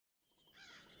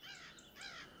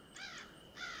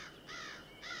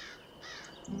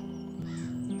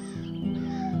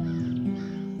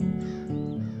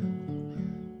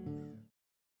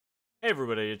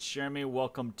Everybody, it's Jeremy.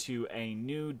 Welcome to a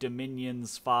new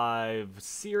Dominions 5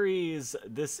 series.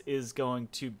 This is going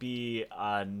to be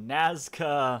a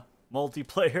Nazca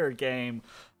multiplayer game.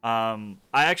 I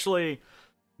actually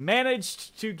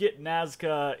managed to get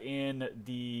Nazca in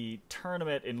the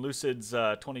tournament, in Lucid's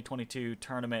 2022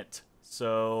 tournament.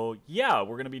 So yeah,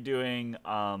 we're going to be doing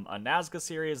a Nazca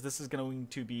series. This is going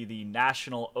to be the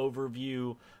national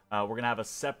overview. We're going to have a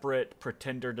separate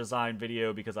pretender design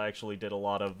video because I actually did a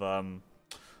lot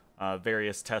of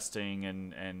various testing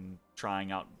and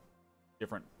trying out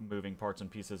different moving parts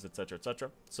and pieces, etc., etc.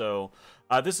 So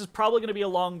this is probably going to be a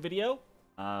long video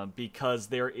because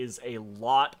there is a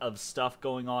lot of stuff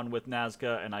going on with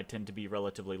Nazca, and I tend to be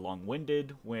relatively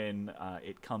long-winded when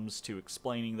it comes to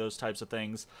explaining those types of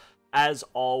things. As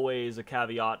always, a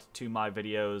caveat to my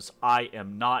videos, I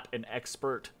am not an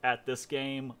expert at this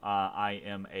game. I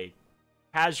am a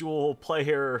casual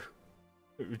player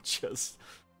who just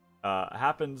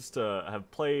happens to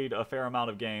have played a fair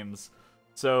amount of games.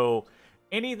 So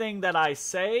anything that I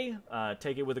say,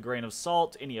 take it with a grain of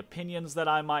salt. Any opinions that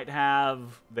I might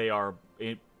have, they are,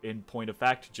 in point of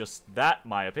fact, just that,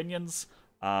 my opinions.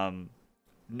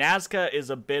 Nazca is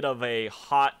a bit of a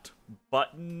hot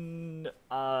button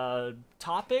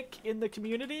topic in the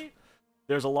community.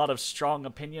 There's a lot of strong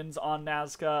opinions on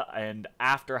Nazca, and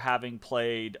after having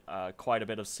played quite a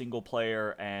bit of single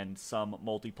player and some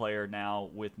multiplayer now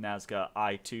with Nazca,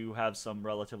 I too have some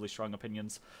relatively strong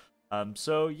opinions.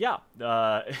 So yeah,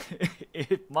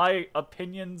 if my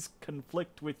opinions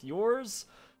conflict with yours,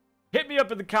 hit me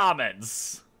up in the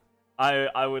comments.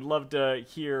 I would love to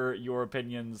hear your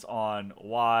opinions on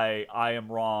why I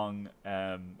am wrong,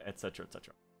 etc.,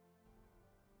 etc.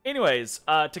 Anyways,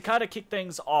 to kind of kick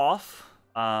things off,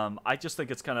 I just think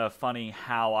it's kind of funny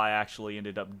how I actually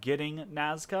ended up getting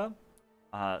Nazca.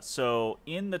 So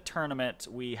in the tournament,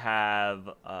 we have,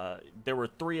 there were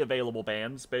 3 available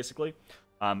bans, basically.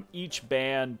 Each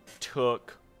ban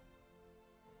took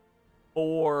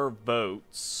 4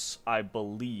 votes, I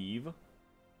believe.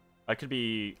 I could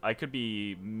be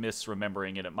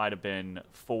misremembering it. It might have been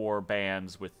 4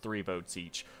 bans with 3 votes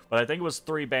each. But I think it was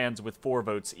 3 bans with 4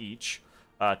 votes each.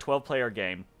 12-player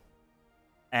game.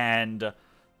 And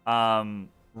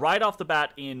right off the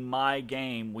bat in my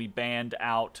game, we banned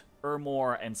out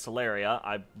Urmor and Celeria.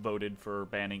 I voted for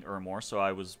banning Urmor, so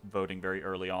I was voting very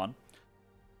early on.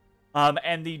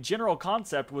 And the general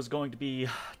concept was going to be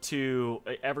to...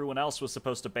 everyone else was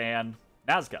supposed to ban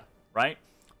Nazca, right?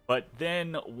 But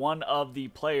then one of the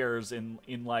players in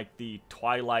like the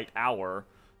twilight hour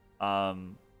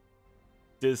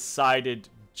decided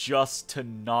just to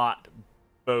not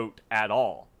vote at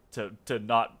all, to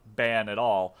not ban at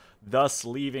all, thus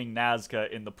leaving Nazca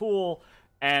in the pool.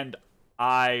 And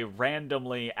I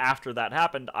randomly, after that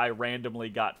happened, I randomly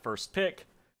got first pick.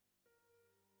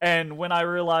 And when I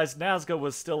realized Nazca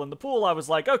was still in the pool, I was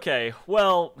like, okay,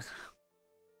 well...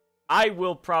 I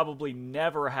will probably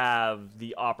never have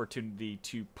the opportunity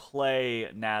to play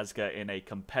Nazca in a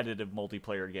competitive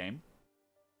multiplayer game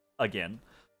again.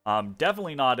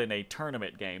 Definitely not in a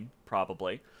tournament game,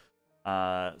 probably.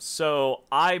 So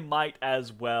I might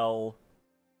as well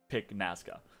pick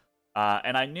Nazca.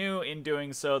 And I knew in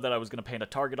doing so that I was going to paint a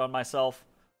target on myself.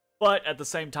 But at the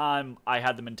same time, I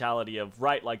had the mentality of,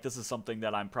 right, like this is something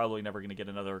that I'm probably never going to get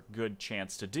another good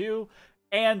chance to do.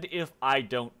 And if I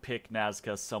don't pick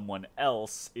Nazca, someone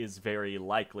else is very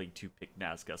likely to pick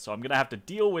Nazca. So I'm going to have to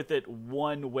deal with it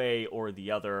one way or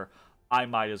the other. I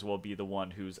might as well be the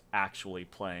one who's actually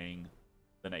playing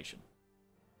the nation.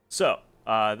 So,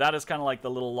 that is kind of like the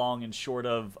little long and short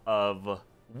of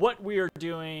what we are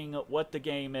doing, what the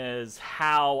game is,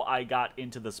 how I got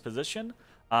into this position.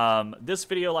 This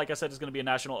video, like I said, is going to be a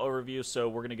national overview, so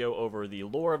we're going to go over the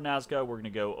lore of Nazca, we're going to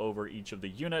go over each of the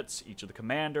units, each of the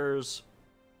commanders,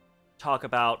 talk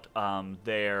about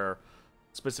their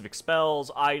specific spells,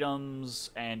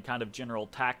 items, and kind of general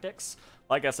tactics.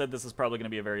 Like I said, this is probably going to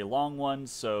be a very long one,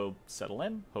 so settle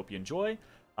in. Hope you enjoy.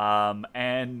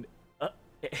 And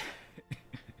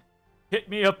hit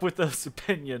me up with those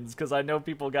opinions, because I know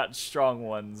people got strong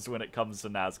ones when it comes to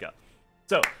Nazca.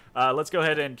 So, let's go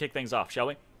ahead and kick things off, shall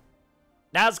we?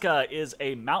 Nazca is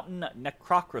a mountain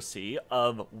necrocracy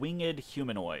of winged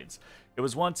humanoids. It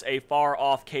was once a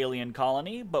far-off Kalian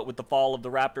colony, but with the fall of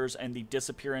the Raptors and the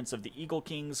disappearance of the Eagle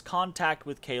Kings, contact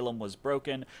with Kalem was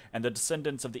broken, and the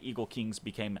descendants of the Eagle Kings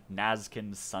became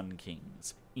Nazcan Sun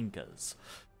Kings, Incas.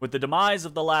 With the demise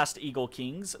of the last Eagle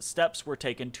Kings, steps were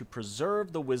taken to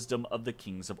preserve the wisdom of the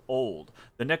kings of old.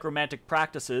 The necromantic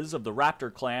practices of the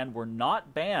Raptor clan were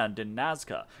not banned in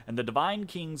Nazca, and the Divine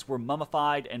Kings were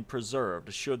mummified and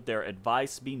preserved should their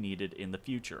advice be needed in the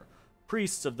future.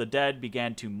 Priests of the dead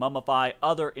began to mummify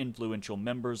other influential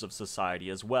members of society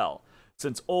as well.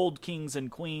 Since old kings and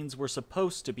queens were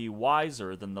supposed to be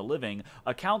wiser than the living,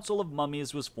 a council of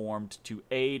mummies was formed to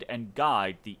aid and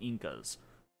guide the Incas.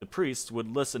 The priests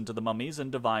would listen to the mummies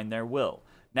and divine their will.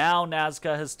 Now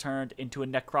Nazca has turned into a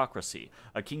necrocracy,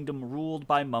 a kingdom ruled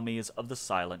by mummies of the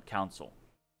Silent Council.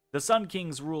 The Sun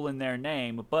Kings rule in their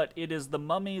name, but it is the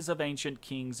mummies of ancient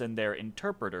kings and their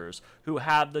interpreters who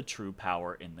have the true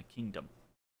power in the kingdom.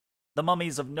 The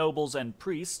mummies of nobles and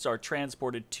priests are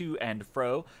transported to and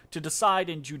fro to decide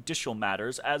in judicial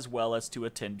matters as well as to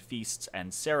attend feasts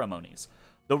and ceremonies.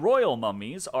 The royal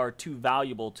mummies are too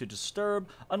valuable to disturb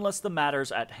unless the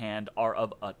matters at hand are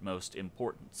of utmost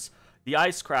importance. The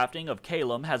ice crafting of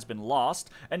Calum has been lost,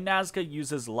 and Nazca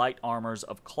uses light armors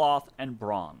of cloth and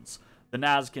bronze. The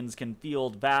Nazcans can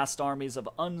field vast armies of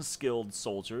unskilled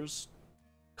soldiers,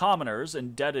 commoners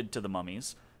indebted to the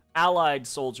mummies, allied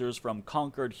soldiers from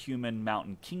conquered human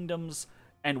mountain kingdoms,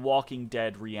 and walking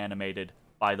dead reanimated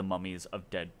by the mummies of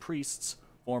dead priests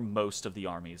form most of the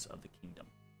armies of the kingdom.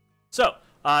 So,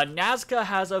 Nazca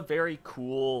has a very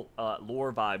cool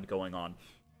lore vibe going on.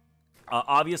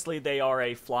 Obviously, they are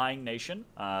a flying nation.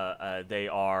 They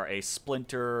are a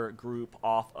splinter group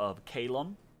off of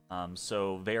Calum.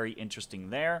 So very interesting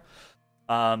there.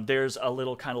 There's a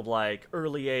little kind of like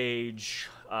early age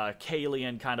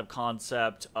Kalian kind of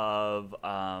concept of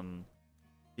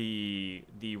the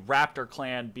Raptor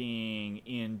clan being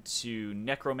into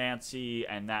necromancy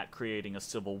and that creating a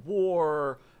civil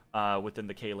war within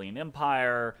the Kalian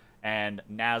Empire. And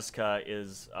Nazca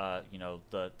is,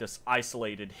 this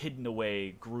isolated, hidden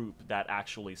away group that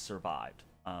actually survived.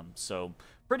 So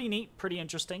pretty neat, pretty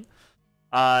interesting.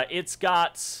 It's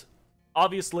got,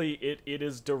 obviously, it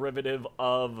is derivative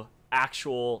of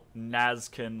actual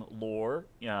Nazcan lore.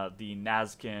 The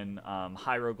Nazcan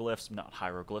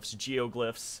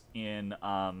geoglyphs in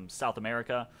South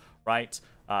America, right?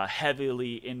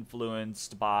 Heavily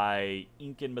influenced by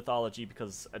Incan mythology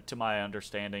because, to my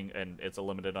understanding, and it's a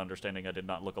limited understanding, I did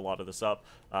not look a lot of this up,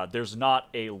 there's not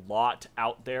a lot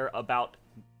out there about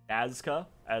Nazca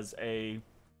as a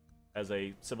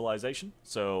civilization.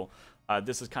 So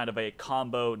this is kind of a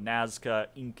combo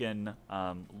Nazca-Incan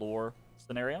lore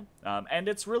scenario. And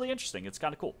it's really interesting. It's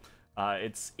kind of cool.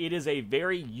 It is a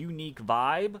very unique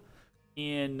vibe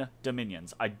in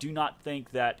Dominions. I do not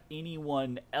think that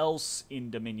anyone else in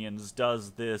Dominions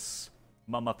does this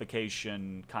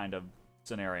mummification kind of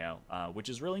scenario, which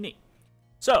is really neat.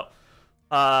 So,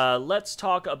 let's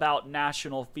talk about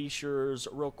national features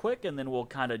real quick, and then we'll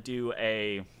kind of do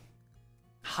a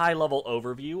high-level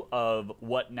overview of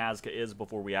what Nazca is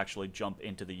before we actually jump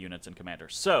into the units and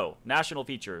commanders. So, national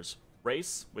features.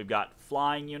 Race, we've got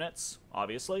flying units,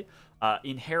 obviously.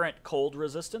 Inherent cold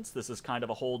resistance, this is kind of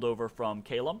a holdover from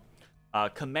Calum.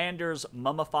 Commanders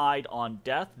mummified on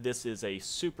death, this is a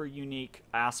super unique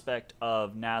aspect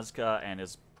of Nazca and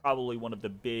is probably one of the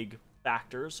big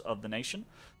factors of the nation.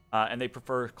 And they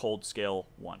prefer cold scale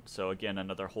 1, so again,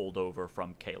 another holdover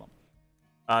from Calum.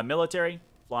 Military,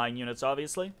 flying units,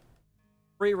 obviously.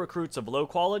 Free recruits of low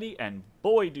quality, and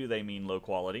boy do they mean low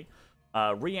quality.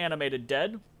 Reanimated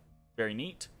dead, very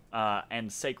neat.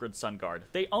 And Sacred Sun Guard.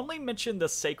 They only mention the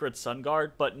Sacred Sun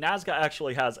Guard, but Nazca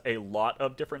actually has a lot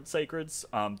of different sacreds.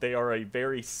 They are a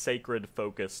very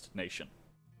sacred-focused nation.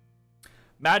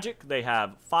 Magic, they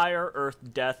have Fire, Earth,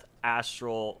 Death,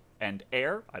 Astral, and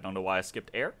Air. I don't know why I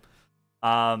skipped Air.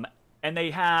 And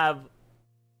they have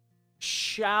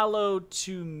shallow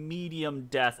to medium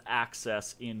death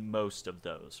access in most of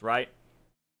those, right?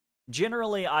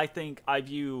 Generally, I think I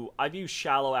view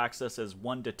shallow access as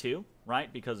 1 to 2,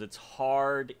 right? Because it's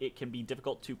hard, it can be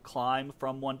difficult to climb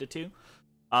from 1 to 2.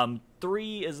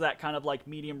 3 is that kind of like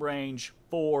medium range.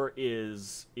 4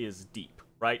 is deep,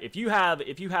 right? If you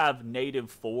have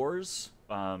native 4s,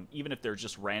 even if they're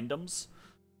just randoms,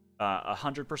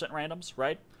 100% randoms,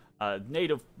 right?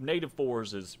 Native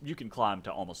 4s is you can climb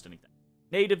to almost anything.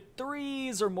 Native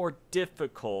 3s are more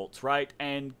difficult, right?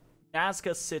 And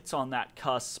Nazca sits on that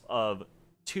cusp of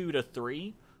 2 to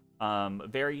 3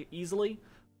 very easily,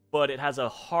 but it has a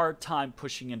hard time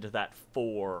pushing into that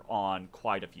 4 on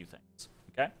quite a few things,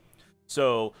 okay?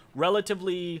 So,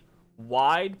 relatively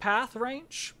wide path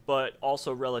range, but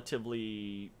also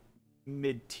relatively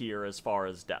mid-tier as far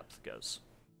as depth goes.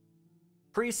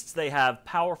 Priests, they have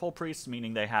powerful priests,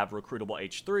 meaning they have recruitable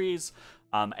H3s,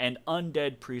 and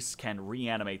undead priests can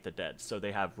reanimate the dead, so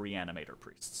they have reanimator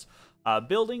priests.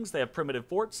 Buildings, they have primitive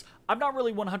forts. I'm not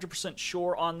really 100%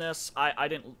 sure on this. I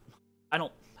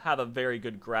don't have a very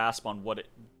good grasp on what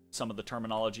some of the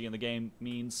terminology in the game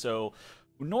means, so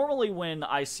normally when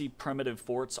I see primitive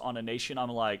forts on a nation, I'm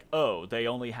like, oh, they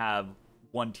only have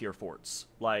 1-tier forts,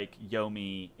 like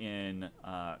Yomi in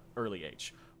early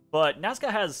age. But Nazca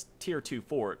has tier 2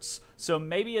 forts, so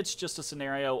maybe it's just a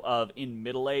scenario of in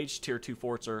middle age, tier 2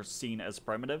 forts are seen as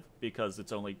primitive because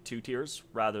it's only 2 tiers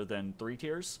rather than 3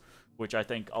 tiers, which I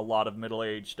think a lot of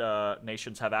middle-aged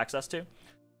nations have access to.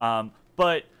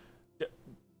 But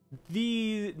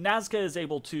the Nazca is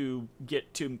able to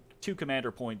get two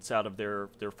commander points out of their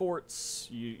forts.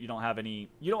 You don't have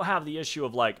the issue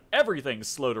of like everything's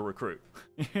slow to recruit,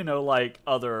 like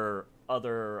other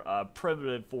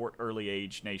primitive fort early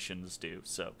age nations do.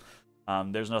 So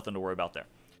there's nothing to worry about there.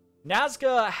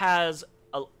 Nazca has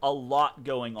a lot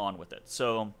going on with it.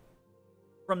 So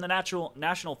from the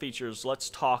national features, let's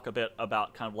talk a bit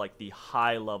about kind of like the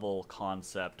high level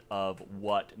concept of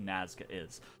what Nazca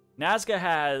is. Nazca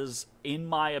has, in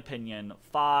my opinion,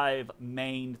 5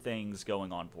 main things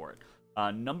going on for it.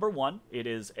 Number 1, it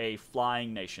is a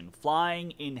flying nation.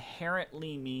 Flying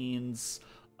inherently means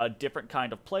a different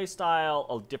kind of playstyle,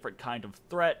 a different kind of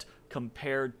threat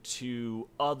compared to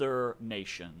other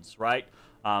nations, right?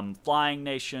 Flying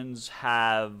nations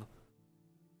have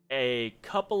a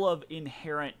couple of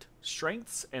inherent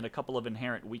strengths and a couple of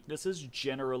inherent weaknesses,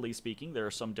 generally speaking. There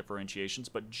are some differentiations,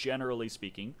 but generally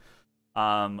speaking.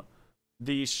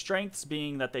 The strengths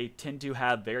being that they tend to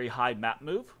have very high map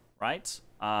move, right?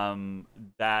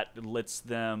 That lets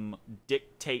them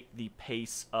dictate the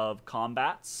pace of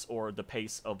combats, or the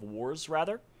pace of wars,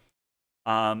 rather.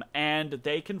 And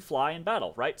they can fly in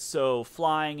battle, right? So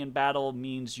flying in battle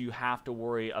means you have to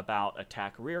worry about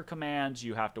attack rear commands,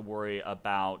 you have to worry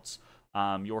about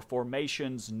your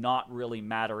formations not really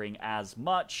mattering as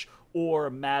much, or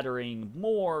mattering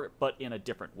more, but in a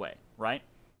different way, right?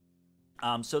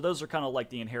 So those are kind of like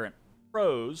the inherent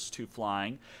pros to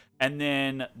flying. And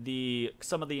then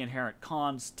some of the inherent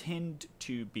cons tend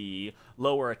to be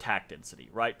lower attack density,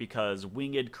 right? Because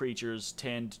winged creatures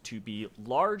tend to be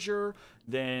larger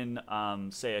than,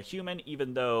 say, a human,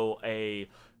 even though a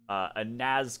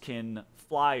Nazcan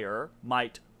flyer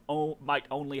might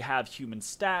only have human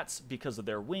stats. Because of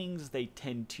their wings, they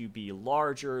tend to be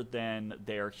larger than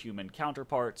their human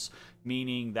counterparts,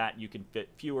 meaning that you can fit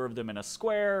fewer of them in a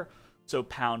square. So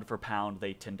pound for pound,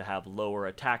 they tend to have lower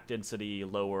attack density,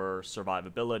 lower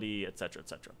survivability, etc.,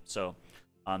 etc. So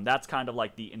that's kind of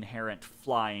like the inherent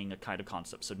flying kind of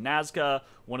concept. So Nazca,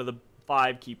 one of the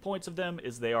 5 key points of them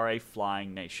is they are a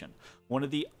flying nation. One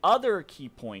of the other key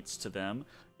points to them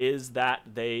is that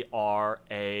they are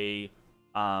a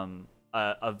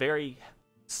very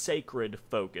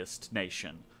sacred-focused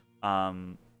nation.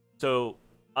 So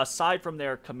aside from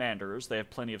their commanders, they have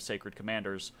plenty of sacred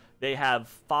commanders. They have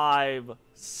 5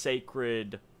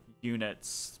 sacred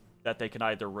units that they can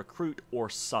either recruit or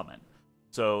summon.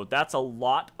 So that's a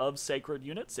lot of sacred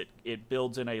units. It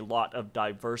builds in a lot of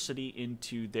diversity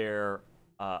into their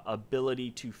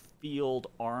ability to field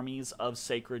armies of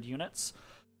sacred units.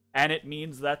 And it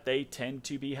means that they tend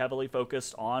to be heavily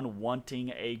focused on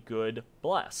wanting a good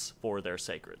bless for their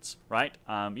sacreds, right?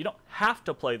 You don't have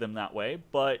to play them that way,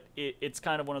 but it's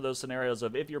kind of one of those scenarios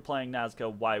of if you're playing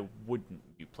Nazca, why wouldn't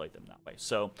you play them that way?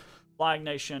 So, Flying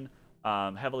Nation,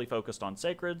 heavily focused on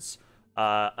sacreds.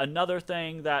 Another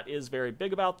thing that is very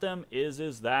big about them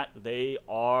is that they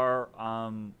are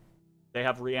they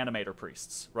have Reanimator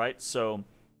Priests, right? So,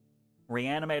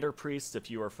 Reanimator Priests,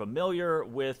 if you are familiar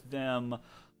with them,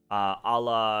 a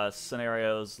la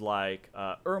scenarios like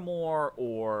Urmor,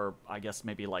 or I guess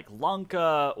maybe like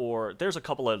Lanka, or there's a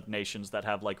couple of nations that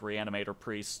have like Reanimator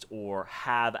Priest or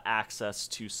have access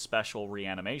to special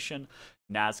reanimation.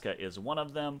 Nazca is one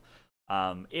of them.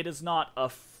 It is not a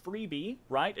freebie,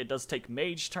 right? It does take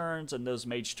mage turns, and those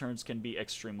mage turns can be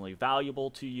extremely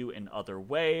valuable to you in other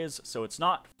ways, so it's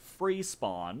not free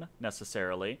spawn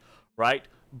necessarily, right?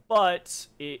 But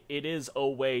it is a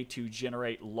way to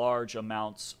generate large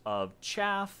amounts of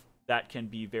chaff that can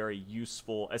be very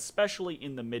useful, especially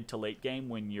in the mid to late game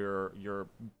when you're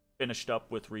finished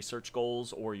up with research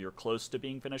goals, or you're close to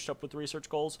being finished up with research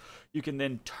goals. You can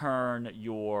then turn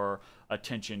your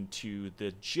attention to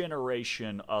the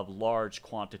generation of large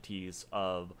quantities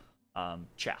of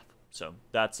chaff. So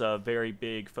that's a very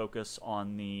big focus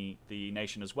on the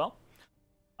nation as well.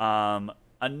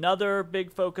 Another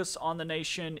big focus on the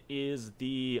nation is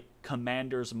the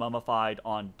commanders mummified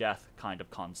on death kind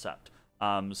of concept.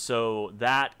 So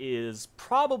that is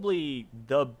probably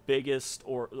the biggest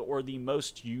or the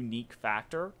most unique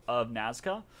factor of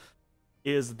Nazca,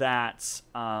 is that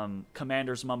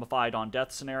commanders mummified on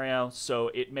death scenario. So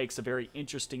it makes a very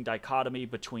interesting dichotomy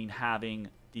between having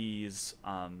these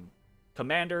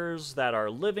commanders that are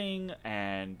living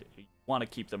and want to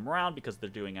keep them around because they're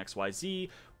doing XYZ,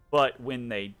 but when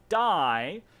they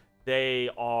die, they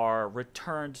are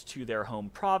returned to their home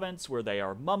province where they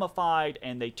are mummified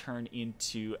and they turn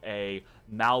into a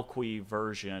Malqui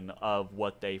version of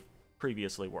what they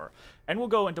previously were. And we'll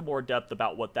go into more depth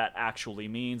about what that actually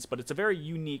means, but it's a very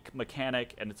unique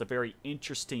mechanic and it's a very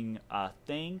interesting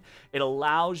thing. It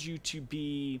allows you to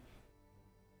be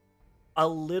a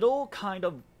little kind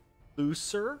of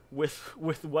looser with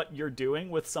what you're doing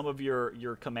with some of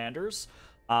your commanders.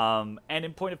 And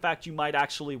in point of fact, you might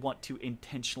actually want to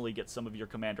intentionally get some of your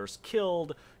commanders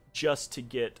killed just to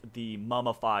get the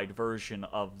mummified version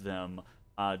of them,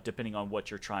 depending on what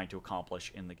you're trying to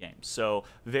accomplish in the game. So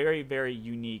very, very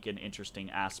unique and interesting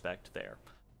aspect there.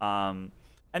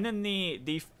 And then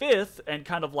the fifth and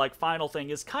kind of like final thing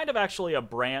is kind of actually a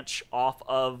branch off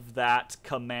of that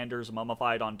commanders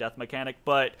mummified on death mechanic,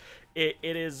 but it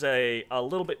is a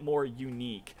little bit more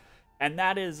unique. And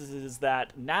that is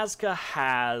that Nazca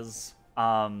has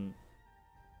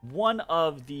one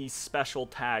of the special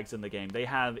tags in the game. They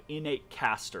have innate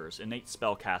casters, innate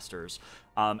spellcasters.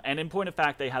 And in point of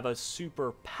fact, they have a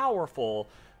super powerful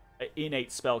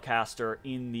innate spellcaster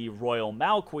in the Royal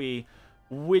Malqui,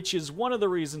 which is one of the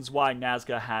reasons why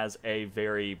Nazca has a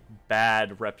very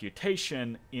bad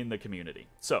reputation in the community.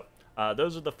 So,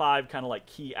 those are the 5 kind of like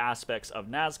key aspects of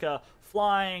Nazca.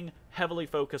 Flying, heavily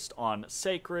focused on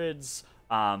sacreds,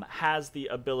 has the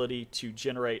ability to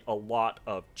generate a lot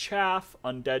of chaff,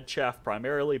 undead chaff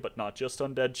primarily, but not just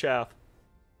undead chaff.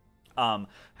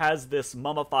 Has this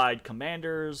mummified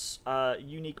commanders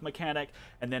unique mechanic,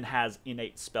 and then has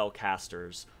innate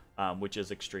spellcasters, which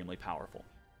is extremely powerful.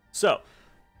 So,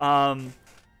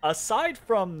 aside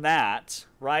from that,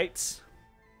 right,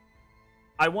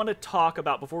 I want to talk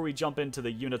about, before we jump into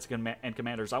the units and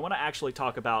commanders, I want to actually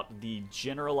talk about the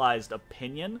generalized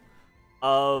opinion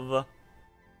of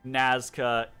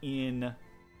Nazca in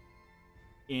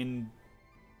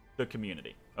the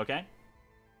community, okay?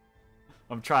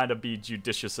 I'm trying to be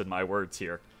judicious in my words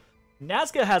here.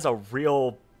 Nazca has a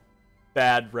real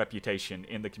bad reputation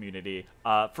in the community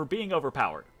for being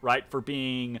overpowered, right? For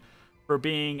being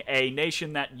a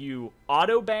nation that you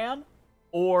auto-ban,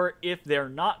 or if they're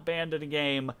not banned in a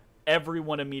game,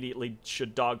 everyone immediately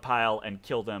should dogpile and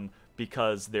kill them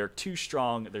because they're too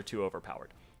strong, they're too overpowered.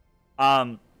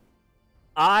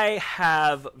 I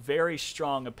have very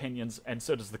strong opinions, and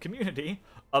so does the community,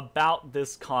 about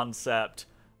this concept,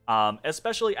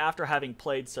 especially after having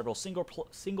played several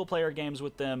single-player games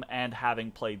with them and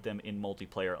having played them in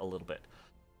multiplayer a little bit.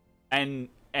 And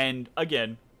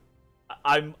again,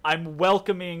 I'm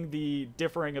welcoming the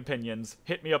differing opinions.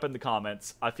 Hit me up in the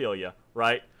comments. I feel you,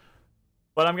 right?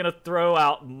 But I'm going to throw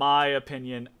out my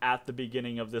opinion at the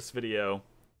beginning of this video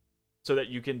so that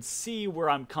you can see where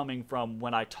I'm coming from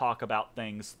when I talk about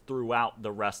things throughout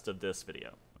the rest of this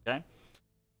video, okay?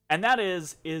 And that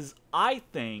is I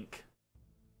think,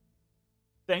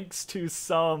 thanks to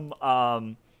some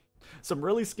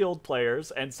really skilled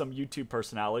players and some YouTube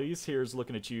personalities, here's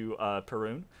looking at you,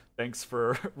 Perun. Thanks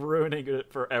for ruining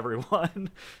it for everyone.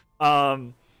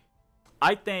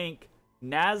 I think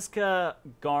Nazca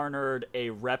garnered a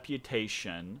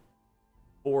reputation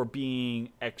for being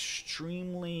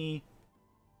extremely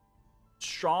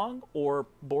strong or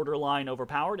borderline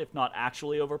overpowered, if not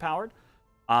actually overpowered,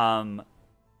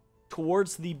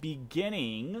 towards the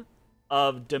beginning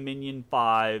of Dominion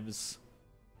 5's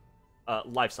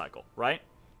life cycle, right?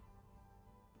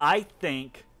 I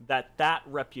think that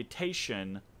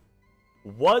reputation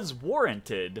was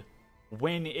warranted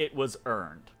when it was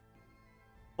earned.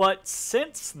 But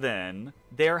since then,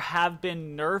 there have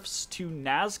been nerfs to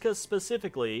Nazca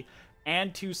specifically,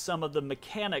 and to some of the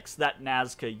mechanics that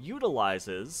Nazca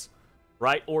utilizes,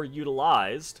 right? Or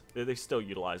utilized. They still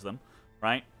utilize them,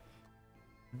 right?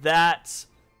 That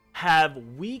have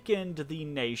weakened the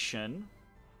nation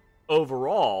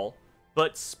overall,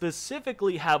 but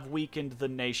specifically have weakened the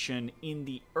nation in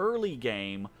the early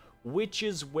game, which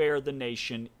is where the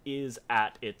nation is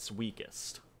at its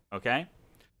weakest, okay?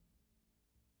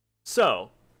 So,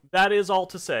 that is all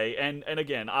to say, and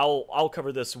again, I'll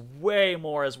cover this way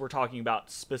more as we're talking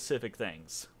about specific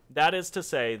things. That is to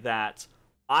say that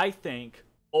I think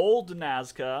old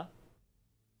Nazca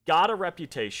got a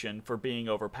reputation for being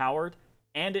overpowered,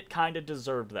 and it kind of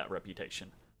deserved that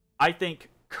reputation. I think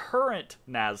current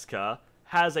Nazca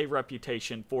has a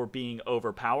reputation for being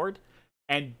overpowered,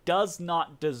 and does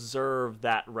not deserve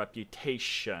that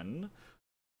reputation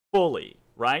fully,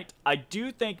 right? I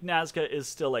do think Nazca is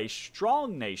still a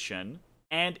strong nation,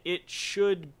 and it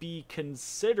should be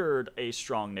considered a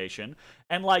strong nation.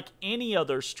 And like any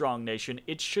other strong nation,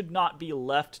 it should not be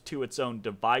left to its own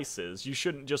devices. You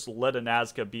shouldn't just let a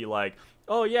Nazca be like,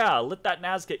 oh yeah, let that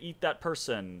Nazca eat that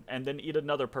person, and then eat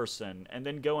another person, and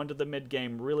then go into the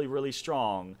mid-game really, really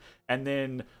strong, and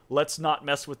then let's not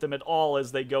mess with them at all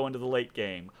as they go into the late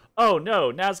game. Oh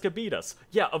no, Nazca beat us.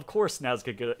 Yeah, of course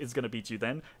Nazca is going to beat you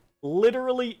then.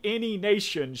 Literally any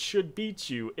nation should beat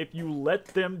you if you let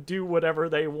them do whatever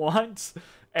they want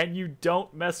and you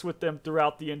don't mess with them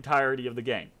throughout the entirety of the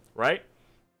game, right?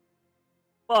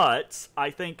 But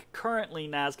I think currently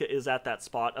Nazca is at that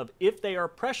spot of if they are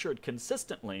pressured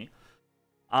consistently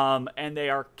and they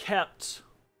are kept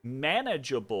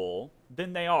manageable,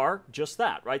 then they are just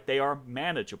that, right? They are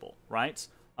manageable, right?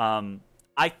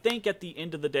 I think at the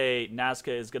end of the day,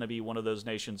 Nazca is going to be one of those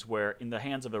nations where in the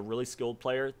hands of a really skilled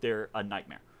player, they're a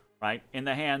nightmare, right? In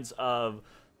the hands of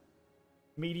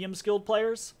medium skilled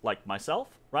players like myself,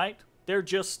 right? They're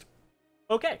just,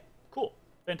 okay, cool,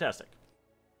 fantastic.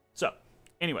 So,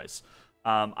 anyways,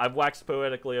 I've waxed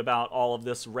poetically about all of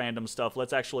this random stuff.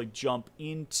 Let's actually jump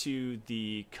into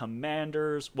the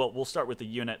commanders. Well, we'll start with the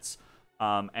units,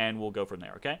 and we'll go from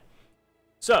there, okay?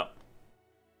 So,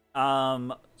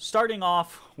 starting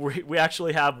off, we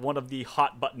actually have one of the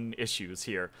hot button issues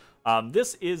here.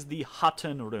 This is the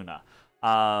Hatenruna.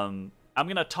 I'm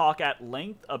going to talk at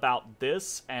length about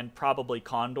this and probably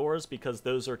Condors because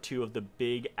those are two of the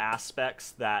big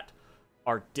aspects that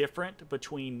are different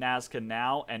between Nazca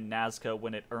now and Nazca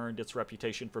when it earned its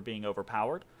reputation for being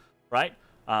overpowered, right?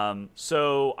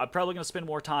 So I'm probably going to spend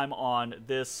more time on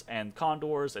this and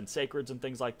Condors and Sacreds and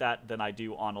things like that than I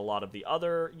do on a lot of the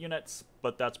other units,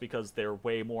 but that's because they're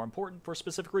way more important for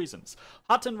specific reasons.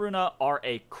 Hatenruna are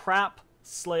a crap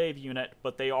slave unit,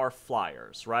 but they are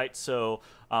flyers, right? So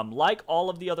like all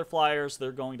of the other flyers,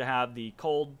 they're going to have the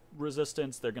cold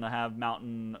resistance, they're going to have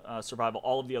mountain survival,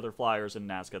 all of the other flyers in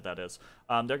Nazca, that is.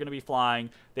 They're going to be flying.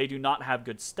 They do not have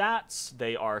good stats.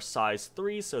 They are size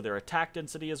 3, so their attack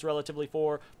density is relatively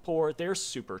poor. They're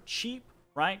super cheap,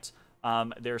 right?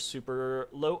 They're super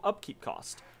low upkeep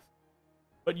cost.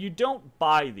 But you don't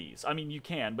buy these. I mean, you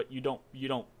can, but you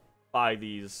don't buy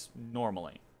these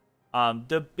normally.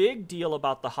 The big deal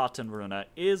about the Hatenruna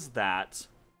is that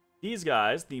these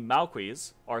guys, the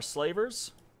Malquis, are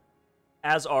slavers,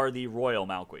 as are the royal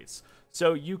Malquis.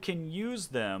 So you can use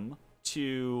them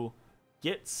to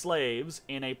get slaves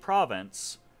in a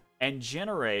province and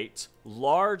generate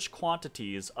large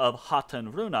quantities of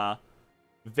Hatenruna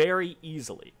very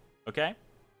easily, okay?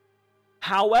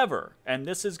 However, and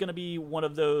this is going to be one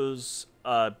of those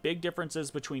big differences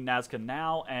between Nazca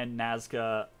now and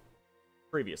Nazca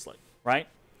previously, right?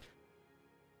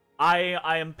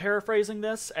 I am paraphrasing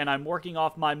this, and I'm working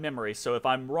off my memory, so if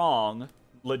I'm wrong,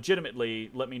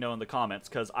 legitimately let me know in the comments,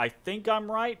 because I think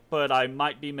I'm right, but I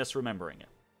might be misremembering it.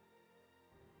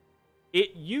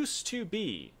 It used to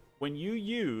be, when you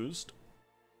used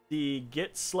the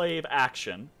get slave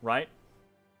action, right?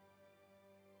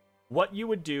 What you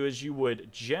would do is you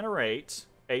would generate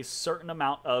a certain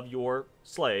amount of your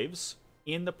slaves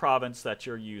in the province that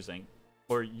you're using,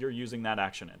 or you're using that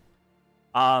action in.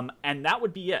 And that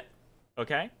would be it,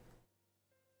 okay?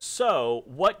 So,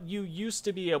 what you used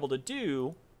to be able to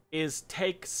do is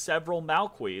take several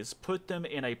Malquis, put them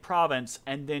in a province,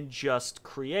 and then just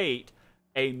create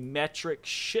a metric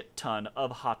shit ton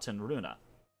of Hatenruna.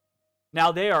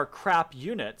 Now, they are crap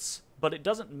units, but it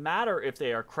doesn't matter if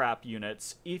they are crap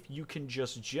units if you can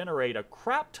just generate a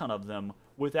crap ton of them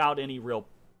without any real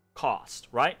cost,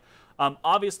 right?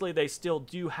 Obviously, they still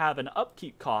do have an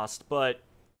upkeep cost, but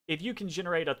if you can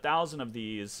generate 1,000 of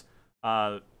these,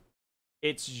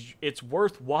 it's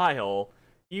worthwhile,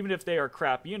 even if they are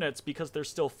crap units, because they're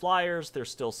still flyers, they're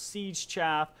still siege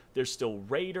chaff, they're still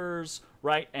raiders,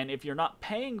 right? And if you're not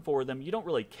paying for them, you don't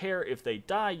really care if they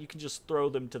die, you can just throw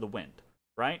them to the wind,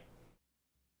 right?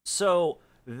 So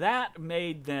that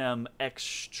made them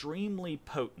extremely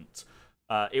potent.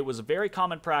 It was a very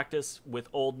common practice with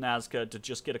old Nazca to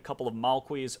just get a couple of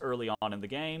Malquis early on in the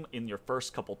game, in your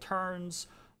first couple turns,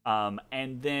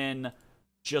 and then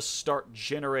just start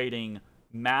generating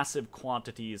massive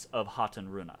quantities of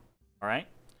Hatenruna. All right?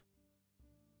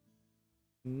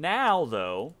 Now,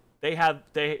 though,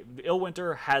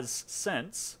 Illwinter has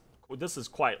since, this is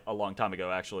quite a long time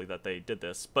ago, actually, that they did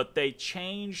this, but they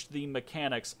changed the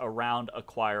mechanics around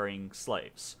acquiring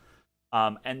slaves.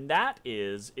 And that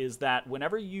is that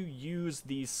whenever you use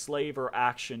the slaver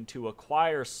action to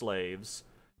acquire slaves,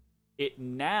 it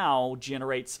now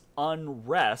generates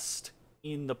unrest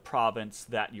in the province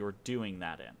that you're doing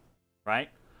that in, right?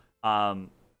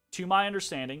 to my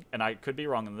understanding, and I could be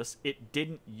wrong on this, it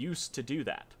didn't used to do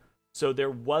that. So there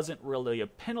wasn't really a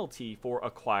penalty for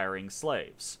acquiring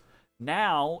slaves.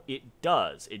 Now it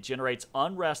does. It generates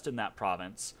unrest in that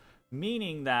province,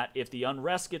 meaning that if the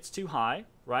unrest gets too high,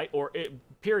 right, or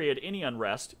period, any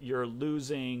unrest, you're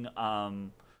losing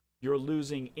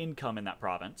income in that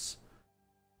province.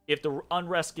 If the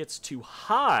unrest gets too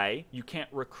high, you can't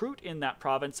recruit in that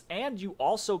province, and you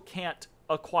also can't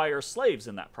acquire slaves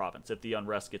in that province if the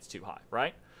unrest gets too high,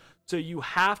 right? So you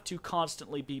have to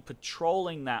constantly be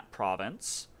patrolling that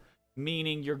province,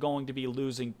 meaning you're going to be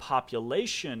losing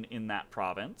population in that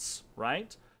province,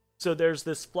 right? So there's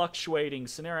this fluctuating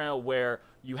scenario where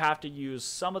you have to use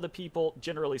some of the people,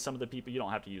 generally some of the people, you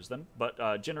don't have to use them,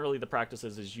 but generally the practice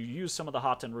is you use some of the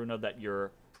Hatan Runa that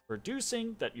you're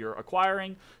producing, that you're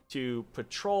acquiring, to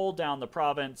patrol down the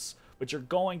province, but you're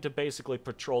going to basically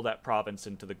patrol that province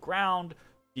into the ground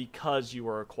because you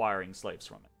are acquiring slaves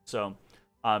from it. So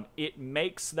it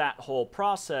makes that whole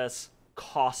process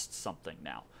cost something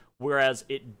now, whereas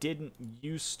it didn't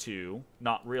used to,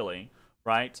 not really,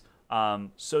 right?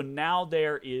 So now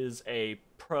there is a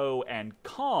pro and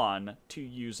con to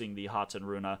using the Hatan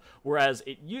Runa, whereas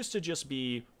it used to just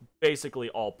be basically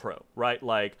all pro, right?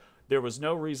 Like, there was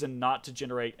no reason not to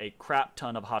generate a crap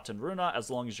ton of Hatan Runa as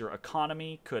long as your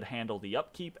economy could handle the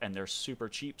upkeep, and they're super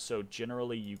cheap, so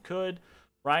generally you could,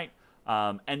 right?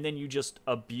 And then you just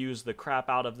abuse the crap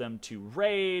out of them to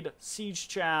raid, siege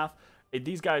chaff.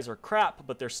 These guys are crap,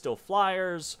 but they're still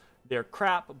flyers. They're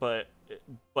crap, but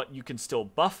you can still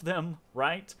buff them,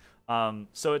 right?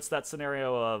 So it's that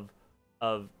scenario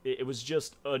of it was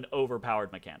just an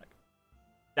overpowered mechanic.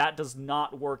 That does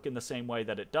not work in the same way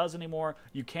that it does anymore.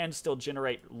 You can still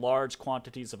generate large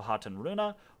quantities of Hatan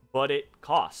Runa, but it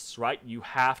costs, right? You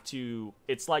have to,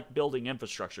 it's like building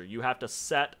infrastructure. You have to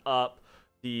set up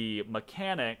the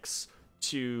mechanics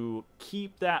to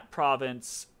keep that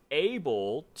province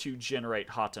able to generate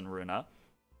Hatan Runa,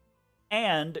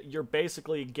 and you're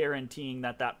basically guaranteeing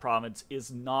that that province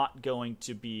is not going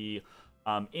to be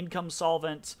income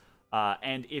solvent,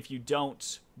 and if you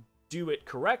don't do it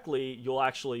correctly, you'll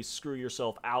actually screw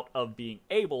yourself out of being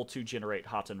able to generate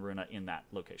Hatan Runa in that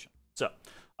location. So,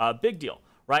 big deal,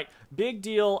 right? Big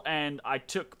deal, and I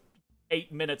took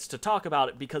 8 minutes to talk about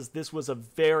it because this was a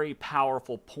very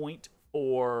powerful point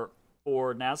for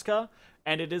Nazca,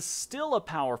 and it is still a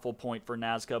powerful point for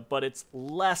Nazca, but it's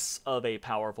less of a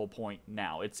powerful point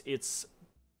now. It's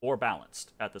more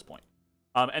balanced at this point.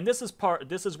 And this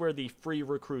is where the free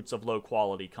recruits of low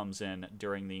quality comes in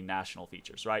during the national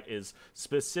features, right? Is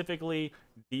specifically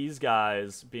these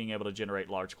guys being able to generate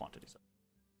large quantities.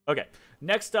 Okay,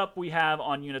 next up we have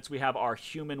on units, we have our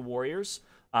human warriors.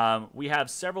 We have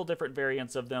several different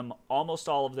variants of them. Almost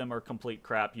all of them are complete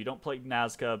crap. You don't play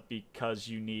Nazca because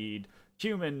you need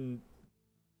human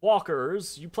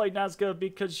walkers. You play Nazca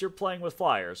because you're playing with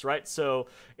flyers, right? So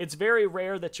it's very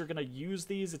rare that you're going to use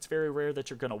these. It's very rare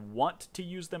that you're going to want to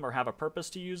use them or have a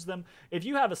purpose to use them. If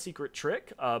you have a secret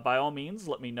trick, by all means,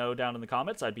 let me know down in the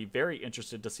comments. I'd be very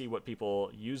interested to see what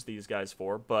people use these guys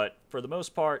for. But for the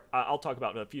most part, I'll talk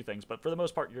about a few things, but for the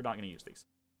most part, you're not going to use these.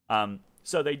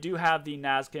 So they do have the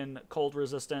Nazcan cold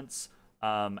resistance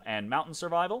and mountain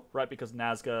survival, right? Because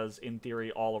Nazca is, in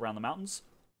theory, all around the mountains.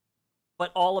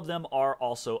 But all of them are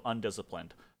also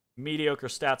undisciplined. Mediocre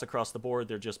stats across the board,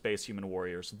 they're just base human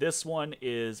warriors. This one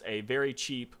is a very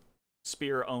cheap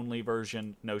spear-only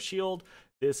version, no shield.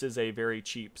 This is a very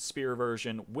cheap spear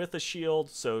version with a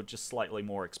shield, so just slightly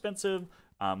more expensive,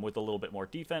 with a little bit more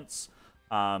defense.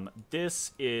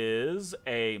 This is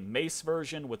a mace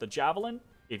version with a javelin.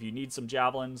 If you need some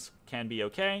javelins, can be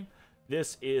okay.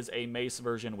 This is a mace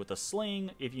version with a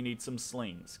sling. If you need some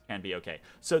slings, can be okay.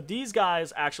 So these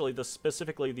guys, actually,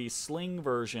 specifically the sling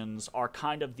versions, are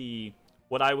kind of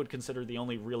what I would consider the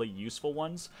only really useful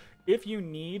ones. If you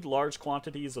need large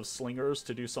quantities of slingers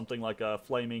to do something like a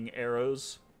flaming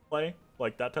arrows play,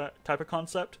 like that type of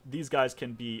concept, these guys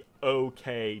can be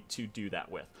okay to do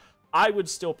that with. I would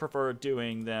still prefer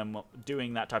doing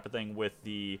that type of thing with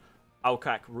the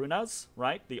Aukak Runas,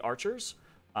 right? The archers.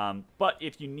 But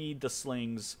if you need the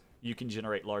slings, you can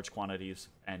generate large quantities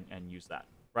and use that,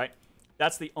 right?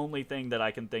 That's the only thing that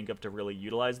I can think of to really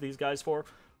utilize these guys for.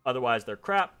 Otherwise, they're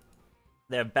crap.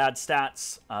 They have bad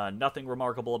stats, nothing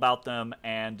remarkable about them,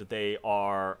 and they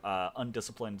are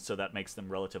undisciplined, so that makes them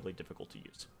relatively difficult to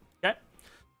use. Okay?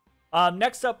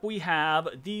 Next up, we have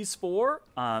these four.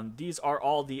 These are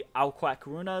all the Aukak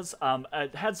Runas.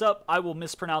 Heads up, I will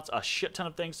mispronounce a shit ton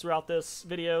of things throughout this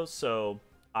video, so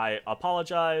I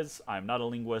apologize. I'm not a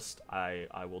linguist.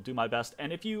 I will do my best.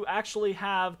 And if you actually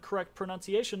have correct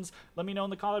pronunciations, let me know in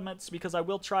the comments, because I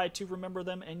will try to remember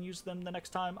them and use them the next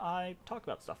time I talk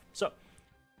about stuff. So,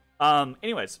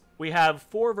 anyways, we have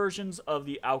 4 versions of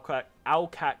the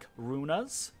Aukak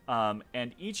runas,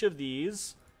 and each of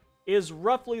these is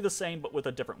roughly the same but with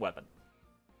a different weapon.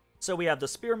 So we have the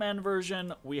Spearman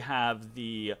version, we have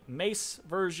the Mace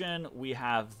version, we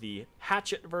have the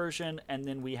Hatchet version, and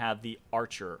then we have the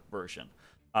Archer version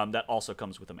that also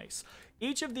comes with a Mace.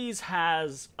 Each of these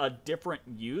has a different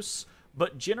use,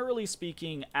 but generally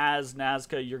speaking, as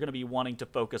Nazca, you're going to be wanting to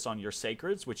focus on your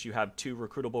Sacreds, which you have 2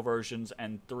 recruitable versions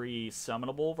and 3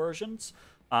 summonable versions.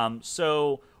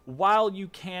 So while you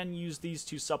can use these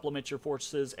to supplement your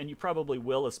forces, and you probably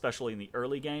will, especially in the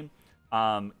early game,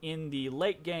 in the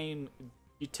late game,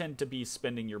 you tend to be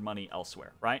spending your money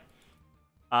elsewhere, right?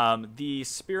 The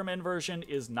Spearman version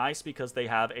is nice because they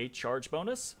have a charge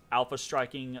bonus. Alpha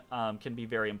striking can be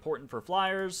very important for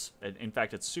flyers. In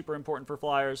fact, it's super important for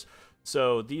flyers.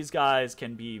 So these guys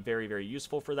can be very, very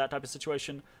useful for that type of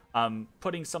situation.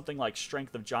 Putting something like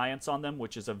Strength of Giants on them,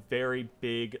 which is a very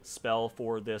big spell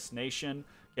for this nation,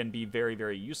 can be very,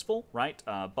 very useful, right?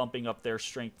 Bumping up their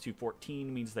strength to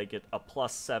 14 means they get a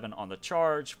 +7 on the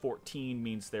charge. 14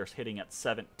 means they're hitting at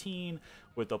 17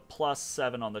 with a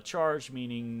 +7 on the charge,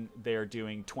 meaning they're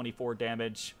doing 24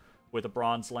 damage with a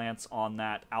Bronze Lance on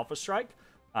that Alpha Strike,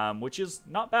 which is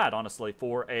not bad, honestly,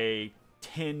 for a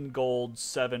 10 gold,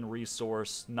 7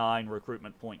 resource, 9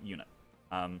 recruitment point unit.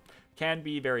 Can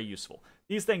be very useful.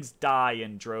 These things die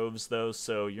in droves, though,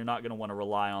 so you're not going to want to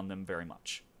rely on them very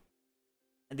much.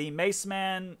 The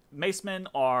Macemen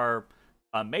are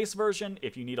a Mace version.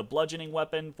 If you need a bludgeoning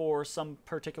weapon for some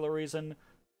particular reason,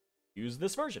 use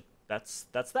this version. That's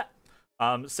that.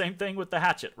 Same thing with the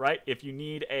Hatchet, right? If you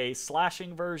need a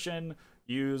slashing version,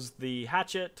 use the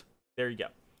Hatchet. There you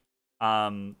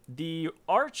go. The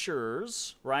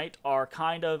Archers, right, are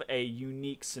kind of a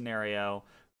unique scenario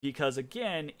because,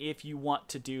 again, if you want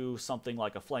to do something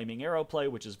like a Flaming Arrow play,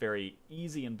 which is very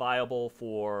easy and viable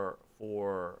for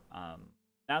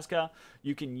Nazca,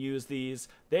 you can use these.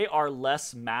 They are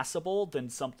less massable than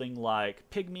something like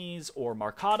Pygmies or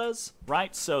Marcadas,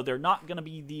 right? So they're not going to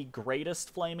be the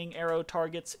greatest Flaming Arrow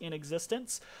targets in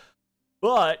existence.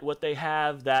 But what they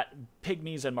have that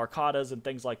Pygmies and Marcadas and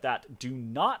things like that do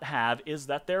not have is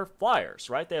that they're flyers,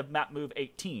 right? They have map move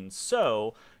 18.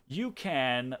 So you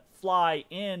can fly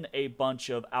in a bunch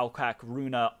of Aukak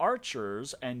Runa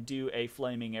archers and do a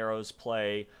Flaming Arrows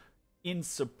play in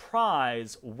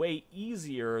surprise way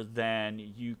easier than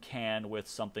you can with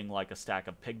something like a stack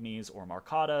of Pygmies or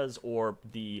Marcadas or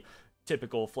the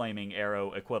typical Flaming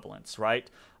Arrow equivalents, right?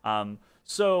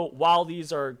 So while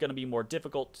these are going to be more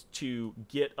difficult to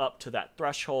get up to that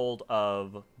threshold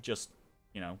of just,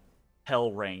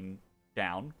 hell rain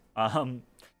down,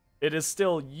 it is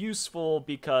still useful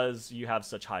because you have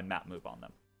such high map move on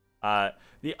them.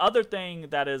 The other thing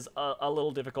that is a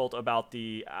little difficult about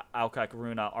the Aukak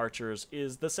Runa archers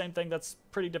is the same thing that's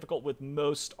pretty difficult with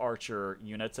most archer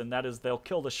units, and that is they'll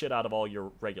kill the shit out of all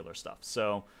your regular stuff.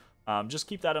 So just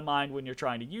keep that in mind when you're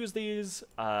trying to use these.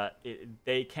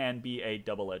 They can be a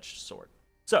double-edged sword.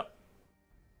 So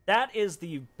that is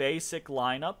the basic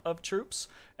lineup of troops,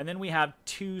 and then we have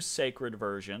 2 sacred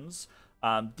versions.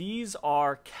 These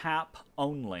are cap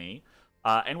only.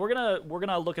 And we're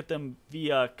gonna look at them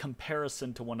via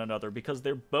comparison to one another because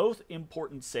they're both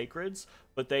important sacreds,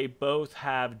 but they both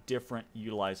have different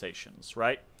utilizations,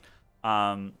 right?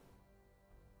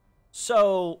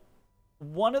 So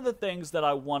one of the things that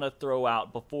I want to throw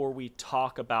out before we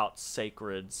talk about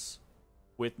sacreds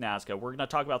with Nazca, we're gonna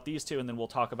talk about these 2, and then we'll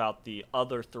talk about the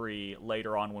other 3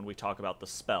 later on when we talk about the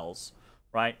spells,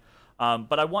 right?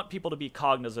 But I want people to be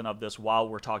cognizant of this while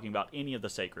we're talking about any of the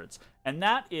sacreds. And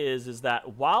that is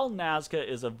that while Nazca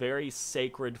is a very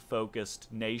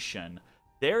sacred-focused nation,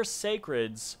 their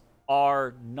sacreds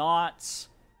are not,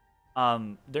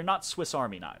 they're not Swiss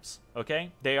Army knives,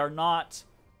 okay? They are not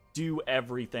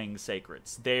do-everything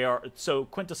sacreds. They are, so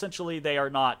quintessentially, they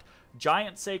are not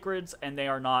giant sacreds, and they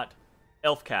are not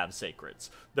elf cav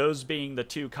sacreds. Those being the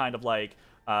 2 kind of like,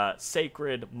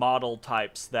 sacred model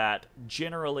types that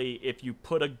generally, if you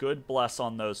put a good bless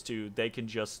on those 2, they can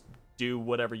just do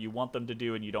whatever you want them to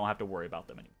do and you don't have to worry about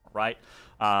them anymore, right?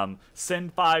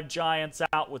 Send 5 giants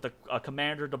out with a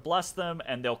commander to bless them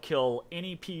and they'll kill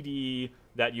any PD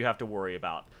that you have to worry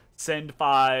about. Send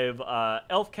 5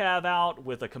 elf cav out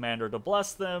with a commander to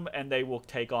bless them and they will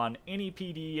take on any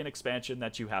PD and expansion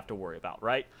that you have to worry about,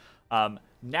 right?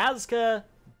 Nazca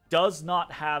does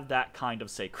not have that kind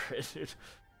of sacred.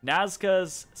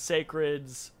 Nazca's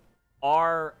sacreds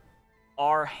are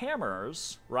are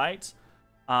hammers, right?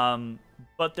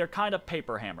 But they're kind of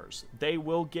paper hammers. They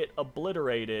will get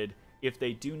obliterated if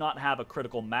they do not have a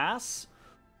critical mass,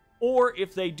 or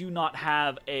if they do not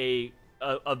have a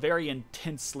very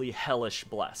intensely hellish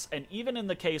bless. And even in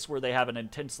the case where they have an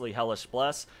intensely hellish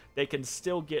bless, they can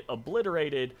still get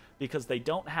obliterated because they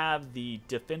don't have the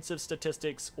defensive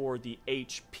statistics or the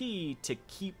HP to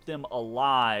keep them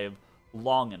alive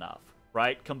long enough,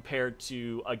 right? Compared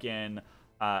to, again,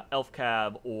 Elf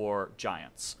Cav or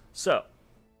Giants. So,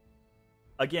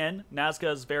 again,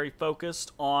 Nazca is very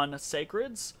focused on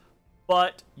Sacreds,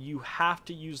 but you have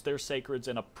to use their Sacreds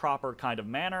in a proper kind of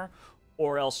manner,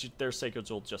 or else their Sacreds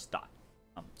will just die.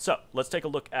 So, let's take a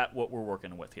look at what we're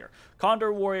working with here.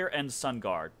 Condor Warrior and Sun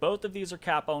Guard. Both of these are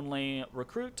cap-only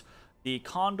recruit. The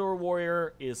Condor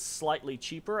Warrior is slightly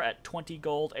cheaper at 20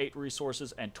 gold, 8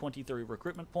 resources, and 23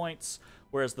 recruitment points,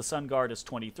 whereas the Sun Guard is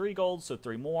 23 gold, so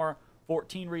 3 more,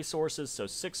 14 resources, so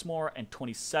 6 more, and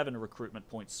 27 recruitment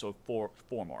points, so 4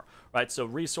 more, right? So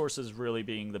resources really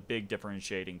being the big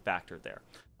differentiating factor there.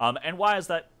 And why is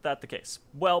that the case?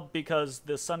 Well, because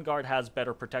the Sun Guard has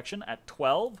better protection at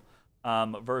 12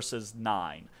 versus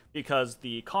 9, because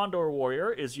the Condor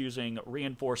Warrior is using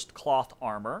reinforced cloth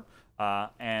armor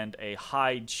and a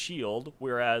hide shield,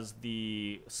 whereas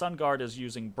the Sun Guard is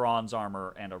using bronze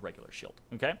armor and a regular shield,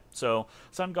 okay? So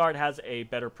Sun Guard has a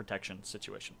better protection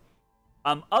situation.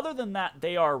 Other than that,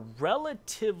 they are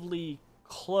relatively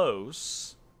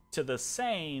close to the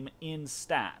same in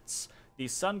stats. The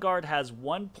Sun Guard has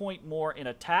 1 point more in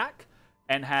attack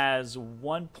and has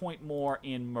 1 point more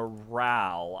in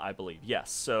morale, I believe.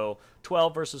 Yes, so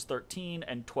 12 versus 13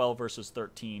 and 12 versus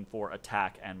 13 for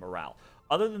attack and morale.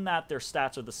 Other than that, their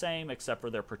stats are the same except for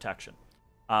their protection.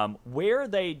 Where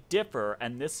they differ,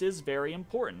 and this is very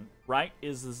important, right,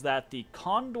 is that the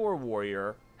Condor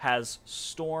Warrior has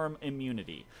storm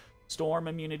immunity. Storm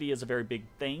immunity is a very big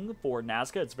thing for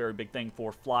Nazca. It's a very big thing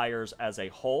for flyers as a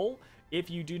whole. If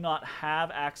you do not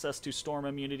have access to storm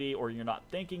immunity, or you're not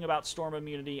thinking about storm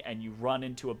immunity, and you run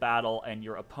into a battle and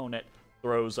your opponent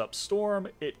throws up storm,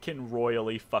 it can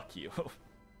royally fuck you.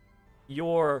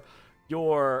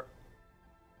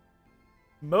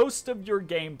 Most of your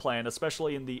game plan,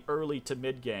 especially in the early to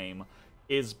mid game,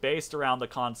 is based around the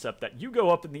concept that you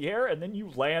go up in the air and then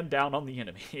you land down on the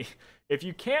enemy. If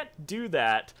you can't do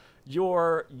that,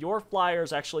 your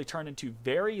flyers actually turn into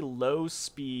very low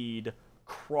speed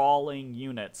crawling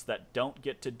units that don't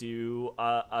get to do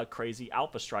a crazy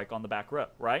alpha strike on the back row,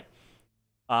 right?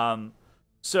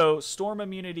 So storm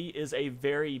immunity is a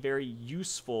very, very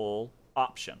useful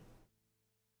option.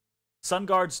 Sun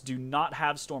Guards do not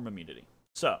have storm immunity.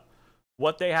 So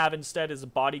what they have instead is a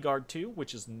Bodyguard 2,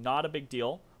 which is not a big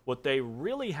deal. What they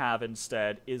really have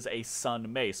instead is a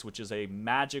Sun Mace, which is a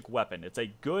magic weapon. It's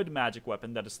a good magic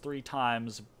weapon that is 3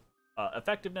 times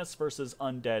effectiveness versus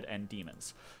undead and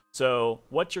demons. So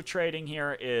what you're trading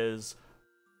here is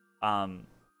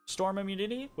storm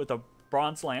immunity with a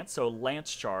bronze lance, so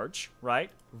lance charge,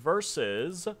 right?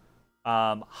 Versus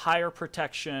higher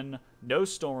protection, no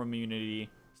storm immunity,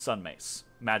 Sun Mace,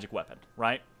 magic weapon,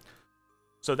 right?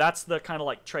 So that's the kind of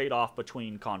like trade-off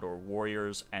between Condor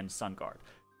Warriors and Sun Guard.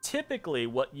 Typically,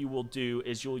 what you will do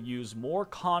is you'll use more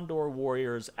Condor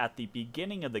Warriors at the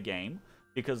beginning of the game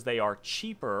because they are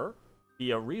cheaper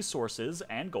via resources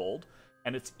and gold,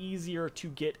 and it's easier to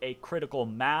get a critical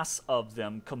mass of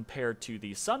them compared to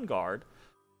the Sun Guard.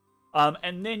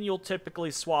 And then you'll typically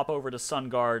swap over to Sun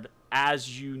Guard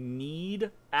as you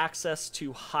need access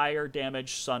to higher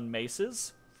damage Sun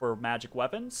Maces for magic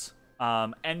weapons.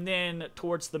 And then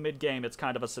towards the mid-game, it's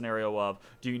kind of a scenario of,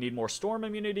 do you need more Storm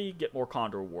Immunity? Get more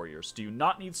Condor Warriors. Do you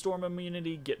not need Storm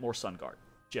Immunity? Get more Sun Guard,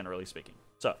 generally speaking.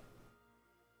 So,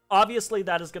 obviously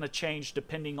that is going to change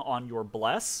depending on your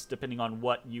Bless, depending on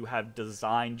what you have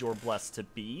designed your Bless to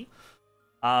be.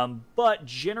 But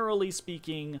generally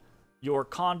speaking, your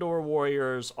Condor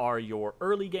Warriors are your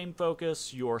early game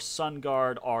focus, your Sun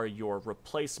Guard are your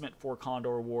replacement for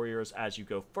Condor Warriors as you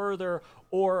go further,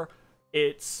 or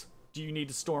it's, do you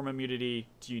need Storm Immunity?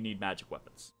 Do you need magic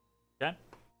weapons? Okay?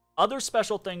 Other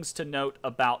special things to note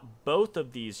about both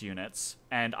of these units,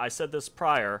 and I said this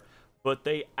prior, but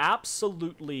they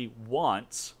absolutely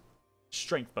want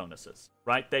strength bonuses,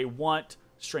 right? They want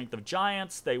Strength of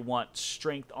Giants, they want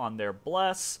strength on their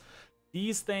Bless.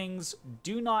 These things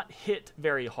do not hit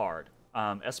very hard,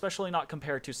 especially not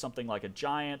compared to something like a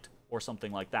Giant or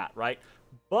something like that, right?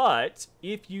 But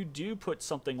if you do put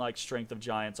something like Strength of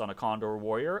Giants on a Condor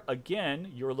Warrior, again,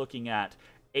 you're looking at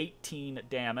 18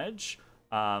 damage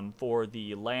for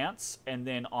the Lance, and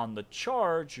then on the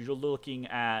charge, you're looking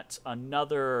at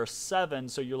another 7,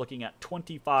 so you're looking at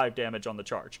 25 damage on the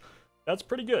charge. That's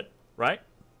pretty good, right?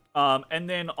 And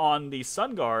then on the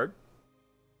Sun Guard,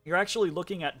 you're actually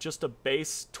looking at just a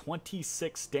base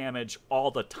 26 damage all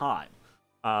the time.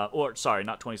 Or, sorry,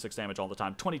 not 26 damage all the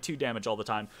time, 22 damage all the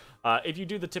time. If you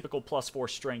do the typical +4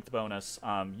 strength bonus,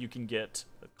 you can get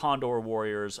Condor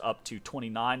Warriors up to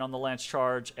 29 on the Lance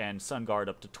Charge, and Sun Guard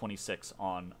up to 26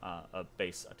 on a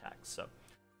base attack. So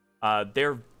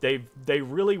they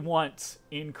really want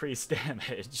increased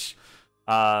damage.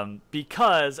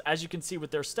 Because, as you can see with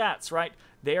their stats, right,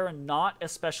 they are not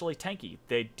especially tanky.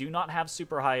 They do not have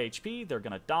super high HP, they're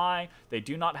going to die. They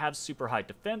do not have super high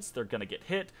defense, they're going to get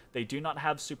hit. They do not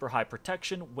have super high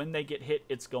protection. When they get hit,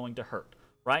 it's going to hurt,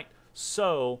 right?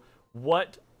 So,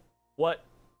 what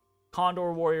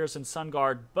Condor Warriors and Sun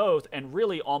Guard both, and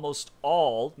really almost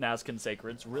all Nazcan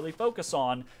Sacreds, really focus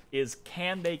on is,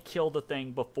 can they kill the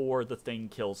thing before the thing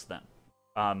kills them?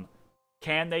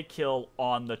 Can they kill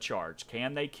on the charge?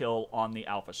 Can they kill on the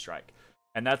Alpha Strike?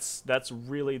 And that's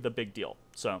really the big deal.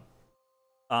 So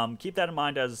keep that in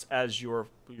mind as you're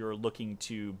looking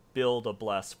to build a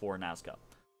bless for Nazca.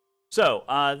 So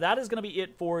that is going to be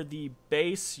it for the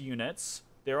base units.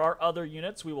 There are other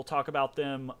units. We will talk about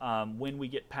them when we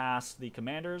get past the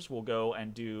commanders. We'll go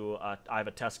and do... I have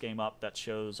a test game up that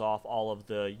shows off all of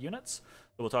the units.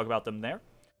 So we'll talk about them there.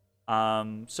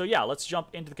 So yeah, let's jump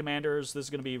into the commanders. This is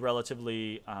going to be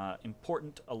relatively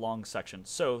important, a long section.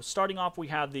 So starting off, we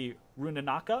have the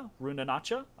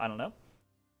Runanacha, I don't know.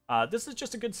 This is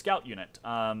just a good scout unit.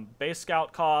 Base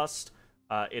scout cost,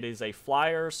 it is a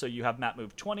flyer, so you have map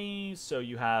move 20, so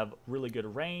you have really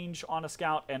good range on a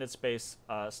scout, and it's base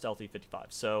stealthy 55.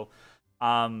 So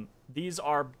these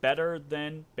are better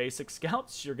than basic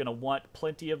scouts. You're going to want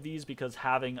plenty of these because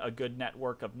having a good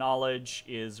network of knowledge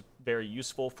is very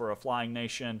useful for a flying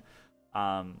nation.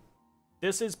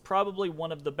 This is probably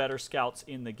one of the better scouts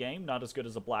in the game. Not as good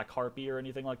as a Black Harpy or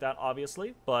anything like that,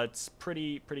 obviously, but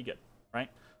pretty good, right?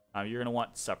 You're going to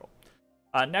want several.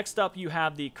 Next up, you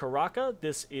have the Karaka.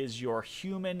 This is your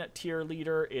human tier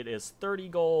leader. It is 30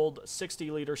 gold,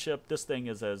 60 leadership. This thing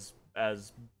is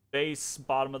as base,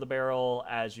 bottom of the barrel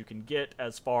as you can get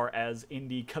as far as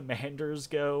indie commanders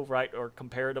go, right, or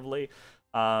comparatively.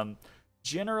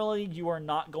 Generally, you are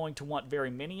not going to want very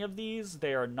many of these.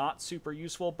 They are not super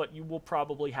useful, but you will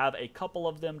probably have a couple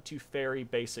of them to ferry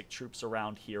basic troops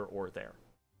around here or there.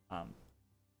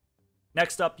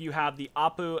 Next up, you have the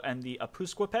Apu and the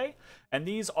Apusquape, and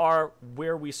these are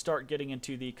where we start getting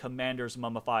into the Commanders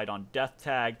Mummified on Death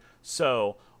Tag.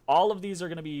 So all of these are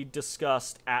going to be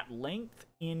discussed at length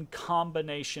in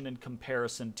combination and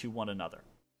comparison to one another.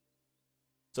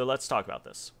 So let's talk about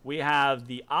this. We have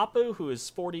the Apu, who is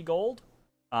 40 gold,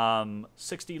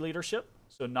 60 leadership,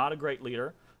 so not a great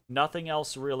leader. Nothing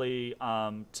else really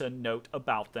to note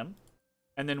about them.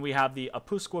 And then we have the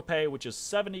Apusquape, which is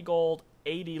 70 gold,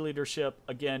 80 leadership.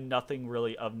 Again, nothing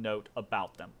really of note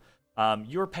about them.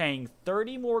 You're paying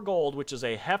 30 more gold, which is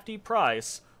a hefty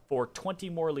price, for 20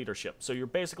 more leadership. So you're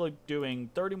basically doing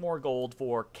 30 more gold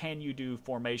for can you do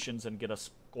formations and get a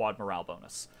squad morale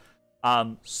bonus.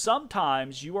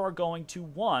 Sometimes you are going to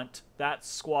want that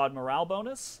squad morale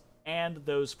bonus and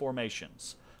those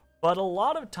formations. But a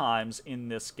lot of times in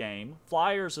this game,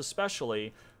 flyers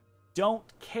especially, don't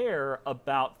care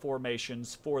about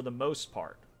formations for the most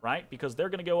part, right? Because they're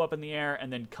going to go up in the air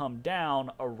and then come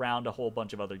down around a whole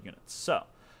bunch of other units. So,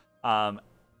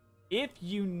 if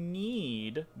you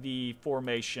need the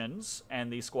formations and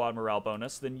the squad morale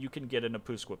bonus, then you can get an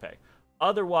Apusquape.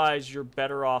 Otherwise, you're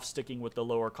better off sticking with the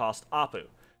lower cost Apu.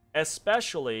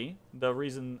 Especially,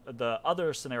 the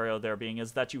other scenario there being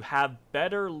is that you have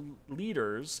better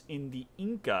leaders in the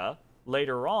Inca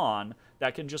later on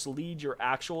that can just lead your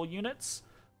actual units,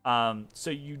 so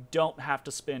you don't have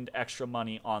to spend extra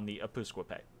money on the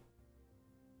Apusquape.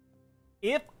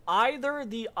 If either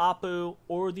the Apu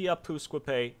or the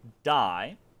Apusquape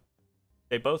die,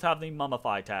 they both have the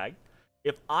Mummify tag.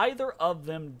 If either of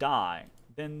them die,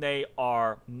 then they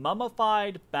are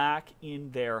mummified back in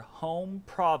their home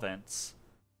province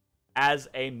as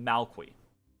a Malqui.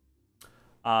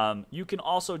 You can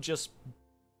also just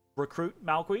recruit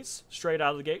Malquis straight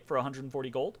out of the gate for 140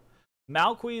 gold.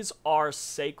 Malquis are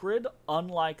sacred,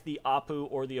 unlike the Apu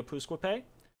or the Apusquape.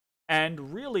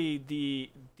 And really, the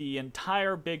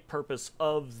entire big purpose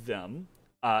of them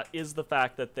is the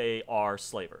fact that they are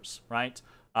slavers, right?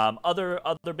 Other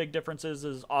big differences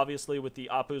is obviously with the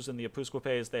Apus and the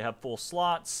Apusquapes, they have full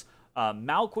slots.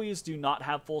 Malquis do not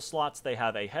have full slots. They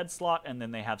have a head slot, and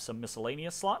then they have some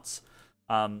miscellaneous slots.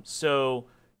 So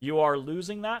you are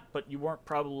losing that, but you weren't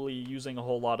probably using a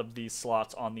whole lot of these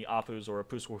slots on the Apus or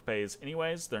Apusquapes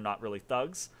anyways. They're not really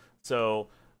thugs. So,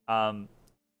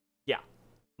 yeah.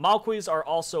 Malquis are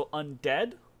also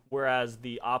undead, whereas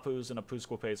the Apus and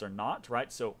Apusquipes are not,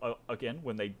 right? So, again,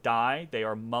 when they die, they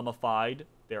are mummified,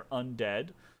 they're undead,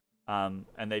 and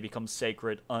they become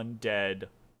sacred, undead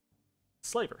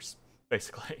slavers,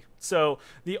 basically. So,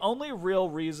 the only real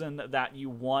reason that you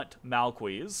want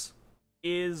Malquis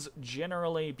is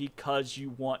generally because you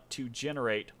want to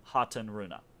generate Hatan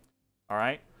Runa,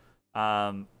 alright?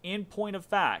 In point of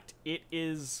fact, it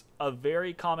is a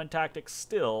very common tactic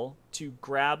still to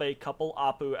grab a couple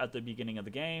Apu at the beginning of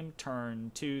the game,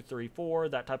 turn 2, 3, 4,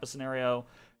 that type of scenario,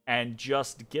 and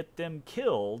just get them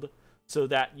killed so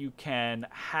that you can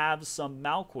have some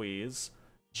Malquis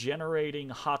generating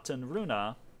Hatan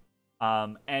Runa,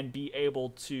 and be able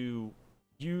to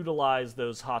utilize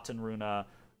those Hatan Runa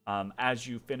as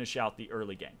you finish out the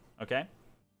early game, okay?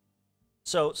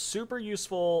 So, super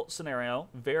useful scenario,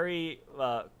 very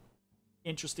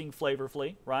interesting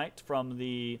flavorfully, right? From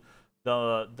the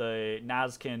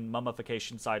Nazcan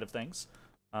mummification side of things.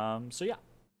 So yeah,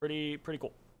 pretty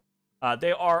cool.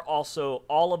 They are also,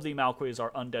 all of the Malquis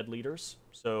are undead leaders,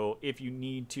 so if you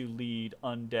need to lead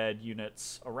undead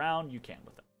units around, you can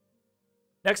with them.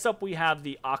 Next up, we have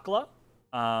the Akla.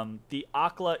 The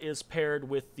Akla is paired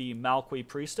with the Malqui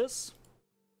Priestess.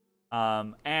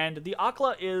 And the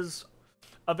Akla is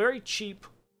a very cheap,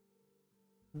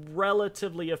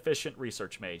 relatively efficient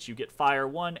research mage. You get Fire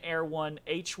 1, Air 1,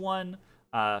 H1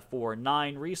 for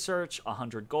 9 research,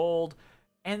 100 gold,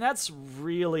 and that's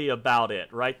really about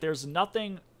it, right? There's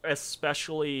nothing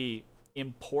especially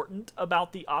important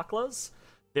about the Aklas.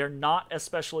 They're not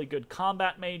especially good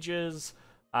combat mages.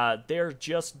 They're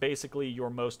just basically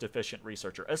your most efficient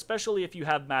researcher, especially if you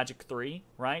have Magic 3,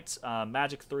 right?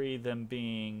 Magic 3, them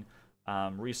being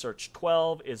Research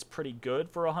 12, is pretty good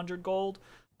for 100 gold.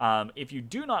 If you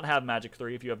do not have Magic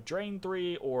 3, if you have Drain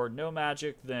 3 or no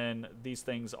Magic, then these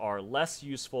things are less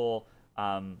useful.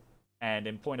 And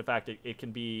in point of fact, it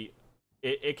can be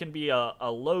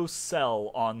a low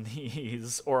sell on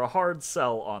these, or a hard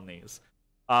sell on these.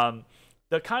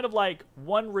 The kind of like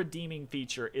one redeeming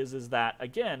feature is that,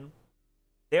 again,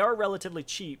 they are relatively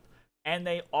cheap and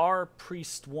they are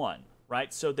Priest 1,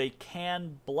 right? So they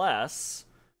can bless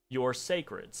your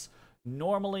sacreds.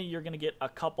 Normally, you're going to get a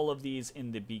couple of these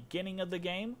in the beginning of the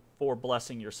game for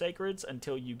blessing your sacreds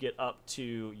until you get up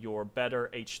to your better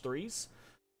H3s,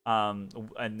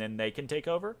 and then they can take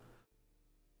over.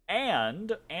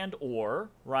 And/or,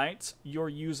 right, you're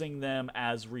using them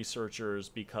as researchers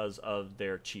because of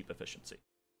their cheap efficiency.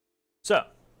 So,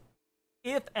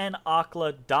 if an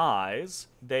Akla dies,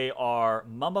 they are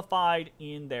mummified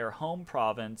in their home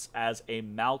province as a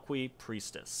Malqui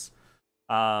Priestess.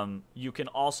 You can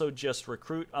also just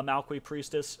recruit a Malqui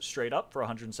Priestess straight up for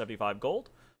 175 gold.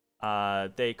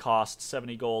 They cost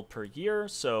 70 gold per year,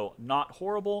 so not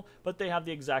horrible, but they have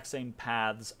the exact same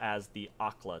paths as the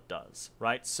Akla does,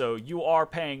 right? So you are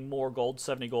paying more gold,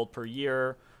 70 gold per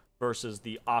year, versus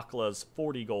the Akla's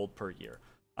 40 gold per year.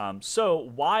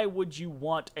 So why would you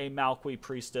want a Malqui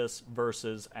Priestess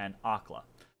versus an Akla?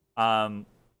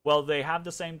 Well, they have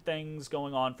the same things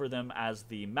going on for them as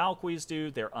the Malquis do.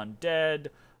 They're undead.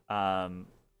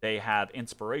 They have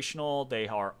inspirational. They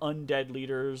are undead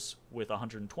leaders with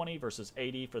 120 versus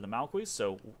 80 for the Malquis,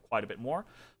 so quite a bit more.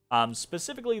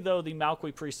 Specifically, though, the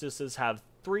Malqui Priestesses have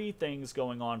 3 things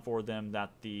going on for them that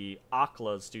the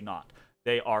Aklas do not.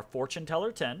 They are Fortune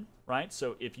Teller 10, right?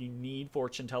 So if you need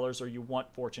Fortune Tellers or you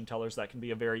want Fortune Tellers, that can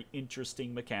be a very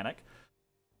interesting mechanic.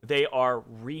 They are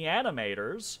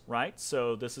Reanimators, right?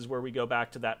 So this is where we go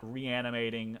back to that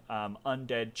reanimating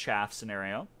undead chaff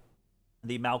scenario.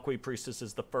 The Malqui Priestess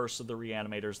is the first of the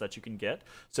Reanimators that you can get.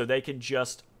 So they can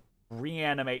just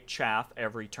reanimate chaff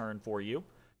every turn for you.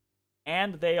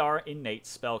 And they are Innate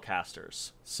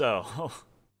Spellcasters. So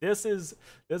this is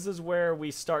where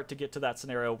we start to get to that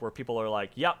scenario where people are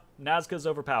like, yep, Nazca's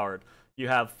overpowered. You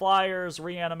have Flyers,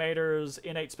 Reanimators,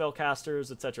 Innate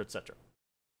Spellcasters, etc., etc.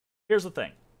 Here's the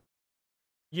thing.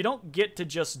 You don't get to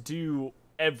just do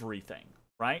everything,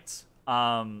 right?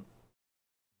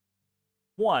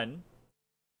 One,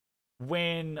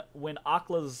 when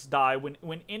Aklas die,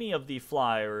 when any of the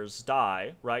Flyers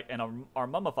die, right, and are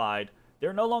mummified,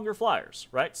 they're no longer Flyers,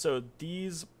 right? So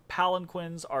these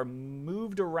palanquins are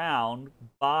moved around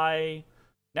by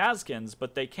Nazcans,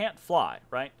 but they can't fly,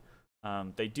 right?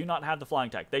 They do not have the flying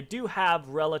tag. They do have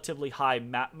relatively high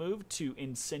map move to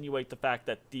insinuate the fact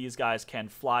that these guys can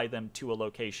fly them to a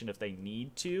location if they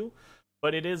need to,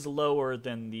 but it is lower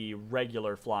than the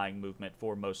regular flying movement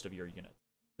for most of your units.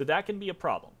 So that can be a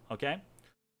problem, okay?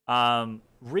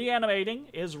 Reanimating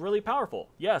is really powerful.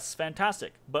 Yes,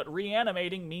 fantastic. But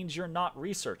reanimating means you're not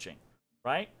researching,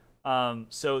 right?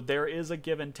 So there is a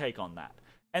give and take on that.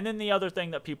 And then the other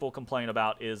thing that people complain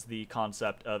about is the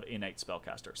concept of innate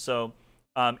spellcaster. So,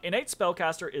 innate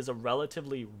spellcaster is a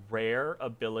relatively rare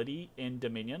ability in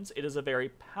Dominions. It is a very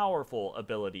powerful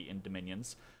ability in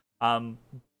Dominions.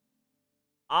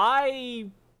 I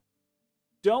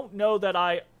don't know that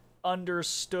I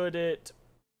understood it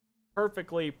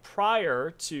perfectly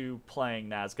prior to playing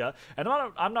Nazca, and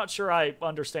I'm not sure I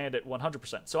understand it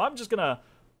 100%. So I'm just gonna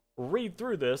read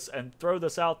through this and throw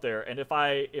this out there, and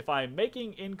if I'm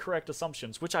making incorrect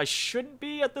assumptions, which I shouldn't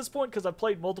be at this point because I've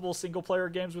played multiple single player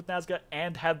games with Nazca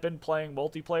and have been playing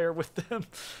multiplayer with them,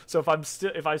 so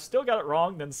if I still got it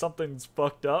wrong, then something's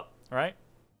fucked up, right?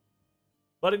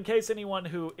 But in case anyone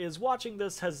who is watching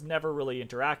this has never really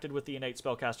interacted with the innate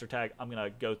spellcaster tag, I'm going to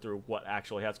go through what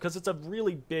actually happens, because it's a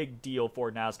really big deal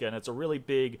for Nazca, and it's a really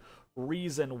big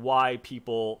reason why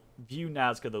people view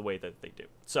Nazca the way that they do.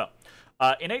 So,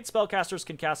 innate spellcasters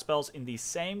can cast spells in the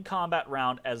same combat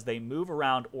round as they move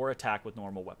around or attack with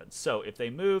normal weapons. So, if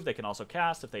they move, they can also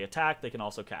cast. If they attack, they can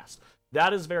also cast.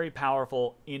 That is very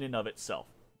powerful in and of itself.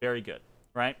 Very good,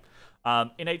 right?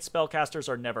 Innate spellcasters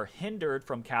are never hindered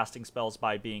from casting spells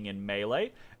by being in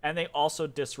melee, and they also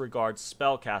disregard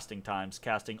spell casting times,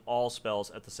 casting all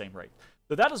spells at the same rate.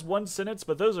 So that is one sentence,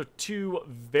 but those are two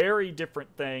very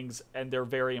different things, and they're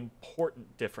very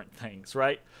important different things,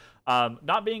 right?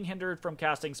 Not being hindered from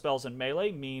casting spells in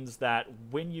melee means that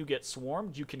when you get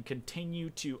swarmed, you can continue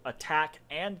to attack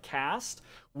and cast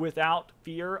without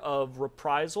fear of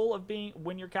reprisal of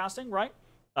when you're casting, right?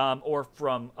 Or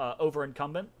from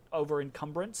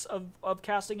over-encumbrance of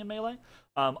casting in melee.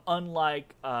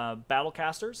 Unlike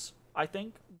battlecasters, I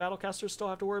think battlecasters still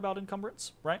have to worry about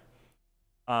encumbrance, right?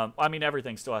 I mean,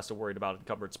 everything still has to worry about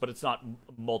encumbrance, but it's not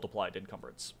multiplied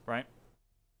encumbrance, right?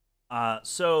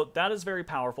 So that is very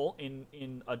powerful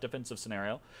in a defensive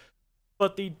scenario.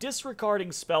 But the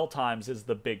disregarding spell times is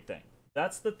the big thing.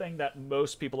 That's the thing that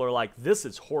most people are like, this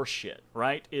is horseshit,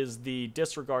 right? Is the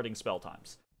disregarding spell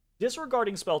times.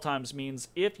 Disregarding spell times means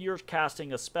if you're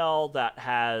casting a spell that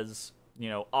has,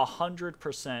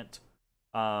 100%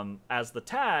 as the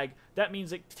tag, that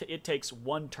means it takes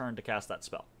one turn to cast that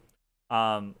spell.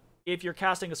 If you're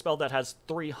casting a spell that has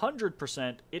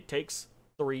 300%, it takes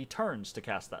 3 turns to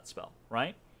cast that spell,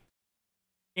 right?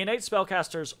 Innate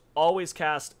spellcasters always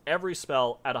cast every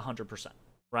spell at 100%,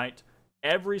 right?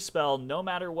 Every spell, no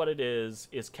matter what it is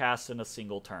cast in a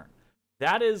single turn.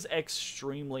 That is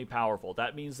extremely powerful.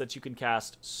 That means that you can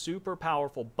cast super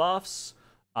powerful buffs,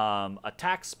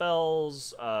 attack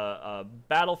spells,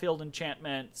 battlefield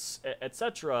enchantments,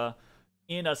 etc.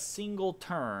 in a single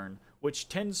turn, which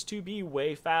tends to be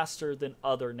way faster than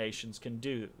other nations can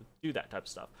do that type of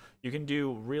stuff. You can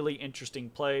do really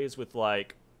interesting plays with,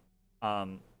 like,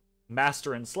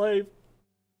 Master and Slave,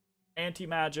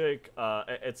 Anti-Magic,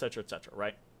 etc.,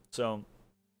 right? So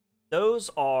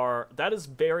that is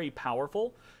very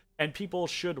powerful, and people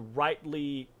should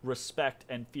rightly respect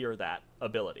and fear that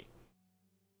ability.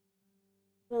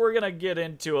 We're gonna get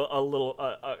into a little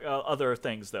other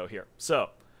things though here. So,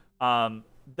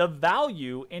 the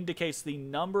value indicates the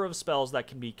number of spells that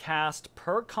can be cast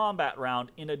per combat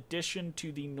round in addition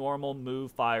to the normal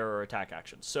move, fire, or attack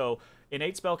actions. So,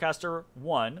 innate spellcaster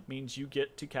 1 means you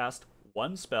get to cast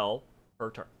 1 spell per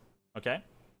turn. Okay?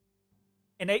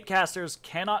 Innate casters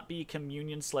cannot be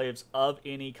communion slaves of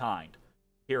any kind.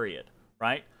 Period.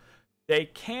 Right? They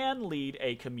can lead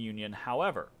a communion,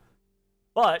 however.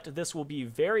 But this will be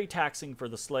very taxing for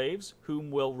the slaves,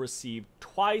 whom will receive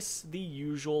twice the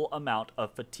usual amount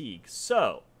of fatigue.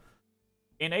 So,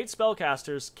 innate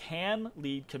spellcasters can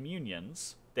lead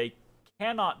communions. They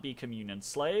cannot be communion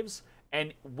slaves.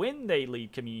 And when they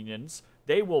lead communions,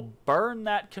 they will burn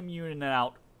that communion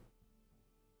out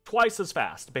twice as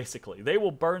fast, basically. They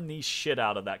will burn the shit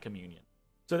out of that communion.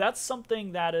 So that's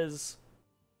something that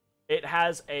it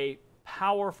has a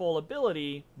powerful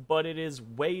ability, but it is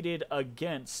weighted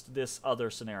against this other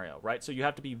scenario, right? So you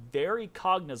have to be very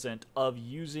cognizant of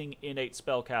using innate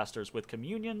spellcasters with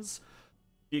communions,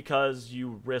 because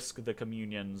you risk the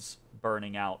communions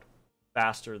burning out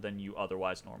faster than you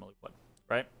otherwise normally would,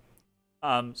 right?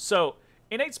 So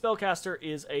innate spellcaster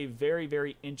is a very,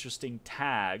 very interesting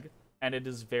tag, and it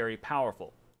is very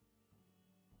powerful.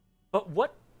 But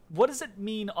what does it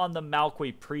mean on the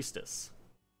Malqui Priestess?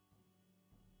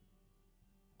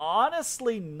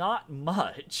 Honestly, not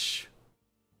much.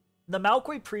 The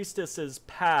Malqui Priestess's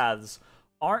paths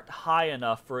aren't high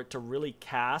enough for it to really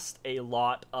cast a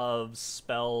lot of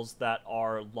spells that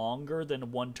are longer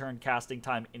than 1 turn casting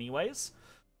time anyways.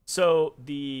 So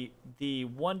the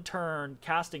 1 turn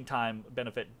casting time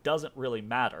benefit doesn't really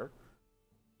matter.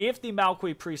 If the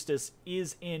Malqui Priestess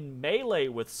is in melee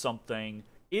with something,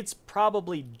 it's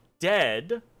probably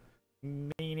dead,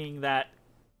 meaning that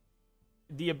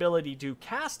the ability to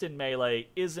cast in melee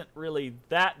isn't really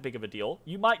that big of a deal.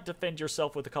 You might defend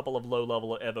yourself with a couple of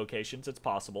low-level evocations. It's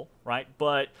possible, right?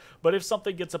 But if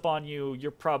something gets up on you,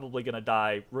 you're probably going to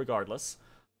die regardless.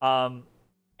 And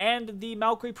the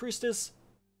Malqui Priestess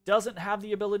doesn't have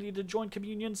the ability to join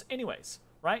communions anyways,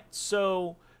 right?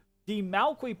 So the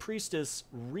Malqui Priestess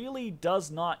really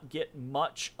does not get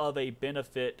much of a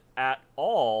benefit at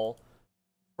all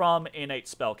from innate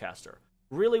spellcaster.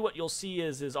 Really what you'll see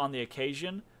is on the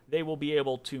occasion, they will be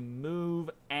able to move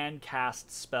and cast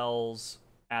spells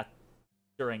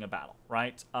during a battle,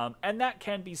 right? And that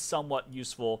can be somewhat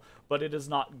useful, but it is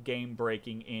not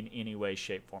game-breaking in any way,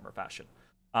 shape, form, or fashion.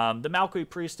 The Malqui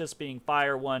Priestess being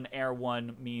Fire 1, Air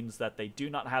 1 means that they do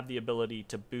not have the ability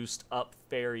to boost up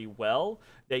very well.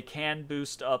 They can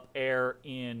boost up air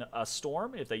in a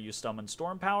storm if they use Summon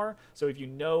Storm power. So if you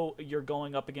know you're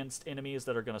going up against enemies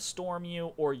that are going to storm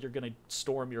you, or you're going to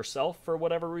storm yourself for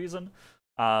whatever reason,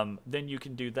 then you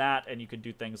can do that, and you can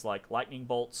do things like Lightning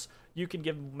Bolts. You can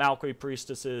give Malqui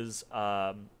Priestesses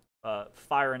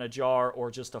Fire in a Jar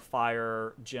or just a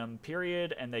fire gem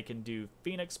period, and they can do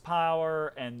Phoenix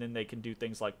power, and then they can do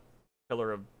things like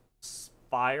Pillar of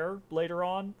Fire later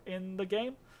on in the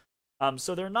game.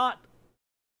 So they're not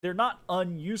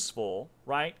unuseful,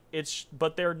 right?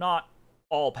 But they're not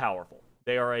all powerful.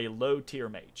 They are a low tier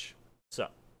mage. So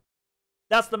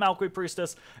that's the Malqui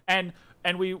Priestess, and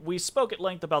we spoke at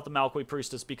length about the Malqui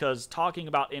Priestess because talking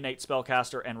about innate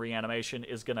spellcaster and reanimation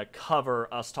is going to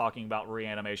cover us talking about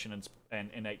reanimation and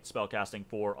innate spellcasting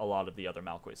for a lot of the other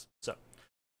Malquis. So,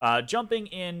 jumping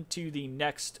into the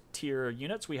next tier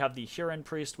units, we have the Huron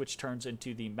Priest, which turns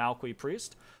into the Malqui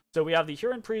Priest. So we have the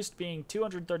Huron Priest being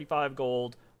 235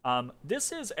 gold.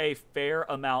 This is a fair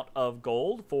amount of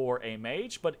gold for a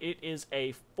mage, but it is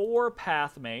a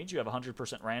 4-path mage. You have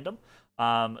 100% random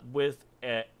with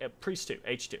a Priest 2,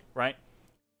 H2, right?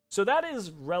 So that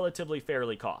is relatively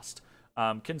fairly cost,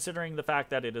 considering the fact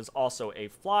that it is also a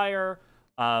flyer,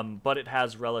 but it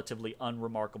has relatively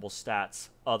unremarkable stats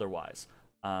otherwise.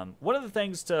 One of the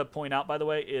things to point out, by the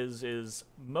way, is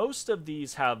most of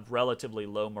these have relatively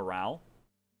low morale.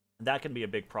 That can be a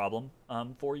big problem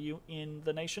for you in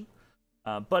the nation.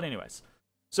 But anyways,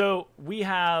 so we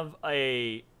have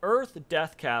a Earth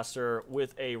Deathcaster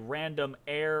with a random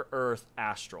Air, Earth,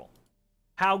 Astral.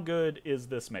 How good is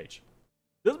this mage?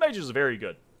 This mage is very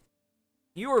good.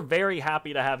 You are very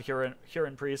happy to have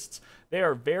Huron Priests. They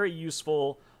are very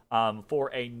useful for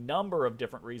a number of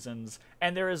different reasons,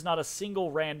 and there is not a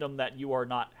single random that you are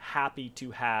not happy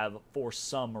to have for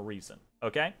some reason,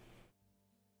 okay?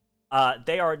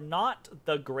 They are not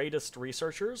the greatest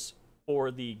researchers for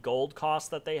the gold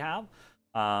cost that they have,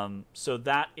 so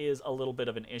that is a little bit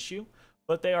of an issue,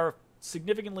 but they are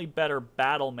significantly better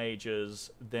battle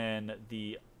mages than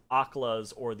the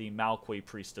Aklas or the Malqui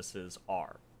Priestesses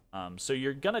are. So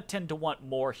you're going to tend to want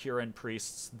more Huron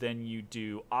Priests than you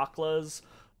do Aklas,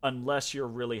 unless you're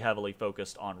really heavily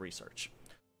focused on research.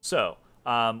 So,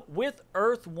 with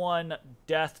Earth 1,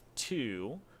 Death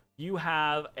 2, you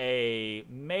have a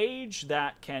mage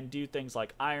that can do things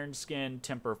like Iron Skin,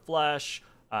 Temper Flesh,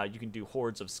 you can do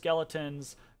Hordes of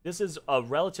Skeletons. This is a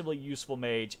relatively useful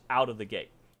mage out of the gate.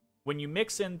 When you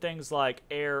mix in things like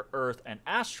Air, Earth, and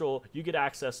Astral, you get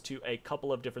access to a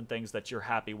couple of different things that you're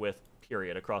happy with,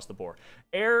 period, across the board.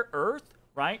 Air, Earth,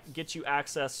 right, gets you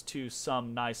access to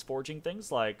some nice forging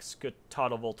things like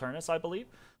Scutata Volturnus, I believe.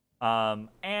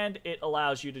 And it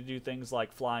allows you to do things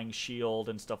like Flying Shield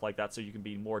and stuff like that, so you can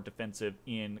be more defensive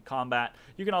in combat.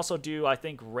 You can also do, I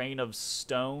think, Rain of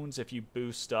Stones if you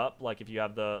boost up, like if you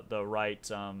have the right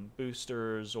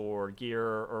boosters or gear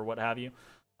or what have you.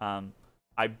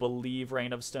 I believe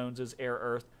Rain of Stones is Air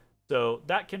Earth, so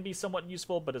that can be somewhat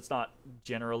useful, but it's not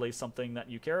generally something that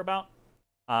you care about.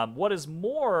 What is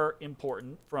more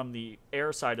important from the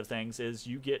air side of things is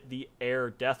you get the Air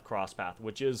Death Crosspath,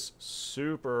 which is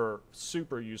super,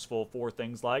 super useful for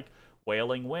things like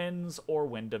Wailing Winds or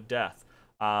Wind of Death.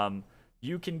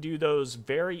 You can do those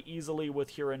very easily with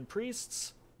Huron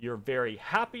Priests. You're very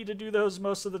happy to do those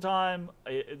most of the time.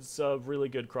 It's a really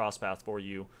good crosspath for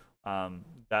you.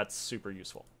 That's super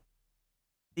useful.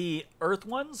 The Earth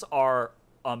ones are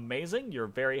amazing. You're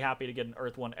very happy to get an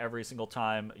Earth 1 every single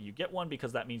time you get one,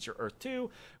 because that means you're Earth 2,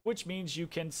 which means you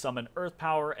can summon Earth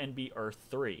power and be Earth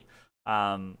 3.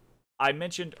 I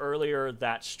mentioned earlier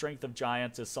that Strength of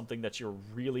Giants is something that you're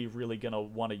really, really going to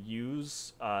want to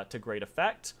use to great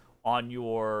effect on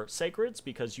your Sacreds,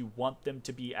 because you want them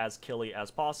to be as killy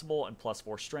as possible, and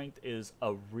 +4 Strength is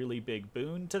a really big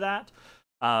boon to that.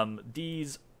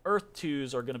 These Earth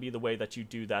 2s are going to be the way that you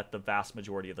do that the vast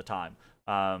majority of the time.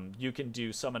 You can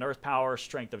do Summon Earth Power,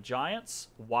 Strength of Giants,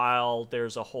 while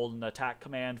there's a hold and attack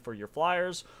command for your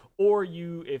flyers, or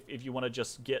if you want to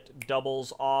just get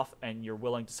doubles off and you're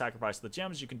willing to sacrifice the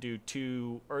gems, you can do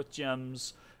 2 Earth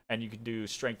Gems, and you can do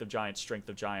Strength of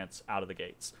Giants out of the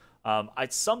gates.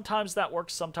 Sometimes that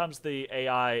works. Sometimes the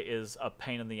AI is a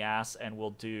pain in the ass and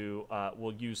will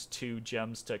use 2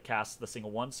 gems to cast the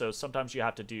single one. So sometimes you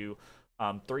have to do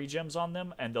 3 gems on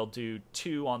them, and they'll do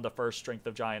 2 on the first Strength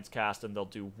of Giants cast, and they'll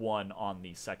do 1 on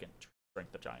the second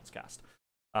Strength of Giants cast.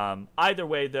 Either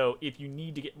way, though, if you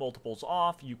need to get multiples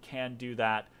off, you can do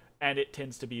that, and it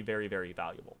tends to be very, very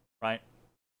valuable, right?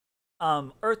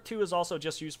 Earth 2 is also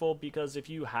just useful because if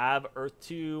you have Earth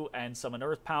 2 and Summon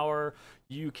Earth Power,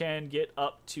 you can get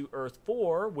up to Earth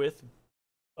 4 with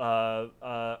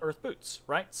Earth Boots,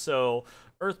 right? So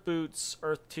Earth Boots,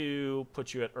 Earth 2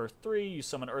 puts you at Earth 3, you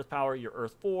summon Earth Power, you're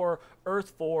Earth 4.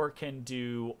 Earth 4 can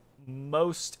do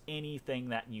most anything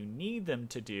that you need them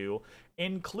to do,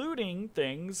 including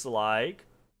things like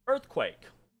Earthquake,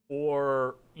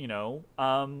 or,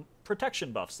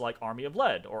 protection buffs like Army of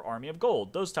Lead or Army of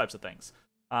Gold, those types of things.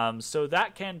 So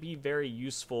that can be very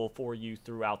useful for you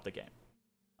throughout the game.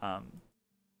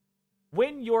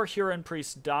 When your Huron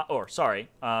Priest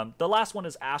the last one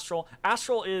is Astral.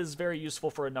 Astral is very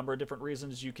useful for a number of different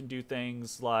reasons. You can do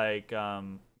things like,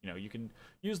 you can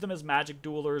use them as magic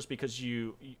duelers because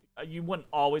you wouldn't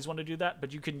always want to do that,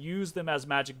 but you can use them as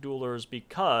magic duelers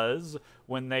because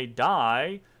when they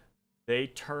die, they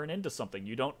turn into something.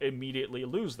 You don't immediately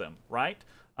lose them, right?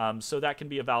 So that can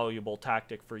be a valuable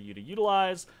tactic for you to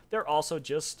utilize. They're also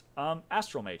just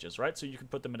astral mages, right? So you can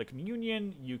put them in a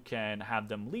communion, you can have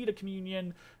them lead a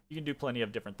communion, you can do plenty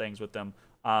of different things with them.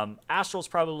 Astral's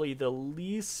probably the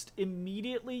least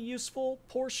immediately useful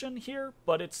portion here,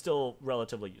 but it's still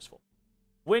relatively useful.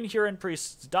 When Huron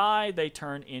Priests die, they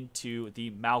turn into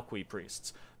the Malqui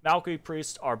Priests. Malqui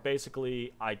Priests are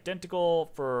basically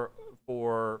identical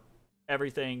for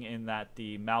everything in that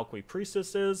the Malqui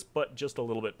Priestess is, but just a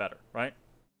little bit better, right?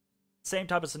 Same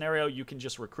type of scenario, you can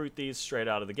just recruit these straight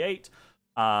out of the gate.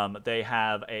 They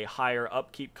have a higher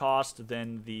upkeep cost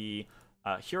than the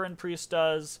Huron Priest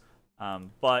does,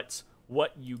 but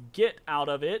what you get out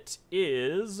of it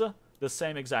is the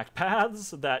same exact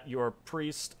paths that your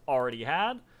priest already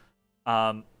had,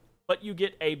 but you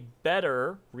get a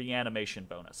better reanimation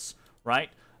bonus,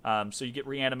 right? So you get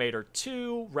Reanimator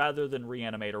 2 rather than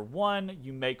Reanimator 1.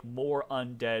 You make more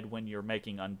undead when you're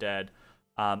making undead.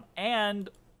 And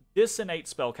this innate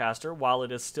spellcaster, while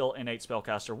it is still innate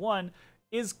spellcaster 1,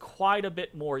 is quite a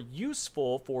bit more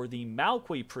useful for the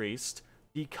Malqui Priest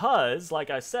because,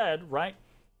 like I said, right,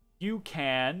 you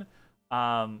can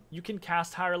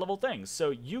cast higher level things. So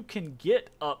you can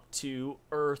get up to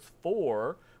Earth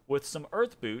 4 with some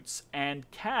Earth Boots and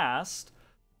cast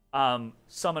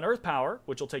Summon Earth Power,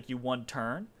 which will take you 1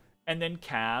 turn, and then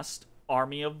cast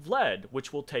Army of Lead,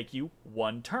 which will take you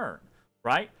 1 turn,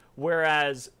 right?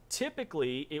 Whereas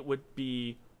typically it would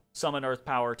be Summon Earth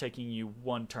Power taking you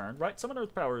 1 turn, right? Summon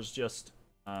Earth Power is just,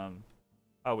 I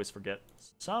always forget.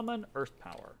 Summon Earth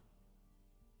Power.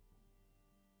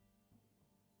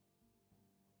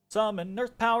 Summon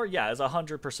Earth Power, yeah, is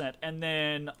 100%, and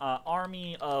then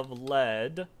Army of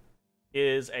Lead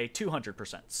is a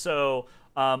 200%. So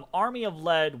Army of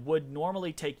Lead would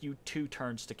normally take you 2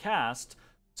 turns to cast,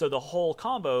 so the whole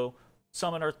combo,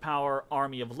 Summon Earth Power,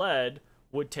 Army of Lead,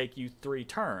 would take you 3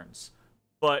 turns.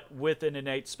 But with an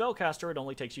innate spellcaster, it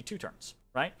only takes you 2 turns,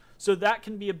 right? So that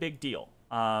can be a big deal.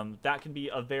 That can be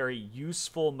a very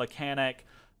useful mechanic,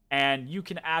 and you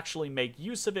can actually make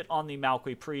use of it on the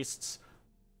Malqui Priests,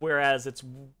 whereas it's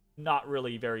not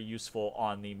really very useful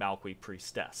on the Malqui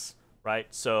Priestess, right?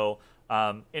 So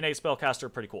innate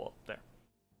spellcaster, pretty cool there.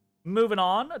 Moving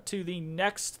on to the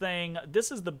next thing.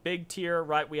 This is the big tier,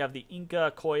 right? We have the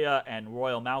Inca, Koya, and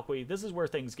Royal Malqui. This is where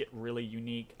things get really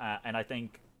unique, and I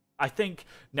think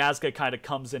Nazca kind of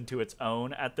comes into its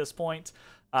own at this point.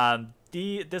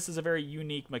 This is a very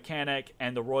unique mechanic,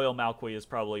 and the Royal Malqui is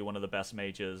probably one of the best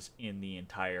mages in the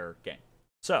entire game.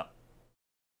 So,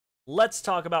 let's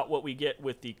talk about what we get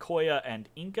with the Koya and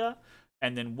Inca,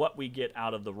 and then what we get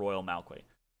out of the Royal Malqui.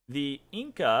 The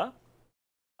Inca,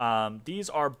 these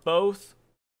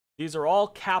are all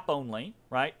cap only,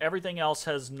 right? Everything else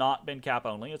has not been cap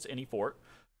only. It's any fort.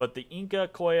 But the Inca,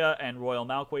 Koya, and Royal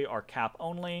Malqui are cap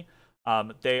only.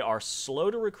 They are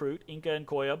slow to recruit. Inca and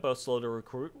Koya both slow to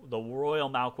recruit. The Royal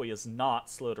Malqui is not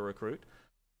slow to recruit.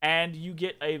 And you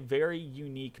get a very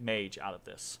unique mage out of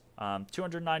this.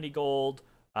 290 gold,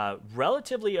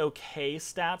 Relatively okay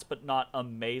stats, but not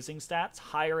amazing stats.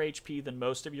 Higher HP than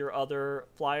most of your other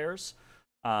flyers.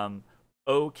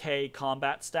 Okay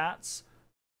combat stats.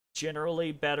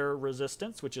 Generally better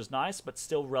resistance, which is nice, but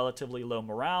still relatively low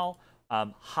morale.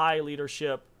 High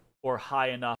leadership, or high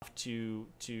enough to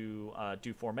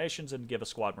do formations and give a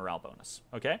squad morale bonus.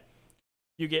 Okay?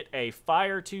 You get a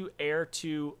Fire 2, Air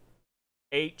 2,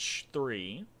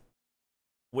 H3,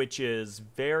 which is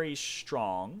very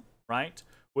strong, right?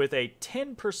 With a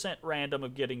 10% random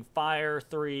of getting Fire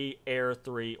 3, Air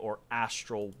 3, or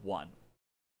Astral 1.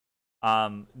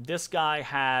 This guy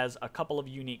has a couple of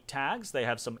unique tags. They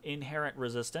have some inherent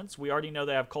resistance. We already know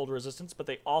they have cold resistance, but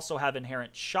they also have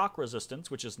inherent shock resistance,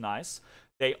 which is nice.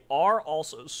 They are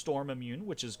also storm immune,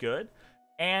 which is good.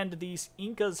 And these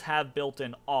Incas have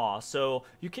built-in awe, so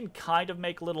you can kind of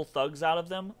make little thugs out of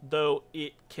them, though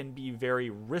it can be very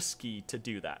risky to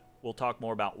do that. We'll talk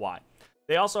more about why.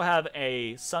 They also have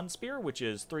a Sun Spear, which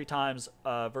is 3 times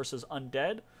versus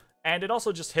undead, and it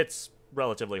also just hits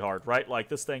relatively hard, right? Like,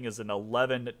 this thing is an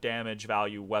 11 damage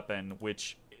value weapon,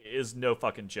 which is no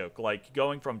fucking joke. Like,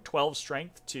 going from 12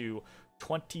 strength to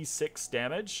 26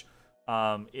 damage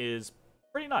is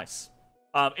pretty nice.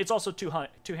 It's also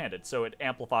two-handed, so it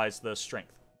amplifies the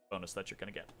strength bonus that you're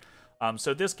going to get.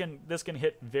 So this can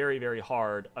hit very, very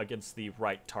hard against the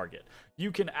right target.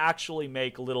 You can actually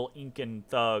make little Incan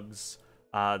thugs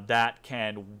that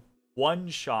can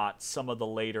one-shot some of the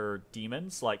later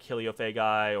demons, like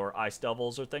Heliophagi or Ice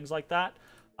Devils or things like that,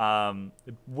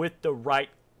 with the right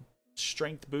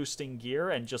strength-boosting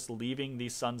gear and just leaving the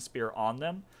Sun Spear on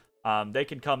them. They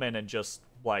can come in and just,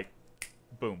 like,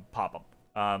 boom, pop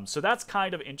them. So that's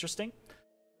kind of interesting.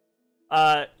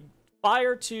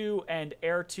 Fire 2 and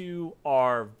Air 2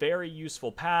 are very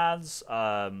useful paths.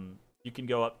 You can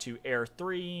go up to Air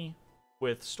 3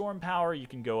 with Storm Power. You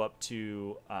can go up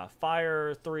to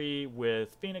Fire 3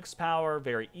 with Phoenix Power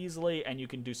very easily, and you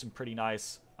can do some pretty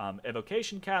nice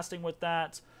evocation casting with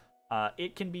that.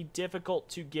 It can be difficult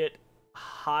to get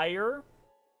higher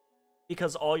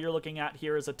because all you're looking at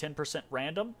here is a 10%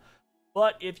 random.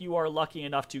 But if you are lucky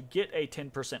enough to get a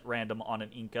 10% random on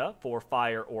an Inca for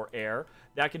fire or air,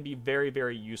 that can be very,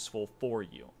 very useful for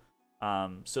you.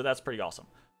 So that's pretty awesome.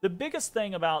 The biggest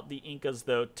thing about the Incas,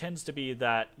 though, tends to be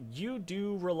that you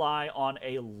do rely on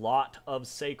a lot of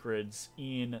sacreds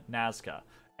in Nazca.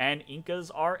 And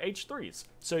Incas are H3s.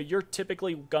 So you're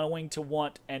typically going to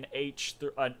want an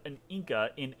Inca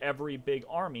in every big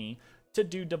army to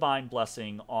do Divine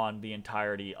Blessing on the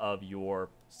entirety of your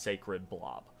sacred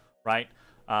blob. Right?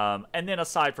 And then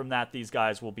aside from that, these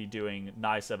guys will be doing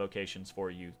nice evocations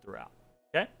for you throughout.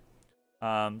 Okay?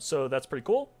 So that's pretty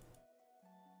cool.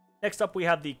 Next up, we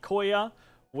have the Koya,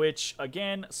 which,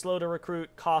 again, slow to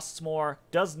recruit, costs more,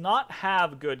 does not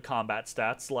have good combat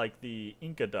stats like the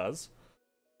Inca does,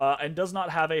 and does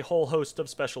not have a whole host of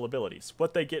special abilities.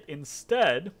 What they get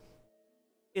instead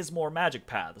is more magic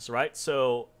paths, right?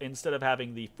 So instead of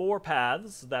having the 4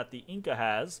 paths that the Inca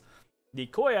has, the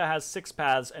Koya has 6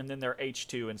 paths, and then they're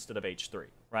H2 instead of H3,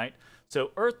 right?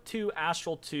 So Earth 2,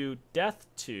 Astral 2, Death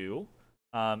 2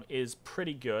 is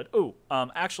pretty good. Oh,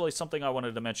 actually, something I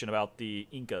wanted to mention about the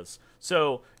Incas.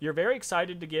 So you're very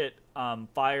excited to get a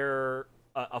fire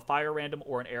random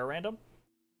or an air random.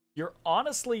 You're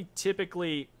honestly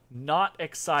typically not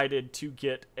excited to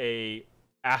get a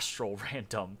Astral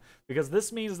random, because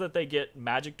this means that they get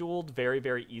magic dueled very,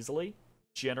 very easily,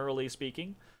 generally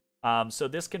speaking. So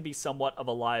this can be somewhat of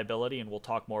a liability, and we'll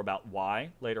talk more about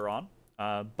why later on.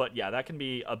 But yeah, that can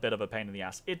be a bit of a pain in the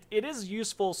ass. It is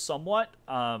useful somewhat,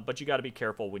 but you got to be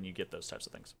careful when you get those types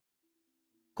of things.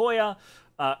 Koya,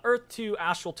 Earth 2,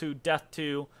 Astral 2, Death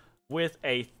 2, with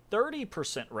a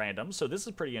 30% random, so this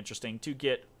is pretty interesting, to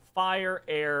get Fire,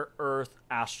 Air, Earth,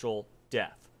 Astral,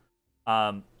 Death.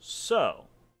 So,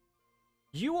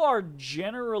 you are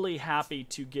generally happy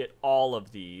to get all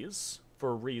of these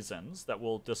for reasons that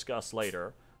we'll discuss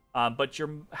later, but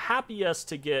you're happiest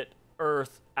to get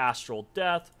Earth, Astral,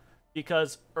 Death,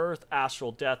 because Earth,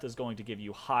 Astral, Death is going to give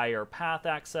you higher path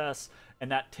access,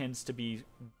 and that tends to be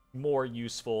more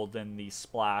useful than the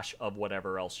splash of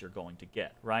whatever else you're going to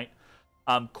get, right?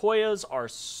 Koyas are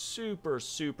super,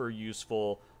 super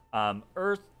useful.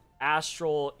 Earth,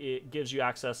 Astral, it gives you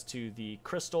access to the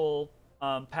crystal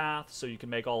path, so you can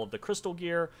make all of the crystal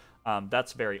gear.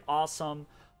 That's very awesome.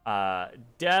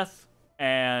 Death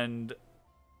and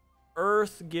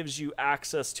Earth gives you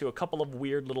access to a couple of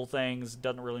weird little things.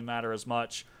 Doesn't really matter as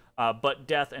much. But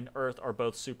Death and Earth are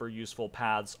both super useful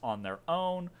paths on their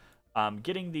own.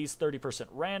 Getting these 30%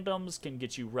 randoms can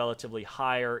get you relatively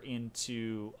higher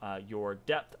into your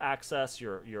depth access,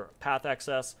 your path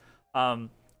access.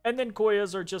 And then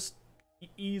Koyas are just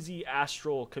easy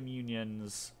astral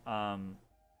communions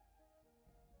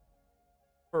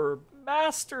for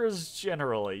masters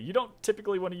generally. You don't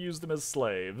typically want to use them as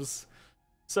slaves.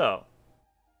 So,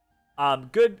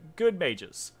 good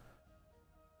mages.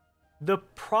 The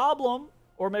problem,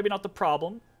 or maybe not the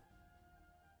problem,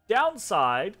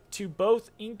 downside to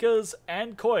both Incas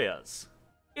and Koyas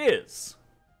is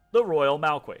the Royal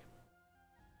Malqui.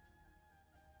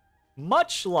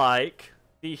 Much like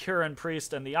the Huron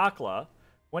Priest and the Akla,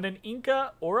 when an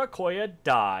Inca or a Koya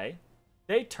die,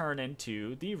 they turn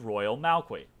into the Royal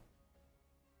Malqui.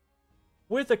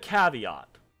 With a caveat.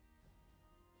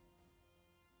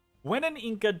 When an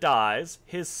Inca dies,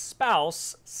 his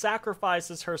spouse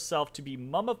sacrifices herself to be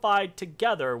mummified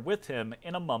together with him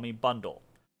in a mummy bundle.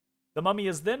 The mummy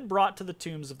is then brought to the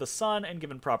tombs of the sun and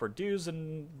given proper dues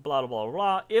and blah, blah, blah,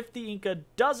 blah. If the Inca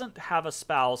doesn't have a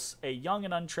spouse, a young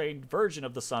and untrained virgin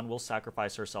of the sun will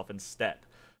sacrifice herself instead.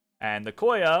 And the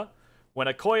Koya, when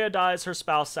a Koya dies, her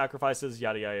spouse sacrifices,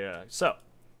 yada, yada, yada. So,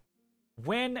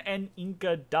 when an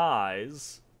Inca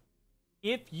dies,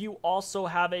 if you also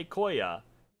have a Koya,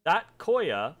 that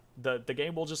Koya, the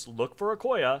game will just look for a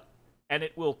Koya, and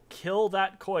it will kill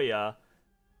that Koya,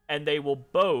 and they will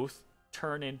both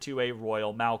turn into a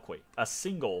Royal Malqui, a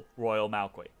single Royal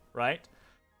Malqui, right?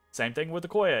 Same thing with the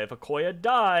Koya. If a Koya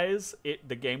dies,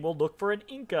 the game will look for an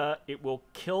Inca, it will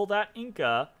kill that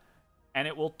Inca, and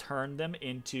it will turn them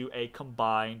into a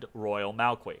combined Royal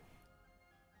Malqui.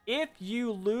 If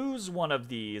you lose one of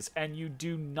these and you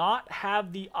do not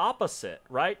have the opposite,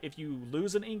 right? If you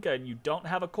lose an Inca and you don't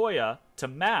have a Koya to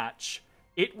match,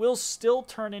 it will still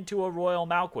turn into a Royal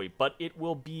Malqui, but it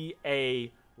will be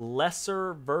a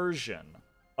lesser version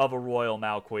of a Royal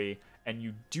Malqui, and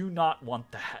you do not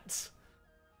want that.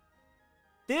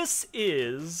 This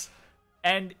is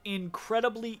an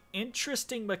incredibly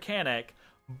interesting mechanic,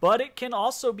 but it can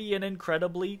also be an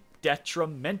incredibly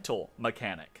detrimental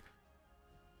mechanic.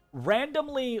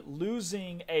 Randomly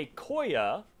losing a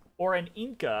Koya or an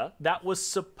Inca that was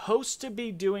supposed to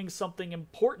be doing something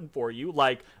important for you,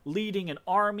 like leading an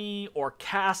army or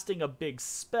casting a big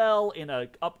spell in an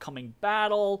upcoming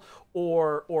battle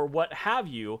or what have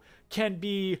you, can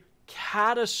be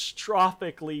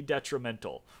catastrophically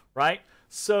detrimental, right?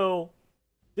 So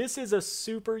this is a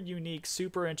super unique,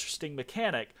 super interesting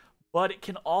mechanic, but it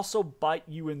can also bite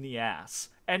you in the ass.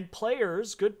 And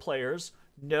players, good players,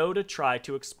 know to try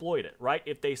to exploit it, right?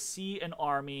 If they see an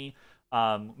army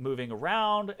moving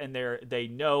around and they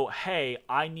know, hey,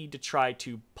 I need to try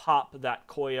to pop that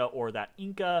Koya or that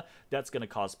Inca, that's going to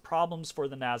cause problems for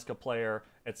the Nazca player,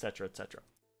 etc., etc.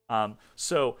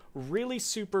 So really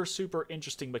super, super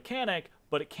interesting mechanic,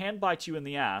 but it can bite you in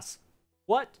the ass.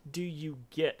 What do you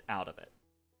get out of it?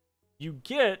 You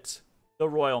get the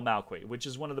Royal Malqui, which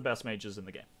is one of the best mages in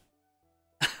the game.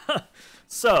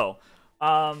 So,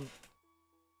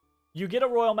 you get a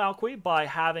Royal Malqui by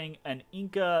having an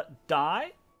Inca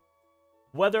die,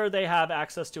 whether they have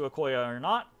access to a Koya or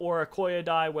not, or a Koya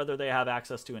die, whether they have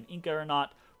access to an Inca or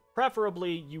not.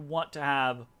 Preferably, you want to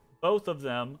have both of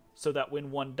them so that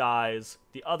when one dies,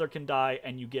 the other can die,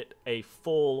 and you get a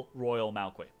full Royal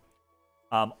Malqui.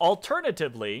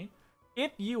 Alternatively,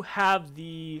 if you have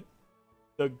the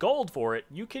gold for it,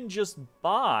 you can just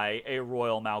buy a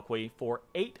Royal Malqui for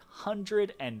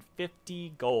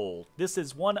 850 gold. This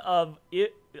is one of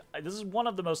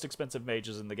the most expensive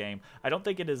mages in the game. I don't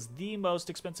think it is the most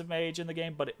expensive mage in the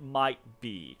game, but it might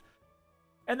be.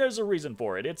 And there's a reason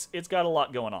for it. It's got a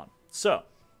lot going on. So,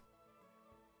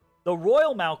 the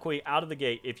Royal Malqui out of the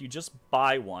gate, if you just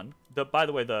buy one, by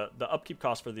the way, the upkeep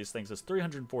cost for these things is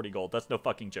 340 gold. That's no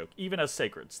fucking joke. Even as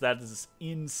sacreds, that is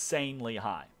insanely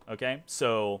high, okay?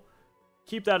 So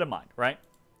keep that in mind, right?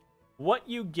 What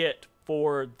you get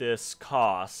for this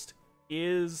cost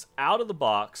is, out of the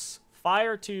box,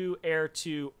 Fire 2, Air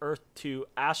 2, Earth 2,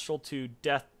 Astral 2,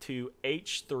 Death 2,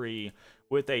 H3,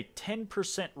 with a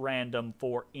 10% random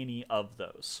for any of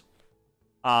those.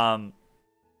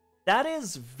 That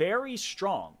is very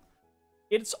strong.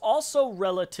 It's also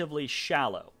relatively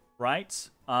shallow, right?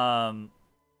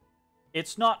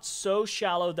 It's not so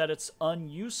shallow that it's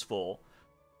unuseful,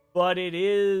 but it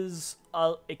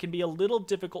can be a little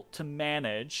difficult to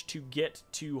manage to get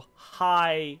to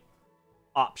high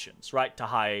options, right? To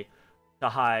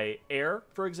high air,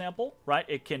 for example, right?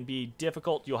 It can be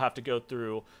difficult. You'll have to go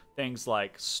through things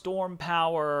like storm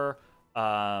power,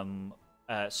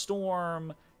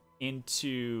 storm,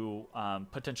 into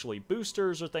potentially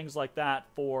boosters or things like that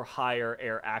for higher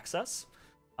air access.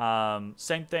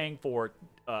 Same thing for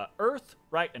Earth,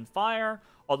 right, and Fire,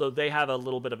 although they have a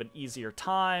little bit of an easier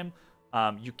time.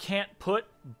 You can't put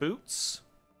boots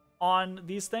on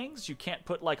these things. You can't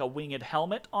put like a winged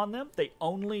helmet on them. They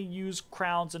only use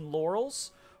crowns and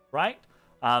laurels, right?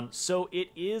 So it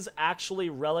is actually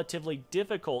relatively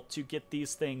difficult to get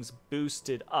these things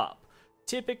boosted up.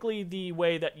 Typically, the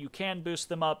way that you can boost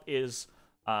them up is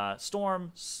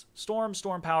storm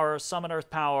power, summon earth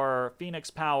power, phoenix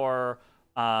power,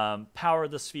 power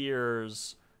the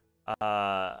spheres,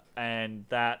 and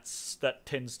that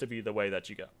tends to be the way that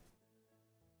you go.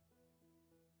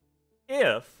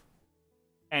 If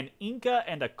an Inca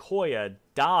and a Koya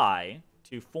die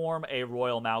to form a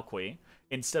Royal Malqui,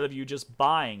 instead of you just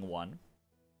buying one,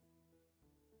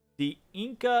 the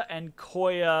Inca and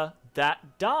Koya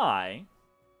that die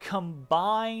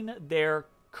combine their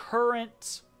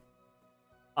current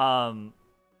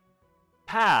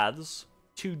paths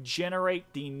to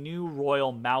generate the new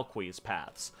Royal Malqui's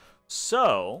paths.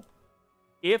 So,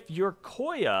 if your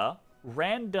Koya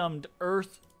randomed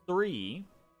Earth 3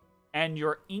 and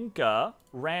your Inca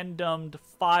randomed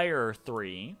Fire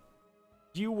 3,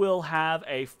 you will have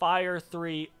a Fire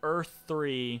 3, Earth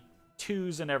 3,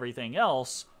 2s and everything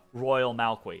else Royal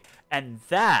Malqui. And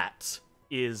that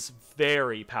is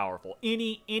very powerful.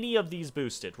 Any of these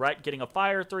boosted, right? Getting a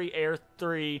Fire 3, Air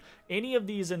 3, any of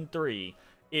these in 3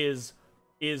 is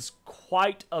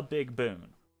quite a big boon,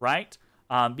 right?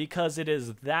 Because it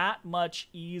is that much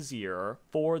easier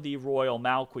for the Royal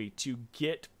Malqui to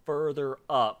get further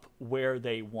up where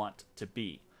they want to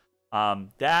be.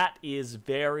 That is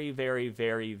very, very,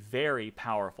 very, very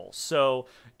powerful. So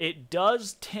it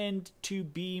does tend to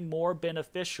be more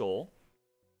beneficial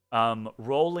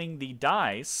rolling the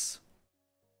dice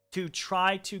to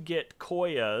try to get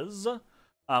Koyas,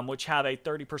 which have a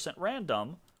 30%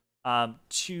 random,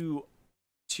 to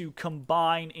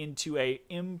combine into a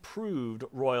improved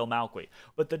Royal Malqui.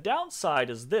 But the downside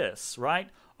is this, right?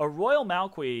 A Royal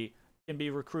Malqui can be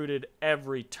recruited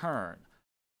every turn.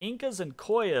 Incas and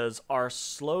Koyas are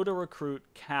slow to recruit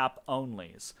cap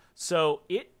onlys. So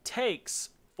it takes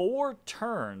 4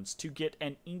 turns to get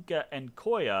an Inca and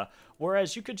Koya,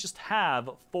 whereas you could just have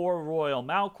 4 Royal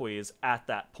Malquis at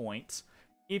that point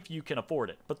if you can afford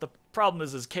it. But the problem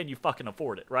is can you fucking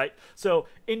afford it, right? So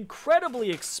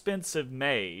incredibly expensive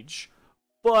mage,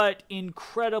 but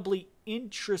incredibly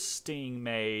interesting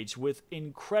mage with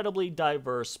incredibly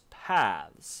diverse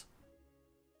paths.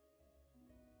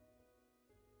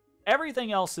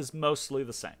 Everything else is mostly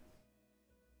the same.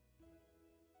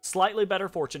 Slightly better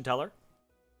Fortune Teller.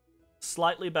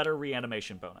 Slightly better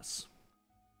reanimation bonus.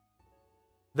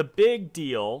 The big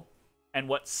deal, and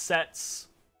what sets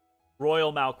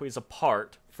Royal Malquis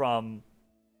apart from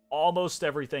almost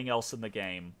everything else in the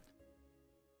game,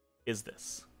 is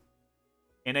this.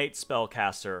 Innate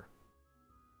Spellcaster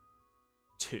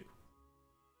 2.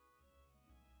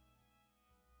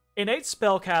 Innate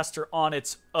Spellcaster on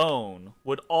its own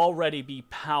would already be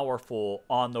powerful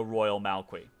on the Royal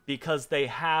Malqui, because they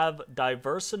have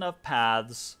diverse enough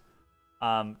paths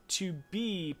to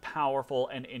be powerful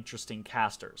and interesting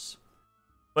casters.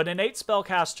 But Innate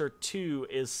Spellcaster 2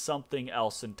 is something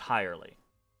else entirely,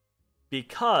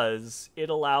 because it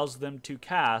allows them to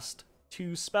cast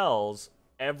 2 spells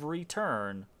every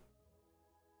turn,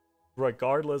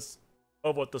 regardless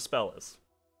of what the spell is.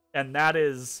 And that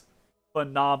is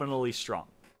phenomenally strong.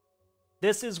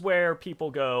 This is where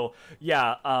people go,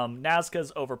 yeah,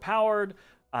 Nazca's overpowered,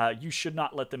 you should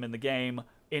not let them in the game,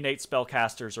 innate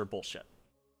spellcasters are bullshit.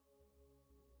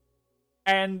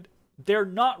 And they're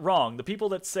not wrong. The people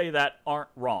that say that aren't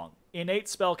wrong. Innate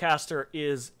spellcaster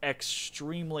is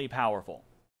extremely powerful.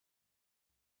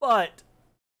 But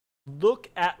look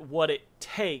at what it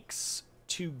takes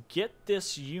to get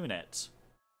this unit.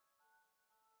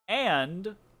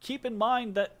 And keep in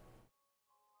mind that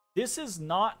this is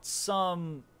not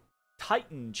some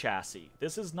Titan chassis.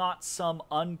 This is not some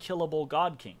unkillable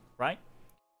God King, right?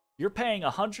 You're paying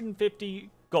 150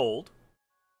 gold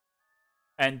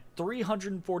and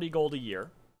 340 gold a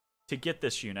year to get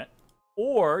this unit.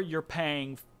 Or you're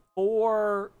paying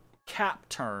 4 cap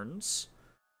turns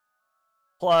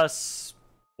plus,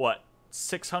 what,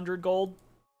 600 gold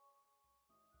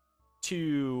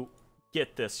to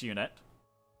get this unit.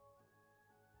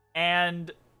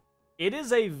 And it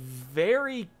is a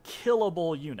very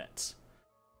killable unit.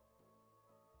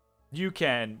 You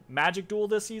can magic duel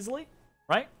this easily,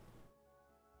 right?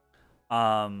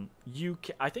 I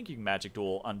think you can magic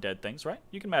duel undead things, right?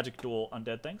 You can magic duel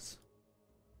undead things.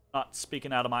 Not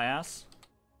speaking out of my ass.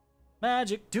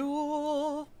 Magic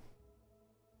duel.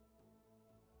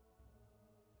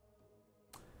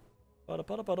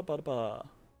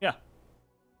 Yeah.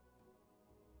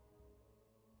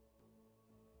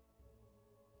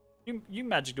 You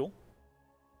magic duel.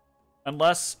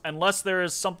 Unless there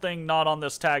is something not on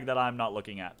this tag that I'm not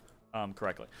looking at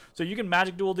correctly. So you can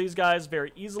magic duel these guys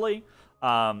very easily.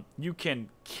 You can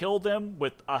kill them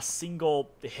with a single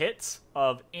hit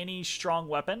of any strong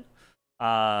weapon.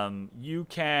 You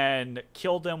can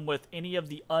kill them with any of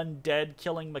the undead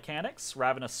killing mechanics,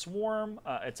 Ravenous Swarm,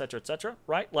 etc.,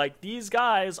 right? Like, these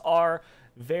guys are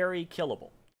very killable.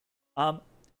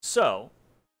 So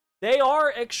they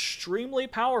are extremely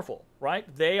powerful, right?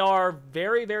 They are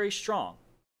very, very strong.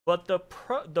 But the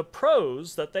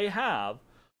pros that they have,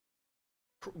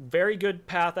 very good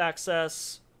path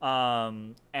access,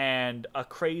 and a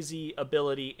crazy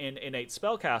ability in innate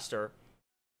spellcaster,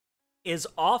 is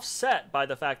offset by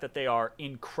the fact that they are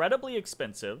incredibly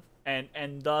expensive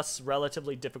and thus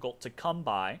relatively difficult to come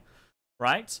by,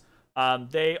 right?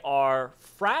 They are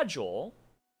fragile,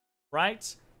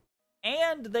 right?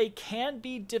 And they can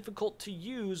be difficult to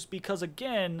use because,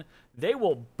 again, they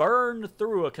will burn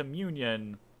through a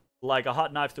communion like a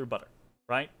hot knife through butter,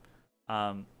 right?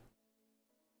 And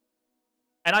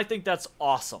I think that's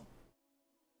awesome.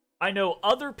 I know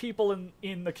other people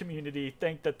in the community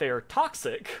think that they are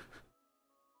toxic.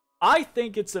 I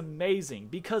think it's amazing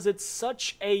because it's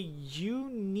such a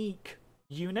unique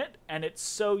unit and it's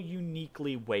so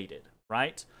uniquely weighted,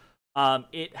 right?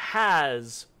 It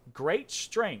has great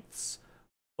strengths,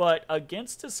 but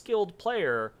against a skilled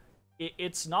player,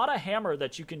 it's not a hammer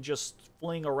that you can just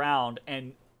fling around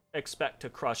and expect to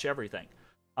crush everything.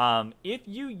 If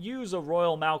you use a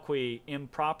Royal Malqui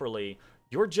improperly,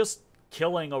 you're just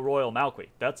killing a Royal Malqui.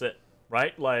 That's it,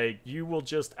 right? Like, you will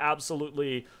just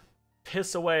absolutely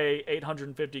piss away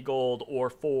 850 gold or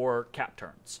 4 cap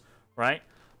turns, right?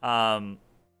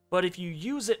 But if you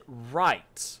use it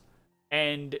right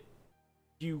and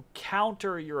you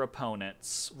counter your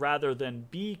opponents rather than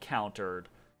be countered,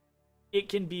 it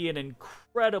can be an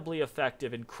incredibly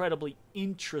effective, incredibly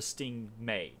interesting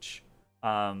mage.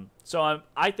 So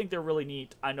I think they're really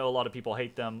neat. I know a lot of people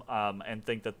hate them and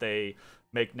think that they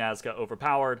make Nazca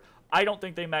overpowered. I don't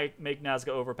think they make Nazca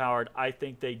overpowered. I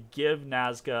think they give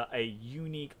Nazca a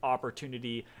unique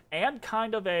opportunity and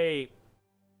kind of a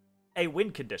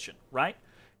win condition, right?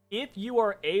 If you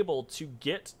are able to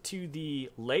get to the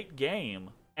late game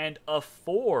and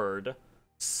afford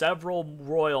several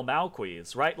Royal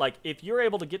Malquis, right? Like, if you're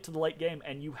able to get to the late game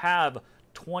and you have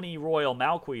 20 Royal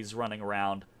Malquis running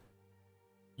around,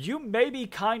 you maybe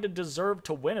kind of deserve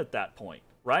to win at that point,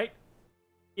 right?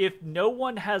 If no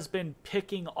one has been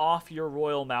picking off your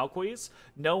Royal Malquis,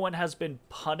 no one has been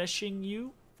punishing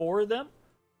you for them,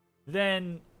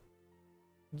 then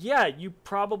yeah, you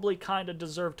probably kind of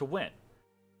deserve to win.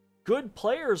 Good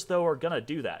players, though, are going to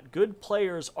do that. Good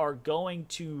players are going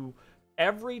to,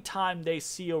 every time they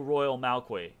see a Royal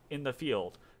Malqui in the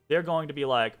field, they're going to be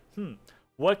like,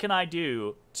 what can I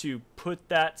do to put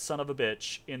that son of a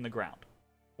bitch in the ground?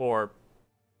 Or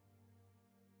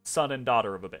son and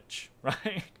daughter of a bitch,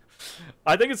 right?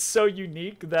 I think it's so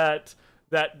unique that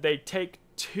they take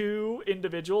 2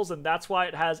 individuals, and that's why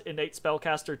it has innate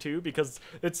spellcaster 2, because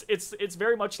it's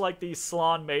very much like the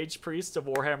Slann mage priests of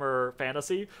Warhammer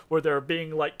Fantasy, where they're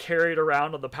being like carried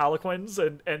around on the palanquins,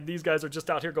 and these guys are just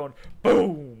out here going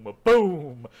boom,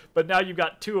 boom. But now you've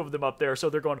got 2 of them up there, so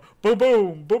they're going boom,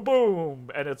 boom, boom, boom,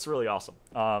 and it's really awesome.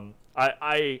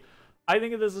 I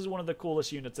think this is one of the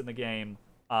coolest units in the game.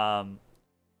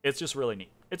 It's just really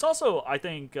neat. It's also, I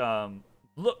think,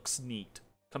 looks neat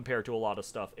compared to a lot of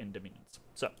stuff in Dominions.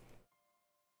 So,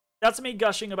 that's me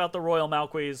gushing about the Royal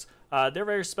Malquis. They're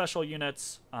very special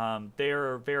units.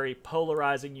 They're very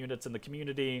polarizing units in the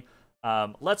community.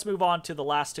 Let's move on to the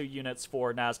last 2 units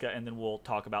for Nazca, and then we'll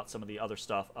talk about some of the other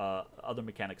stuff, other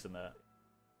mechanics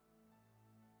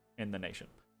in the nation.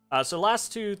 So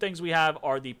last 2 things we have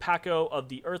are the Paco of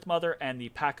the Earth Mother and the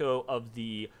Paco of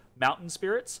the Mountain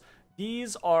Spirits.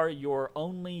 These are your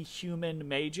only human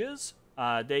mages.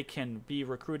 They can be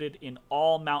recruited in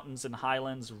all mountains and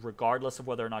highlands, regardless of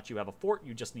whether or not you have a fort.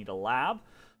 You just need a lab.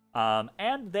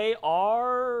 And they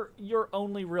are your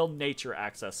only real nature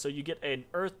access. So you get an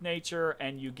earth nature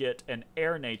and you get an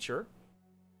air nature.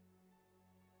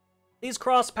 These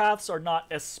cross paths are not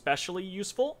especially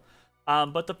useful,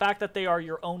 but the fact that they are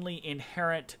your only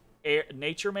inherent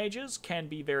nature mages can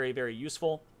be very, very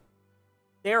useful.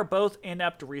 They are both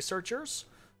inept researchers,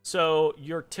 so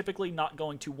you're typically not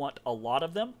going to want a lot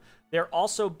of them. They're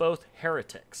also both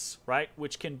heretics, right?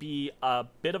 Which can be a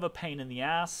bit of a pain in the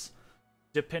ass,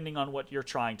 depending on what you're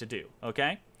trying to do,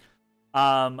 okay?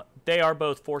 They are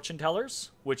both fortune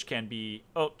tellers, which can be...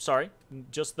 Oh, sorry.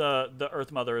 Just the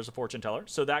Earth Mother is a fortune teller,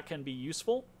 so that can be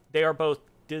useful. They are both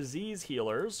disease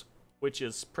healers, which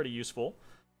is pretty useful.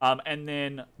 And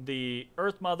then the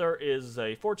Earth Mother is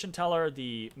a fortune teller.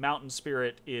 The Mountain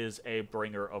Spirit is a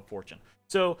bringer of fortune.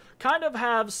 So kind of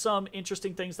have some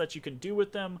interesting things that you can do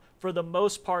with them. For the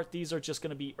most part, these are just going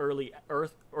to be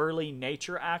early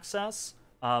nature access,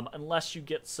 unless you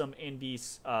get some indie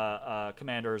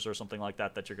commanders or something like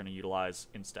that you're going to utilize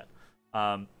instead.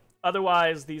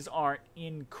 Otherwise, these aren't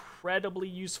incredibly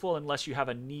useful unless you have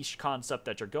a niche concept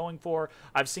that you're going for.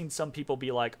 I've seen some people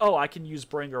be like, oh, I can use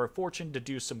Bringer of Fortune to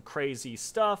do some crazy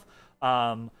stuff.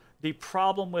 The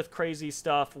problem with crazy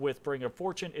stuff with Bringer of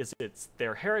Fortune is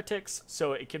they're heretics,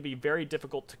 so it can be very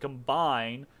difficult to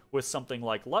combine with something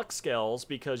like Luck Scales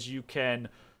because you can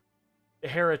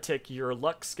heretic your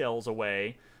Luck Scales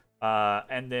away,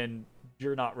 and then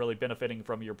you're not really benefiting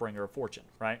from your Bringer of Fortune,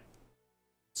 right?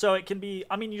 So it can be,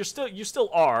 I mean, you still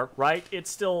are, right? It's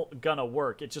still gonna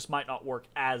work. It just might not work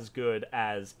as good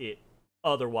as it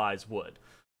otherwise would,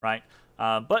 right?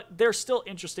 But they're still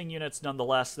interesting units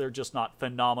nonetheless. They're just not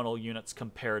phenomenal units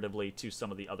comparatively to some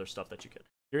of the other stuff that you could.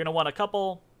 You're gonna want a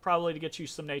couple, probably to get you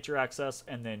some nature access,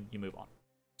 and then you move on.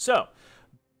 So,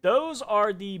 those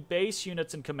are the base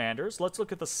units and commanders. Let's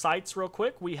look at the sites real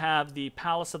quick. We have the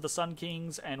Palace of the Sun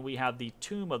Kings, and we have the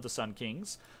Tomb of the Sun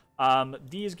Kings.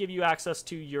 These give you access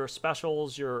to your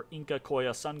specials, your Inca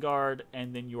Koya Sun Guard,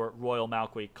 and then your Royal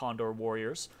Malqui Condor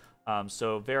Warriors.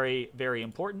 So very, very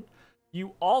important.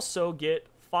 You also get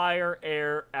Fire,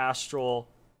 Air, Astral,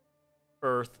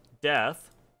 Earth,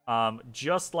 Death.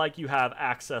 Just like you have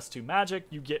access to magic,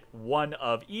 you get one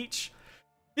of each.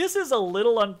 This is a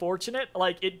little unfortunate.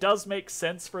 Like, it does make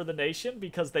sense for the nation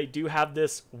because they do have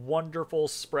this wonderful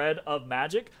spread of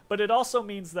magic, but it also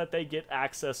means that they get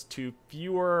access to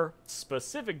fewer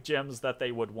specific gems that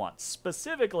they would want.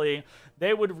 Specifically,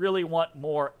 they would really want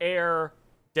more air,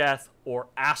 death, or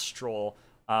astral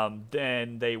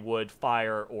than they would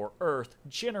fire or earth,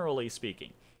 generally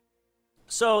speaking.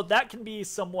 So that can be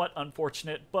somewhat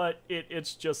unfortunate, but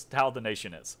it's just how the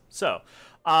nation is. So,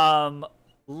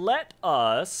 let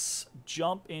us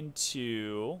jump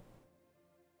into...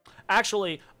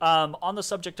 Actually, on the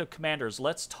subject of commanders,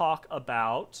 let's talk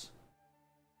about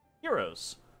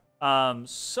heroes.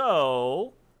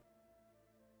 So,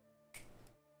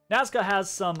 Nazca has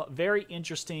some very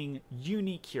interesting,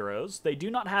 unique heroes. They do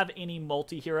not have any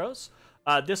multi-heroes.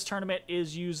 This tournament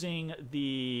is using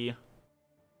the...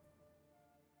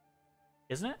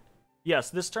 Isn't it? Yes,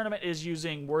 this tournament is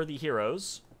using worthy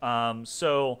heroes.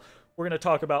 So... we're going to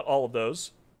talk about all of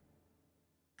those.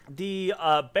 The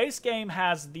base game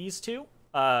has these two,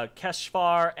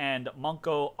 Keshvar and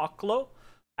Manco Oklo,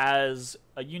 as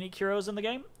unique heroes in the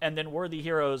game. And then Worthy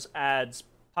Heroes adds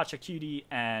Pachacuti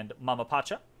and Mama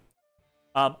Pacha.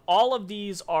 All of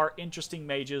these are interesting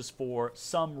mages for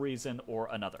some reason or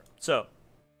another. So,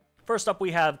 first up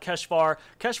we have Keshvar.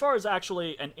 Keshvar is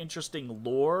actually an interesting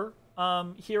lore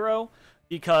hero,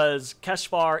 because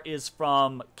Keshvar is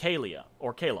from Kalia,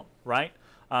 or Kalem, right?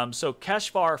 So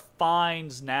Keshvar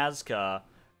finds Nazca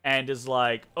and is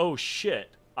like, oh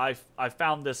shit, I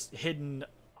found this hidden,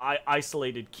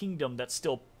 isolated kingdom that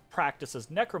still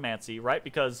practices necromancy, right?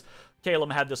 Because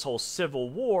Kalem had this whole civil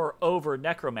war over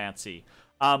necromancy.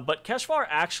 But Keshvar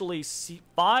actually,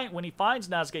 when he finds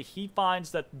Nazca, he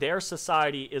finds that their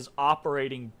society is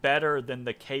operating better than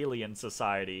the Kalian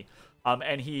society.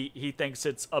 And he thinks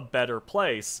it's a better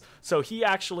place. So he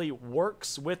actually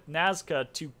works with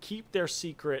Nazca to keep their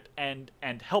secret and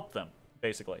help them,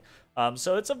 basically.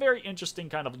 So it's a very interesting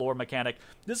kind of lore mechanic.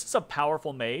 This is a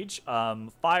powerful mage.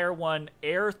 Fire 1,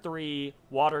 Air 3,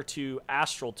 Water 2,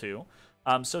 Astral 2.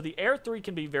 So the Air 3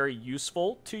 can be very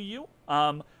useful to you.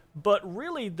 But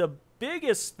really the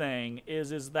biggest thing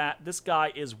is that this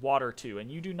guy is Water 2,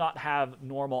 and you do not have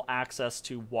normal access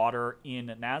to water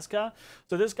in Nazca.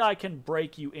 So this guy can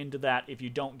break you into that if you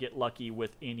don't get lucky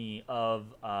with any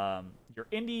of your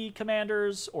indie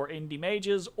commanders or indie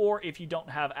mages, or if you don't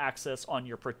have access on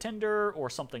your pretender or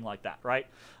something like that, right?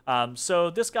 So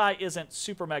this guy isn't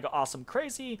super mega awesome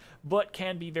crazy, but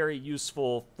can be very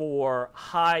useful for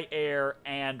high air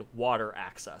and water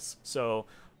access. So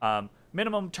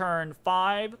minimum turn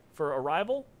 5 for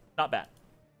arrival, not bad.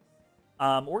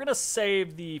 We're going to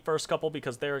save the first couple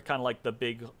because they're kind of like the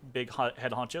big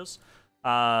head honchos.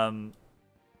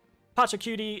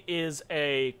 Pachacuti is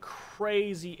a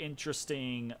crazy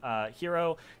interesting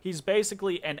hero. He's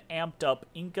basically an amped up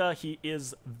Inca. He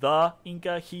is the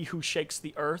Inca, he who shakes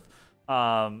the earth,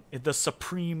 the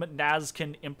supreme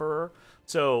Nazcan emperor.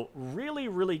 So really,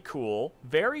 really cool,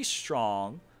 very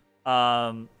strong,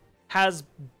 has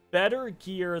better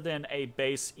gear than a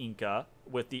base Inca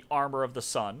with the Armor of the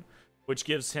Sun, which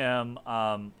gives him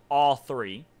all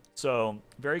 3. So,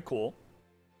 very cool.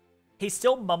 He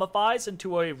still mummifies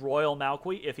into a Royal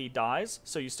Malqui if he dies,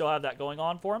 so you still have that going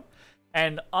on for him.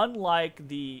 And unlike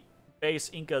the base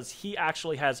Incas, he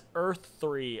actually has Earth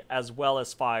 3 as well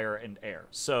as Fire and Air.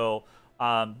 So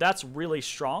that's really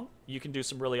strong. You can do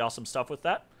some really awesome stuff with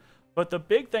that. But the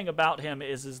big thing about him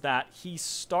is that he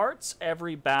starts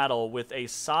every battle with a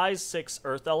size 6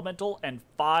 Earth Elemental and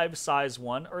 5 size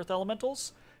 1 Earth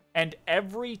Elementals. And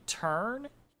every turn,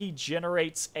 he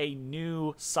generates a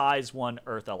new size 1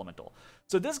 Earth Elemental.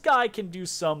 So this guy can do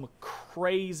some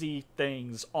crazy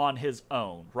things on his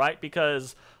own, right?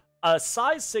 Because a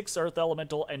size 6 Earth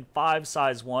Elemental and 5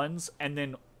 size 1s, and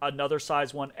then another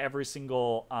size 1 every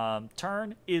single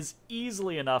turn is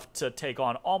easily enough to take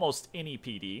on almost any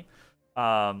PD.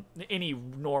 Any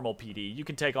normal PD. You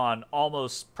can take on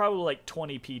almost probably like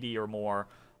 20 PD or more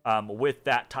with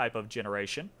that type of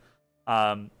generation.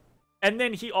 And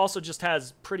then he also just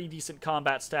has pretty decent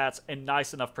combat stats and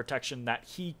nice enough protection that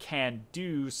he can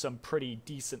do some pretty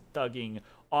decent thugging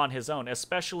on his own,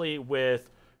 especially with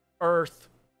Earth,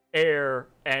 Air,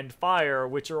 and Fire,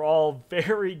 which are all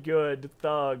very good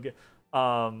thug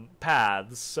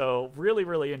paths. So really,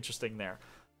 really interesting there.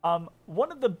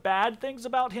 One of the bad things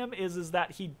about him is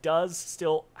that he does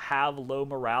still have low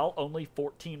morale, only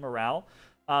 14 morale.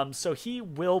 So he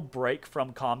will break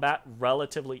from combat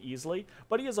relatively easily,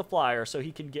 but he is a flyer, so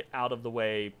he can get out of the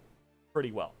way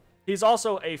pretty well. He's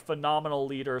also a phenomenal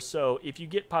leader, so if you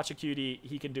get Pachacuti,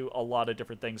 he can do a lot of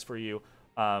different things for you.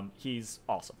 He's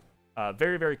awesome.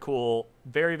 Very, very cool,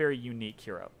 very, very unique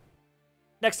hero.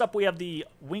 Next up, we have the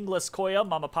Wingless Koya,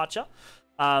 Mama Pacha.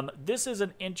 This is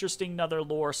an interesting another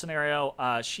lore scenario.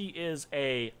 She is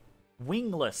a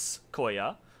wingless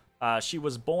Koya. She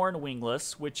was born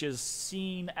wingless, which is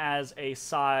seen as a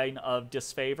sign of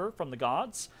disfavor from the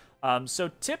gods. So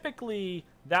typically,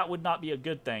 that would not be a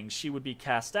good thing. She would be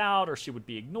cast out, or she would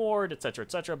be ignored, etc.,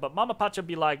 etc. But Mama Pacha would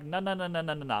be like, no, no, no, no,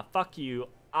 no, no, no, fuck you.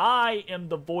 I am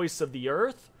the voice of the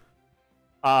earth.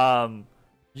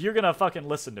 You're gonna fucking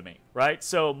listen to me, right?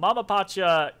 So Mama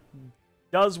Pacha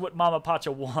does what Mama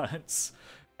Pacha wants.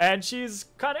 And she's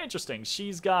kind of interesting.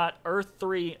 She's got Earth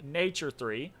 3, Nature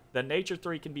 3. The Nature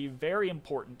 3 can be very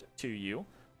important to you.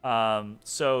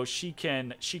 So she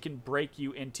can break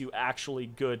you into actually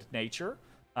good nature,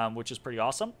 which is pretty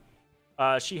awesome.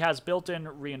 She has built-in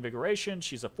reinvigoration.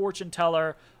 She's a fortune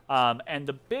teller. And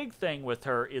the big thing with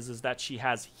her is that she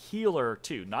has healer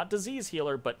too. Not disease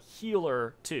healer, but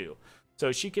healer too.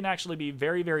 So she can actually be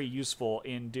very, very useful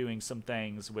in doing some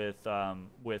things with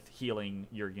healing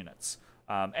your units.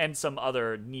 And some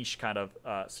other niche kind of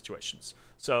situations.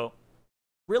 So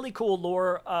really cool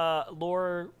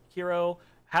lore hero,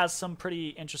 has some pretty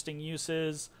interesting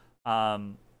uses,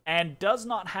 and does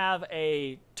not have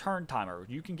a turn timer.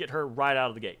 You can get her right out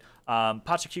of the gate.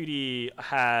 Pachacuti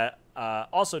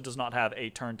also does not have a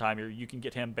turn timer. You can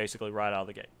get him basically right out of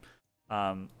the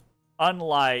gate.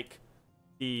 Unlike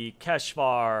the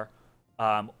Keshvar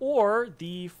or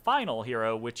the final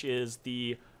hero, which is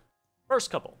the first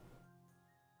couple.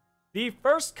 The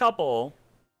first couple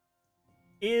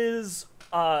is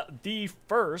the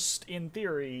first, in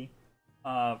theory,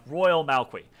 Royal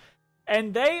Malqui.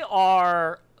 And they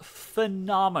are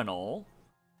phenomenal.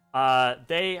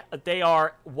 They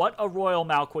are what a Royal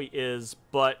Malqui is,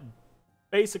 but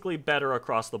basically better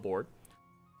across the board.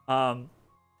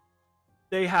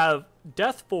 They have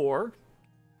Death 4,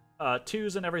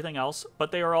 2s and everything else,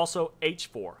 but they are also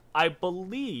H4. I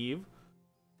believe...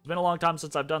 It's been a long time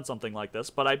since I've done something like this,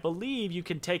 but I believe you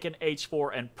can take an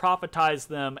H4 and prophetize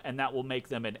them, and that will make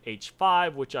them an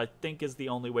H5, which I think is the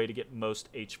only way to get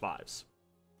most H5s.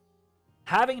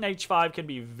 Having an H5 can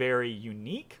be very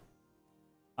unique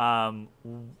and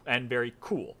very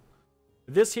cool.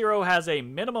 This hero has a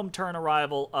minimum turn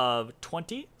arrival of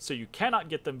 20, so you cannot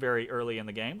get them very early in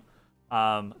the game.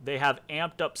 They have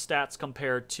amped up stats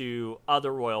compared to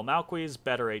other Royal Malquis,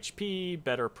 better HP,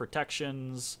 better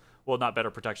protections... Well, not better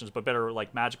protections, but better,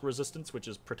 like, magic resistance, which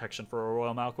is protection for a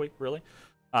Royal Malqui, really.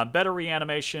 Better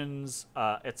reanimations,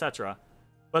 etc.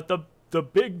 But the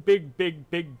big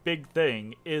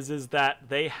thing is that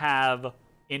they have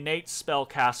innate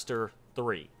spellcaster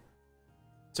 3.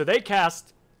 So they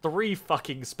cast 3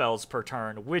 fucking spells per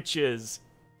turn, which is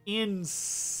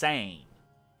insane.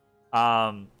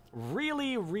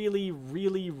 Really, really,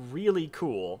 really, really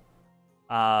cool.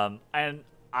 And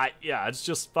yeah, it's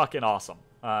just fucking awesome.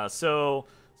 So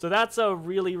that's a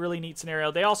really, really neat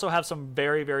scenario. They also have some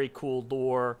very, very cool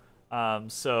lore.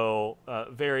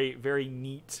 Very, very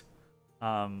neat.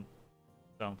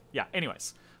 So yeah,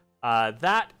 anyways,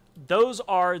 those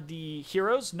are the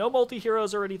heroes. No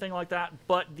multi-heroes or anything like that,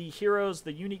 but the heroes,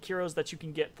 the unique heroes that you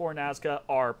can get for Nazca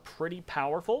are pretty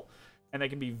powerful. and they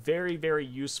can be very, very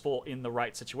useful in the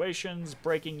right situations,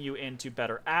 breaking you into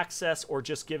better access or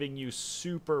just giving you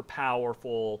super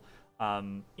powerful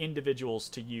individuals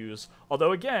to use.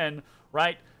 Although, again,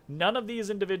 right, none of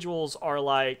these individuals are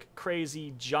like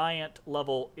crazy giant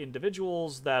level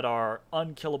individuals that are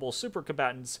unkillable super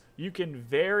combatants. You can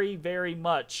very, very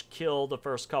much kill the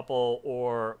first couple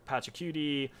or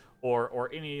Pachacuti or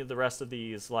any of the rest of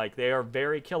these. Like, they are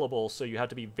very killable, so you have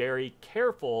to be very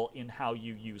careful in how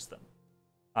you use them.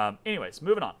 Anyways,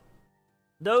 moving on.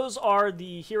 Those are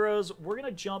the heroes. We're going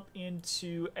to jump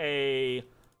into a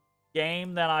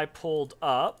game that I pulled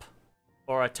up,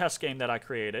 or a test game that I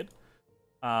created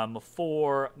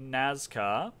for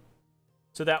Nazca,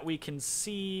 so that we can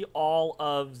see all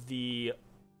of the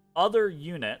other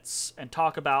units and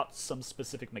talk about some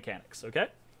specific mechanics, okay?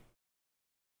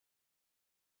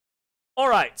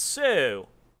 Alright, so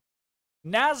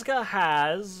Nazca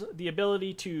has the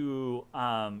ability to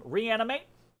reanimate,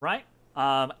 right?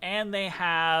 And they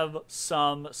have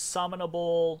some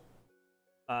summonable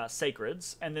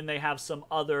sacreds, and then they have some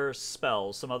other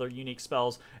spells, some other unique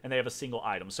spells, and they have a single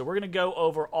item. So we're going to go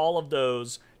over all of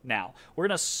those now. We're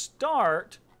going to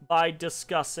start by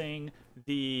discussing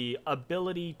the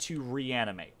ability to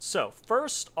reanimate. So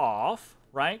first off,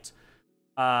 right,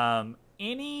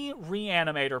 any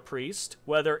reanimator priest,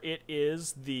 whether it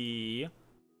is the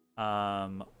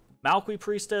Malqui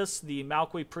priestess, the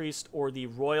Malqui priest, or the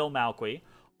royal Malqui,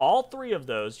 all three of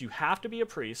those, you have to be a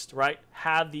priest, right,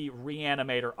 have the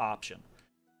reanimator option.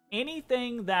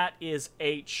 Anything that is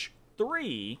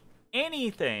H3,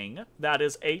 anything that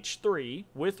is H3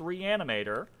 with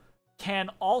reanimator can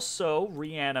also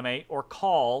reanimate or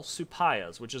call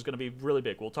Supayas, which is going to be really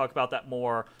big. We'll talk about that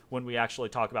more when we actually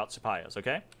talk about Supayas,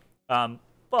 okay?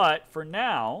 But for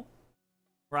now,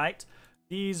 right,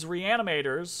 these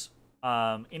reanimators,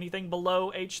 anything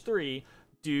below H3,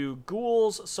 do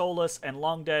ghouls, soulless, and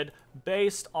long dead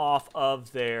based off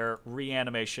of their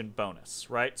reanimation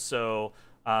bonus, right? So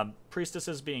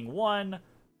priestesses being 1,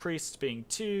 priests being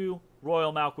 2,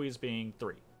 royal Malquis being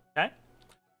 3, okay?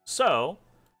 So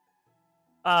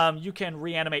you can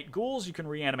reanimate ghouls, you can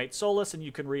reanimate soulless, and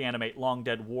you can reanimate long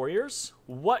dead warriors.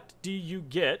 What do you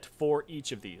get for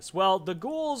each of these? Well, the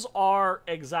ghouls are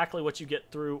exactly what you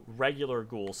get through regular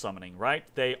ghoul summoning, right?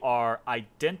 They are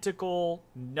identical.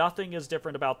 Nothing is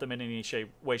different about them in any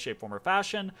way, shape, form, or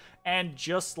fashion. And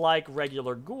just like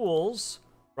regular ghouls,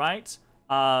 right,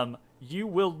 you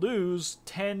will lose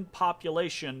 10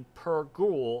 population per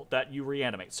ghoul that you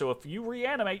reanimate. So if you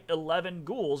reanimate 11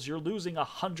 ghouls, you're losing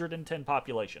 110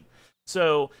 population.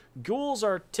 So ghouls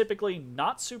are typically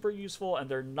not super useful, and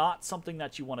they're not something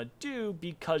that you want to do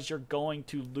because you're going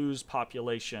to lose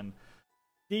population.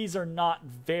 These are not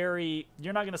very...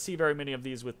 You're not going to see very many of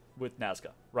these with Nazca,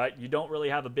 right? You don't really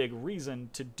have a big reason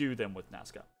to do them with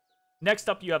Nazca. Next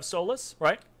up, you have Soulless,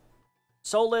 right?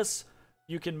 Soulless,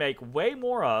 you can make way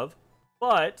more of,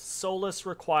 but Soulless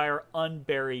require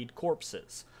unburied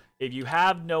corpses. If you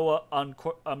have no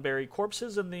unburied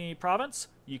corpses in the province,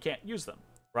 you can't use them,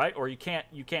 right? Or you can't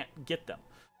get them.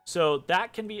 So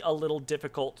that can be a little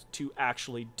difficult to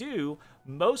actually do.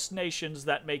 Most nations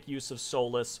that make use of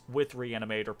Soulless with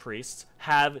Reanimator priests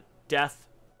have death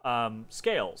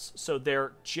scales. So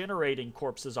they're generating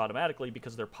corpses automatically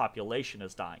because their population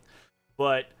is dying.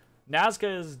 But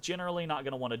Nazca is generally not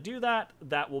going to want to do that.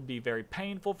 That will be very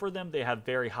painful for them. They have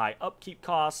very high upkeep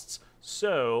costs.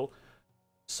 So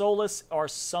Soulless are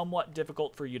somewhat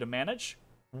difficult for you to manage.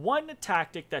 One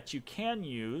tactic that you can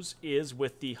use is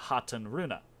with the Hatan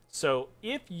Runa. So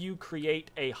if you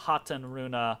create a Hatan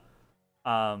Runa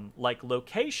like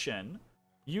location,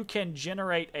 you can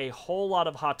generate a whole lot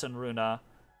of Hatan Runa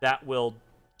that will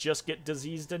just get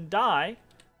diseased and die,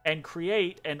 and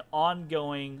create an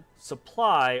ongoing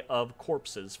supply of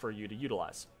corpses for you to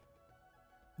utilize.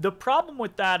 The problem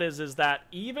with that is that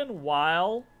even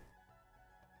while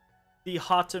the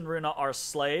Hatan Runa are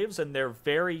slaves and they're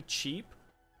very cheap,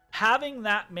 having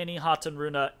that many Hatan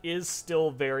Runa is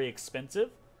still very expensive.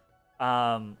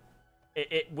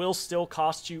 It will still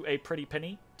cost you a pretty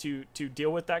penny to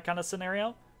deal with that kind of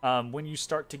scenario. When you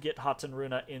start to get Hatan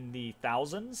Runa in the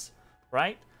thousands,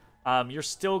 right? You're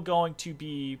still going to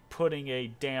be putting a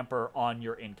damper on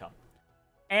your income.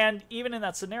 And even in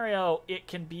that scenario, it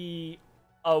can be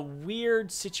a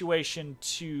weird situation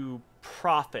to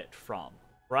profit from,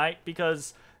 right?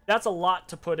 Because that's a lot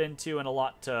to put into and a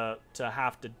lot to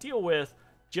have to deal with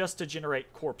just to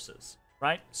generate corpses,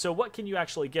 right? So what can you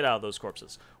actually get out of those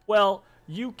corpses? Well,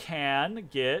 you can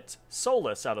get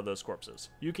Soulless out of those corpses.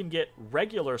 You can get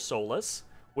regular Soulless,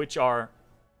 which are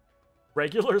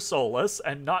regular Soulless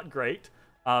and not great.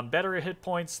 Better hit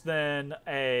points than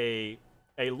a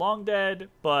long dead,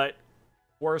 but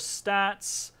worse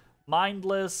stats,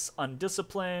 mindless,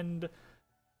 undisciplined.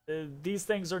 These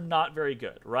things are not very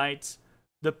good, right?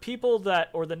 The people that,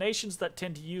 or the nations that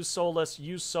tend to use Solus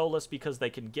because they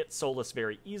can get Solus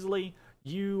very easily.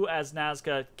 You, as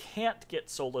Nazca, can't get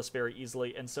Solus very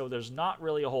easily, and so there's not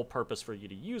really a whole purpose for you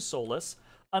to use Solus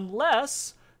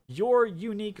unless your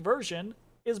unique version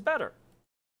is better.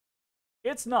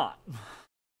 It's not.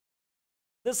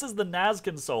 This is the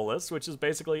Nazcan Solus, which is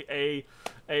basically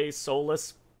a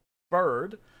Solus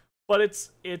bird, but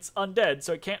it's undead,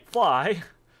 so it can't fly.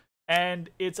 And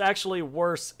it's actually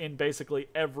worse in basically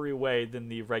every way than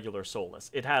the regular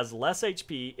Solus. It has less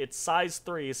HP, it's size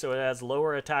 3, so it has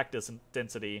lower attack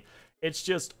density. It's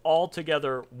just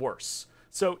altogether worse.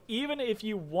 So even if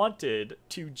you wanted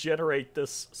to generate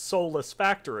this Solus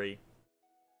factory,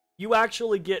 you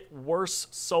actually get worse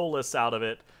Solus out of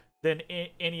it than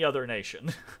any other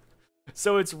nation.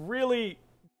 So it's really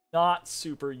not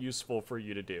super useful for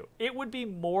you to do. It would be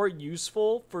more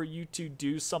useful for you to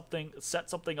do something, set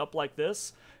something up like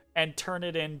this, and turn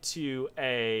it into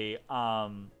a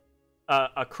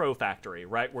crow factory,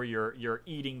 right? Where you're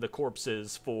eating the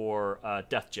corpses for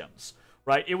death gems,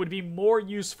 right? It would be more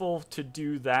useful to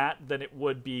do that than it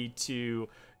would be to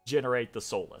generate the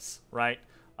Solus, right?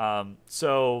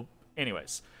 So,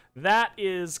 anyways. That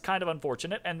is kind of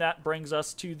unfortunate, and that brings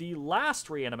us to the last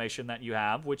reanimation that you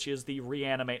have, which is the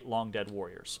reanimate long dead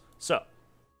warriors. So,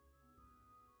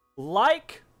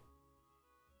 like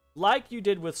you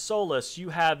did with Solus,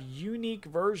 you have unique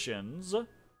versions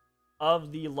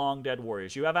of the long dead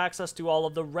warriors. You have access to all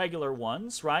of the regular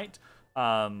ones, right?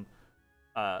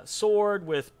 Sword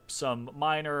with some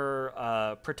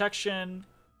minor protection.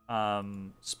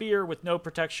 Spear with no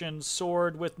protection,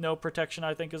 sword with no protection,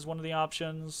 I think is one of the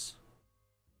options.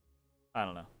 I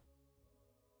don't know.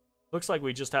 Looks like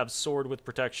we just have sword with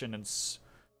protection and...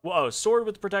 Whoa, sword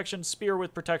with protection, spear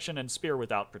with protection, and spear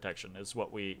without protection is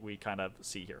what we kind of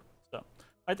see here. So,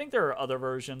 I think there are other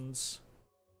versions,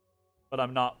 but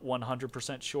I'm not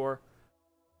 100% sure.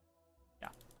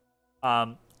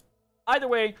 Yeah. Either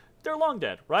way, they're long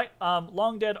dead, right?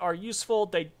 Long dead are useful.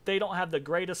 They don't have the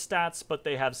greatest stats, but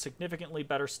they have significantly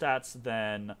better stats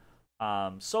than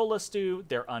Solus do.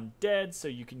 They're undead, so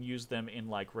you can use them in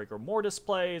like rigor mortis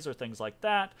plays or things like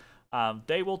that.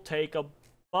 They will take a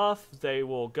buff. They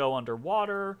will go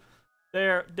underwater.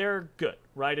 They're good,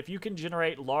 right? If you can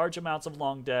generate large amounts of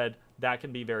long dead, that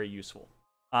can be very useful.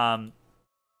 Nazca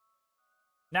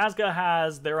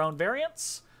has their own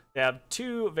variants. They have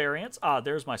 2 variants. Ah,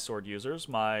 there's my sword users,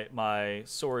 my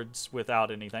swords without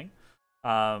anything.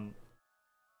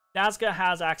 Nazca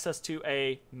has access to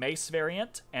a mace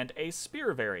variant and a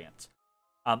spear variant.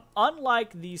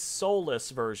 Unlike the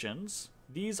Solus versions,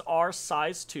 these are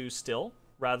size 2 still,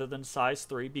 rather than size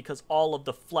 3, because all of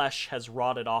the flesh has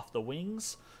rotted off the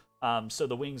wings, so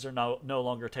the wings are no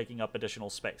longer taking up additional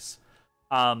space.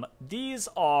 These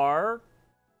are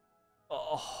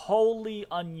wholly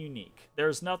ununique.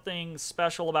 There's nothing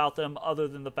special about them other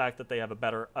than the fact that they have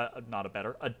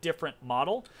a different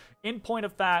model. In point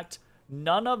of fact,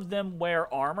 none of them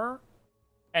wear armor,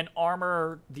 and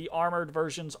the armored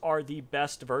versions are the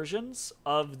best versions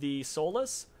of the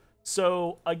Solus.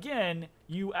 So again,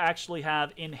 you actually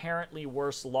have inherently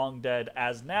worse long dead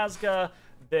as Nazca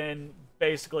than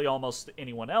basically almost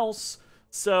anyone else.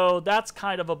 So that's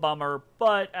kind of a bummer,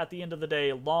 but at the end of the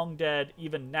day, long dead,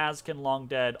 even Nazcan long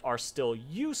dead, are still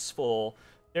useful.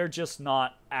 They're just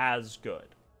not as good,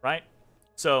 right?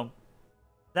 So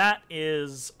that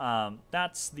is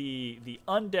that's the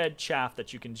undead chaff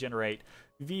that you can generate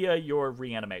via your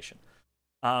reanimation.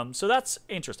 So that's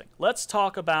interesting. Let's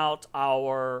talk about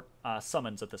our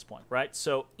summons at this point, right?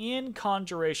 So in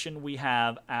Conjuration, we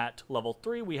have at level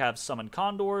 3, we have Summon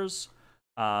Condors.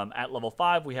 At level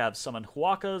 5, we have Summon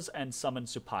Huacas and Summon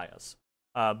Supayas.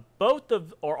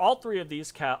 All 3 of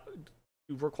these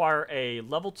require a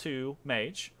level 2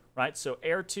 mage, right? So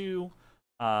Air 2,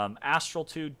 Astral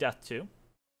 2, Death 2.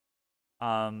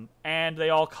 And they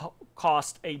all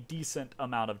cost a decent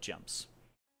amount of gems.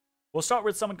 We'll start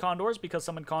with Summon Condors, because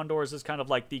Summon Condors is kind of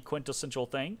like the quintessential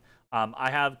thing.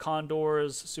 I have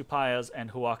Condors, Supayas,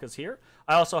 and Huacas here.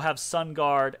 I also have Sun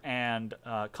Guard and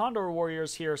Condor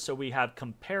Warriors here, so we have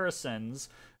comparisons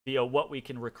via what we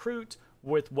can recruit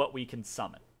with what we can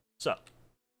summon. So,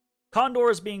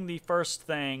 Condors being the first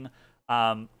thing,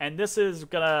 and this is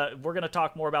we're gonna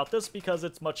talk more about this because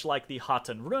it's much like the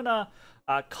Hatan Runa.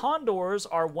 Condors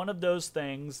are one of those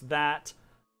things that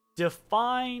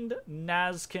defined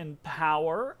Nazcan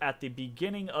power at the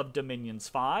beginning of Dominions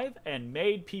 5 and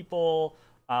made people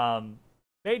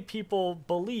made people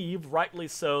believe, rightly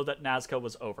so, that Nazca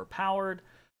was overpowered.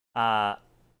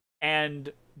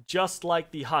 And just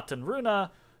like the Hatenruna,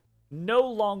 no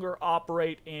longer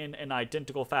operate in an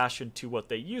identical fashion to what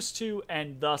they used to,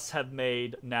 and thus have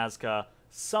made Nazca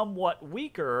somewhat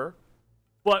weaker,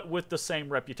 but with the same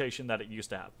reputation that it used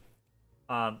to have.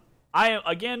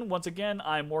 Once again,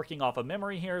 I'm working off of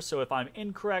memory here, so if I'm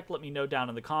incorrect, let me know down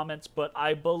in the comments, but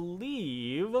I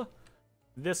believe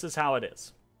this is how it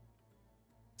is.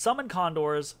 Summon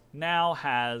Condors now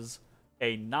has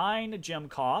a 9 gem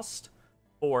cost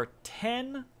for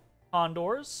 10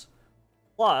 Condors,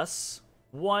 plus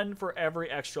 1 for every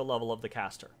extra level of the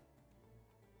caster.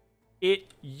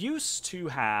 It used to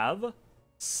have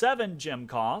 7 gem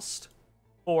cost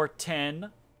for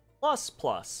 10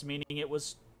 plus, meaning it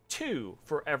was 2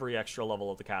 for every extra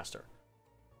level of the caster.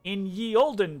 In ye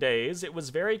olden days, it was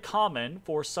very common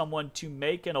for someone to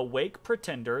make an awake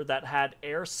pretender that had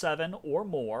air 7 or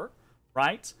more,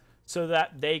 right? So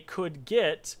that they could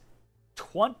get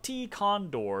 20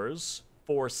 Condors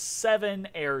for 7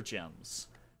 air gems.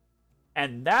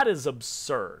 And that is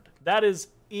absurd. That is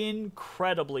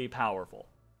incredibly powerful.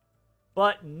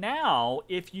 But now,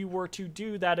 if you were to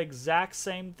do that exact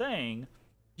same thing,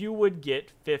 you would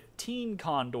get 15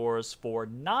 Condors for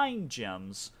 9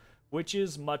 gems, which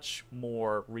is much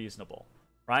more reasonable,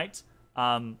 right?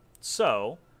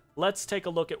 So, let's take a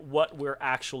look at what we're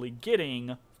actually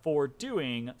getting for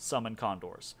doing Summon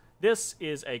Condors. This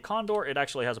is a Condor. It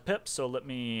actually has a pip, so let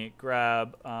me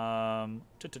grab... Yeah,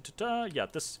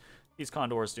 these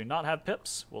Condors do not have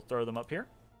pips. We'll throw them up here.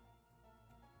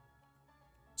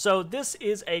 So this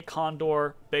is a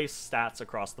Condor base stats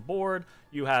across the board.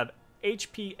 You have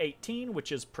HP 18,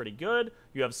 which is pretty good.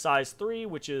 You have size 3,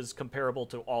 which is comparable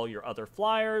to all your other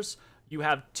flyers. You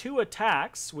have 2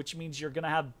 attacks, which means you're going to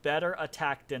have better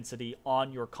attack density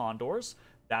on your Condors.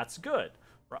 That's good.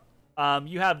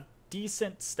 You have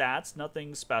decent stats,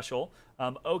 nothing special.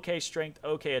 Okay strength,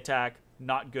 okay attack,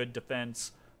 not good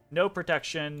defense. No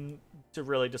protection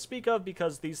to speak of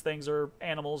because these things are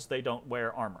animals. They don't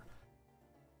wear armor.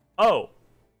 Oh,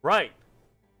 right.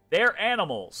 They're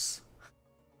animals.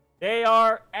 They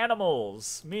are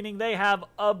animals, meaning they have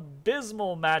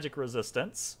abysmal magic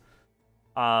resistance.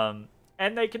 And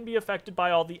they can be affected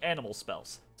by all the animal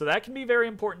spells. So that can be very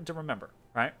important to remember,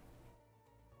 right?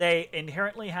 They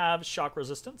inherently have shock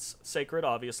resistance, sacred,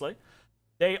 obviously.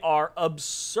 They are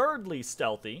absurdly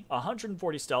stealthy,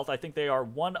 140 stealth. I think they are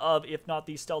one of, if not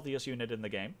the stealthiest unit in the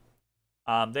game.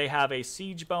 They have a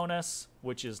siege bonus,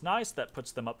 which is nice. That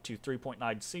puts them up to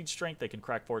 3.9 siege strength. They can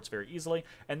crack forts very easily.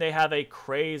 And they have a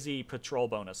crazy patrol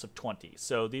bonus of 20.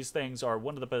 So these things are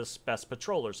one of the best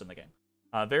patrollers in the game.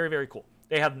 Very, very cool.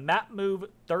 They have map move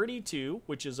 32,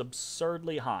 which is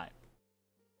absurdly high.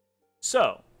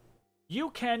 So, you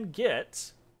can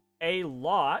get a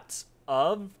lot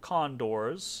of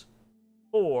Condors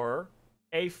for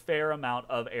a fair amount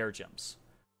of air gems.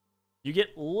 You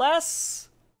get less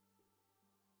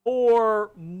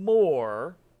or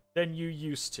more than you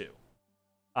used to.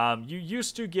 You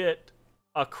used to get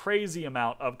a crazy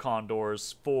amount of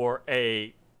Condors for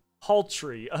a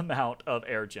paltry amount of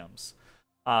air gems.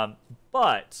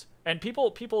 And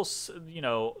people, you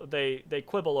know, they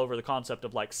quibble over the concept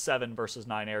of like 7 versus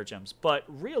 9 air gems. But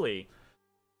really,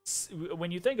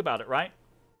 when you think about it, right?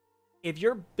 If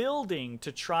you're building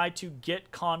to try to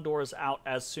get Condors out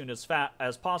as soon as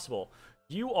possible,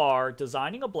 you are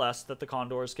designing a bless that the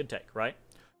Condors can take, right?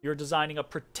 You're designing a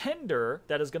pretender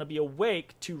that is going to be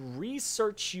awake to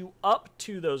research you up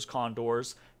to those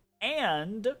Condors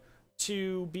and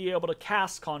to be able to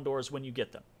cast Condors when you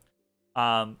get them.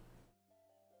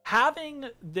 Having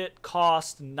that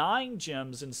cost 9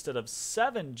 gems instead of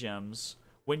 7 gems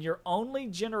when you're only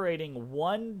generating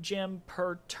 1 gem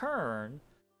per turn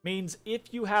means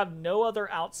if you have no other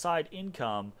outside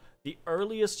income, the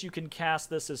earliest you can cast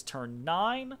this is turn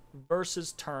 9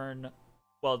 versus turn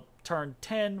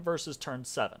 10 versus turn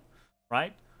 7,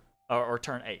 right? Or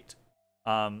turn 8.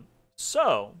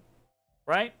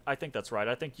 Right? I think that's right.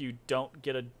 I think you don't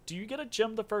get do you get a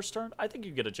gem the first turn? I think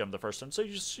you get a gem the first turn. So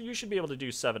you should be able to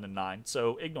do 7 and 9.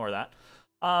 So ignore that.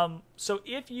 So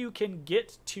if you can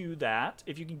get to that,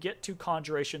 if you can get to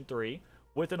Conjuration 3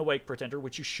 with an Awake Pretender,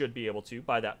 which you should be able to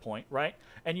by that point, right?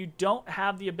 And you don't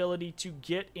have the ability to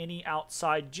get any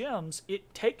outside gems,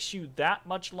 it takes you that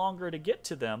much longer to get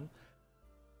to them.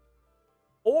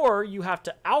 Or you have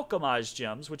to alchemize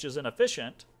gems, which is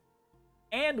inefficient.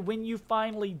 And when you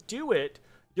finally do it,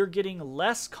 you're getting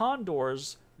less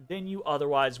Condors than you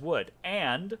otherwise would.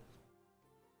 And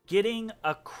getting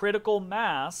a critical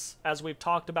mass, as we've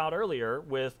talked about earlier,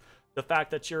 with the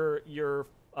fact that your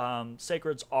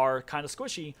sacreds are kind of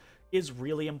squishy is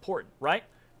really important, right?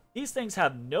 These things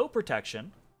have no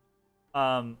protection,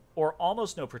 or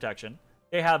almost no protection.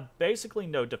 They have basically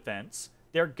no defense.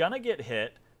 They're gonna get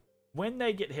hit. When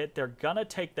they get hit, they're gonna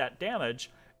take that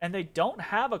damage, and they don't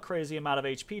have a crazy amount of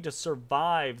HP to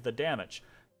survive the damage.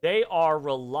 They are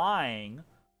relying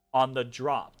on the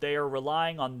drop. They are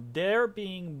relying on there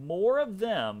being more of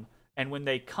them, and when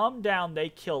they come down, they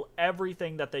kill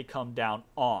everything that they come down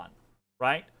on,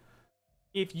 right?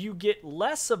 If you get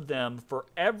less of them for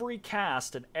every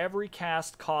cast, and every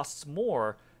cast costs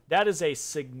more, that is a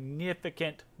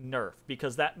significant nerf,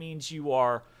 because that means you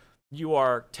are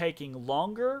taking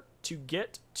longer to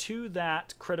get to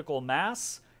that critical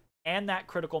mass, and that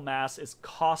critical mass is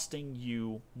costing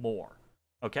you more,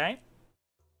 okay?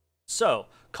 So,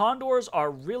 Condors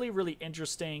are really, really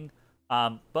interesting,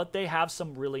 but they have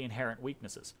some really inherent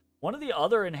weaknesses. One of the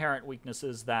other inherent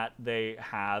weaknesses that they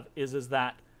have is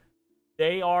that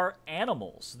they are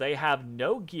animals. They have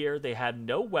no gear, they have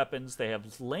no weapons, they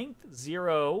have length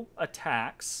 0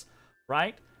 attacks,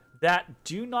 right? That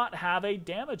do not have a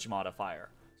damage modifier.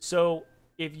 So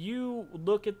if you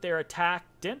look at their attack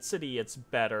density, it's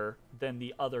better than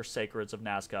the other Sacreds of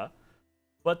Nazca,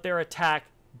 but their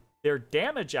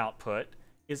damage output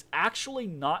is actually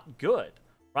not good,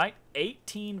 right?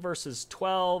 18 versus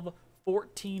 12,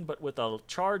 14 but with a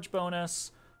charge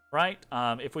bonus, right?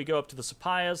 If we go up to the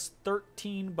Supayas,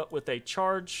 13 but with a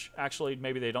charge. Actually,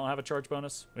 maybe they don't have a charge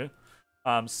bonus.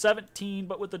 17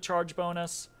 but with a charge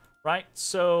bonus, right?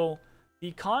 So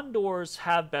the Condors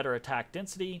have better attack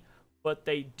density, but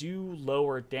they do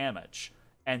lower damage,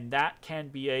 and that can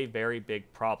be a very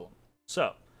big problem.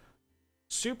 So,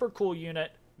 super cool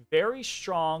unit, very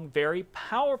strong, very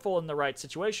powerful in the right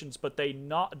situations, but they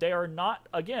are not,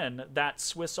 again, that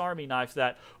Swiss Army knife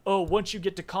that, oh, once you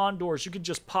get to Condors, you can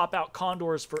just pop out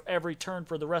Condors for every turn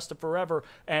for the rest of forever,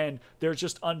 and they're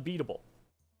just unbeatable.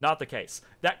 Not the case.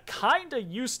 That kind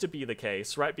of used to be the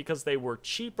case, right? Because they were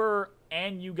cheaper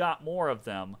and you got more of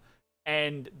them,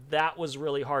 and that was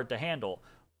really hard to handle.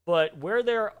 But where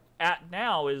they're at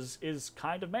now is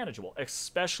kind of manageable,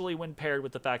 especially when paired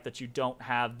with the fact that you don't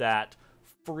have that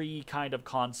free kind of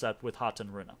concept with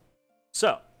Hatan Runa.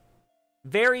 So,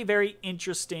 very, very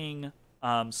interesting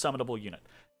summonable unit.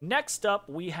 Next up,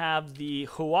 we have the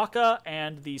Huaka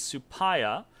and the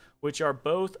Supaya, which are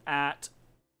both at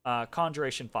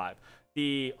Conjuration 5.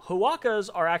 The Huakas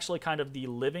are actually kind of the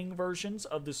living versions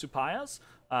of the Supayas.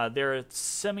 They're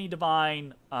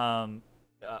semi-divine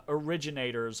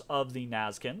originators of the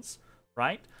Nazcans,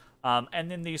 right?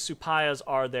 And then the Supayas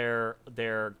are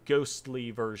their ghostly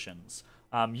versions.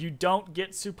 You don't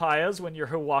get Supayas when your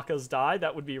Huakas die.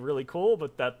 That would be really cool,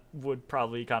 but that would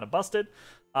probably be kind of busted.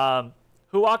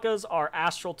 Huakas are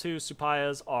Astral 2,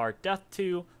 Supayas are Death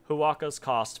 2. Huakas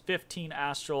cost 15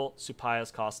 Astral,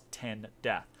 Supayas cost 10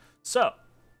 Death. So,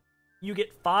 you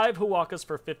get 5 Huakas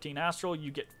for 15 Astral,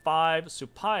 you get 5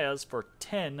 Supayas for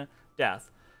 10 Death.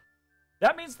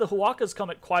 That means the Huakas come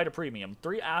at quite a premium.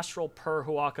 3 Astral per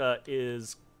Huaka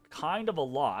is kind of a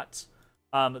lot,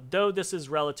 though this is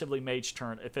relatively Mage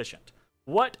Turn efficient.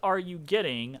 What are you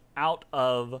getting out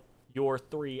of your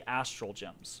 3 Astral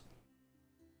Gems?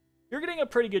 You're getting a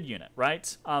pretty good unit,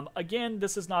 right? Again,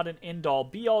 this is not an end-all,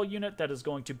 be-all unit that is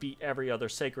going to beat every other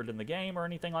Sacred in the game or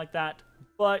anything like that,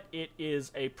 but it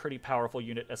is a pretty powerful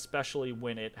unit, especially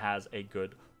when it has a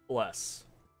good Bless.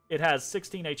 It has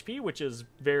 16 HP, which is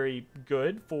very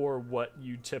good for what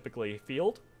you typically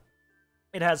field.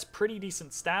 It has pretty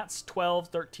decent stats, 12,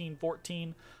 13,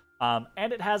 14,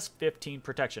 and it has 15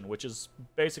 protection, which is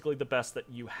basically the best that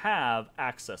you have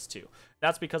access to.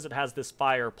 That's because it has this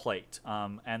fire plate,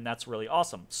 and that's really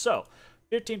awesome. So,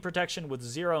 15 protection with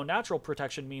 0 natural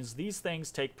protection means these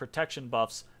things take protection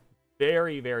buffs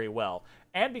very, very well.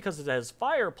 And because it has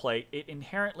fire plate, it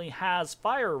inherently has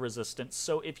fire resistance,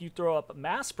 so if you throw up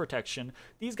mass protection,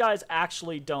 these guys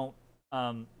actually don't,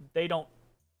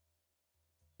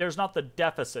 there's not the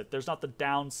deficit, there's not the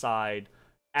downside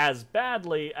as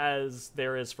badly as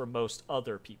there is for most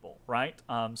other people, right?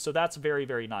 So that's very,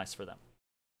 very nice for them.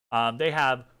 They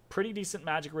have pretty decent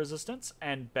magic resistance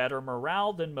and better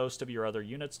morale than most of your other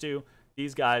units do.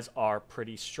 These guys are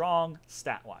pretty strong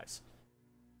stat-wise.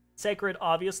 Sacred,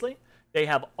 obviously. They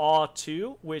have Awe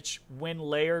 2, which, when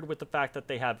layered with the fact that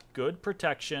they have good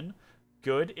protection,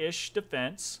 good-ish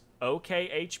defense,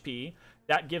 okay HP,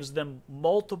 that gives them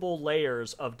multiple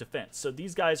layers of defense. So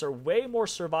these guys are way more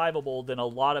survivable than a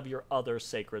lot of your other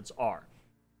Sacreds are.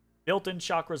 Built-in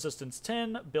shock resistance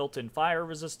 10, built-in fire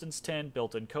resistance 10,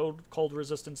 built-in cold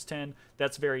resistance 10.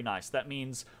 That's very nice. That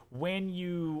means when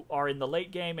you are in the late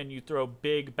game and you throw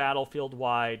big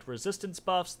battlefield-wide resistance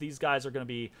buffs, these guys are going to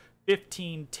be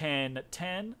 15, 10,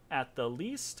 10 at the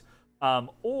least.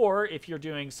 Or if you're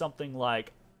doing something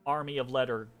like Army of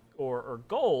Lead or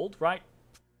Gold, right?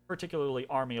 Particularly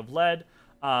Army of Lead,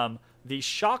 the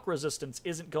shock resistance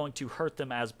isn't going to hurt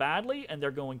them as badly, and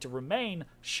they're going to remain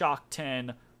shock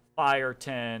 10, fire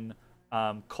 10,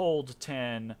 cold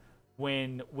 10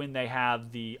 when they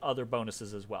have the other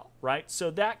bonuses as well, right? So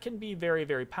that can be very,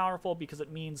 very powerful because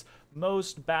it means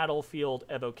most battlefield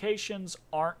evocations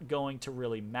aren't going to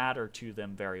really matter to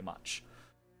them very much.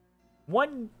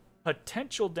 One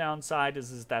potential downside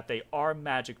is that they are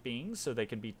magic beings, so they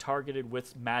can be targeted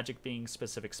with magic being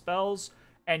specific spells,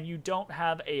 and you don't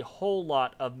have a whole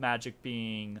lot of magic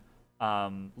being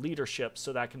leadership,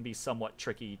 so that can be somewhat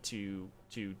tricky to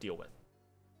deal with.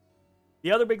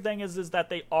 The other big thing is that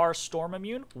they are storm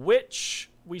immune, which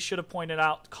we should have pointed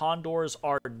out, condors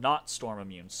are not storm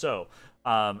immune. So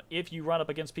if you run up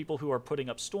against people who are putting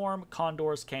up storm,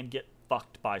 condors can get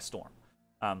fucked by storm.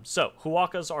 So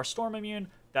huacas are storm immune.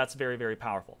 That's very, very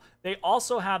powerful. They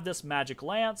also have this magic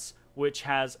lance, which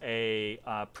has a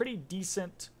pretty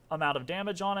decent amount of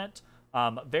damage on it.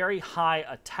 Very high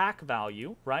attack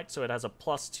value, right? So it has a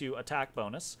 +2 attack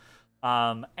bonus.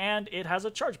 And it has a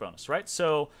charge bonus, right?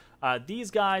 So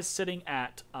these guys sitting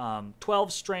at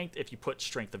 12 strength. If you put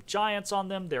Strength of Giants on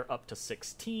them, they're up to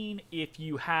 16. If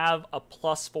you have a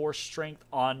 +4 strength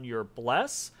on your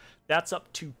Bless, that's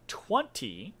up to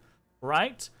 20,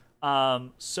 right?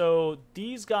 So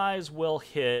these guys will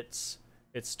hit,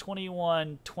 it's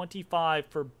 21, 25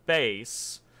 for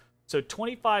base. So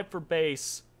 25 for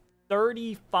base,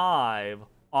 35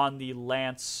 on the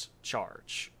Lance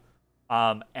charge.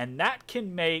 And that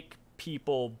can make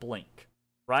people blink,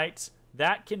 right?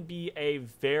 That can be a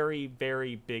very,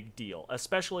 very big deal,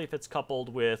 especially if it's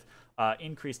coupled with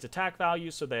increased attack value,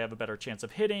 so they have a better chance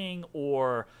of hitting,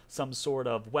 or some sort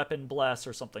of weapon bless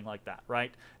or something like that,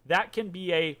 right? That can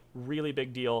be a really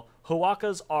big deal.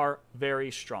 Huacas are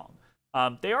very strong.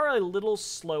 They are a little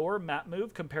slower map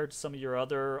move compared to some of your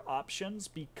other options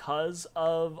because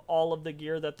of all of the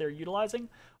gear that they're utilizing,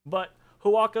 but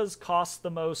Huacas cost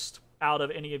the most out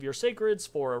of any of your sacreds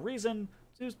for a reason,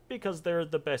 just because they're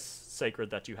the best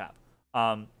sacred that you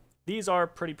have. These are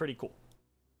pretty cool.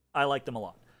 I like them a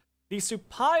lot. The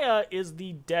Supaya is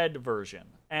the dead version,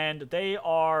 and they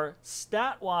are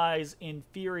stat-wise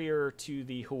inferior to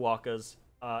the Huacas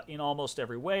in almost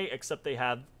every way, except they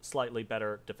have slightly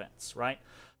better defense, right?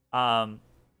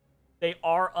 They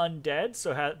are undead,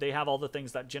 so they have all the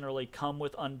things that generally come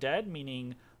with undead,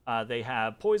 meaning they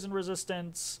have poison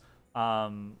resistance,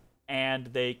 and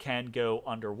they can go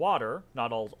underwater.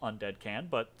 Not all undead can,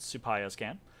 but Supayas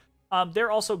can.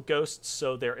 They're also ghosts,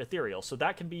 so they're ethereal. So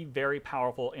that can be very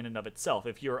powerful in and of itself.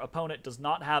 If your opponent does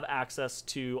not have access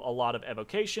to a lot of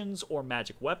evocations or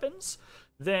magic weapons,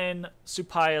 then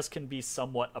Supayas can be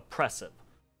somewhat oppressive.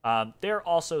 They're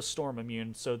also storm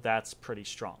immune, so that's pretty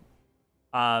strong.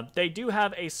 They do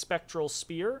have a spectral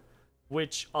spear,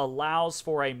 which allows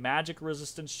for a magic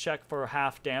resistance check for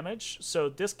half damage. So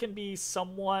this can be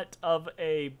somewhat of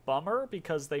a bummer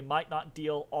because they might not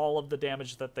deal all of the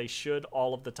damage that they should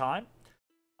all of the time.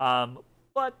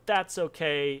 But that's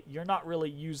okay. You're not really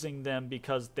using them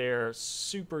because they're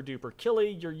super duper killy.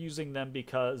 You're using them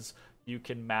because you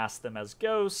can mask them as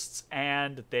ghosts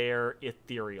and they're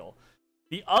ethereal.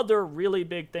 The other really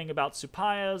big thing about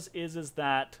Supayas is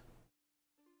that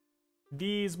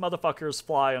these motherfuckers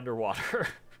fly underwater.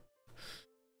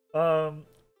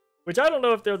 Which I don't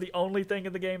know if they're the only thing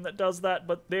in the game that does that,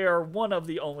 but they're one of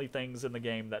the only things in the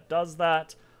game that does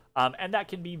that. And that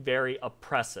can be very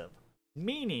oppressive.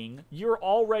 Meaning, you're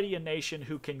already a nation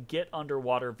who can get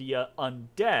underwater via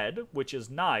undead, which is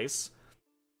nice.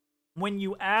 When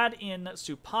you add in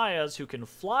Supayas who can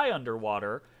fly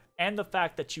underwater, and the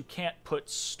fact that you can't put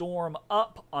storm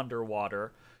up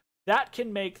underwater, that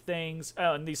can make things,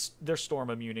 and they're storm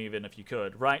immune even if you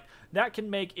could, right? That can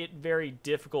make it very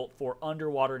difficult for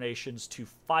underwater nations to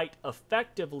fight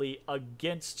effectively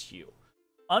against you.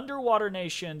 Underwater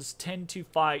nations tend to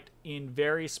fight in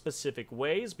very specific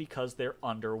ways because they're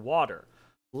underwater.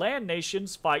 Land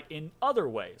nations fight in other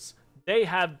ways. They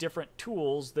have different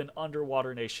tools than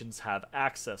underwater nations have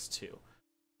access to.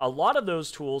 A lot of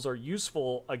those tools are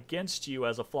useful against you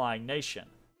as a flying nation,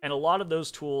 and a lot of those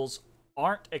tools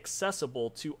aren't accessible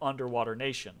to underwater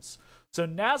nations. So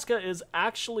Nazca is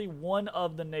actually one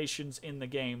of the nations in the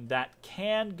game that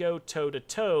can go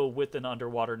toe-to-toe with an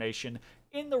underwater nation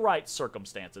in the right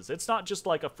circumstances. It's not just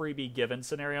like a freebie given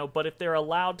scenario, but if they're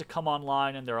allowed to come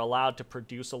online and they're allowed to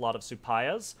produce a lot of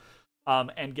Supayas,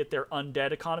 and get their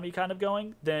undead economy kind of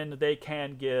going, then they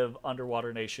can give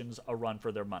underwater nations a run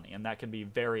for their money, and that can be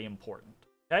very important.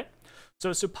 Okay,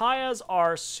 so Supayas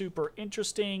are super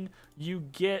interesting. You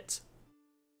get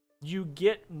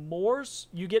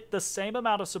the same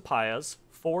amount of Supayas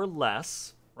for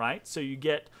less, right? So you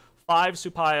get 5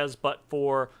 Supayas, but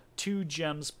for 2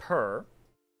 gems per.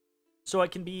 So it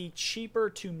can be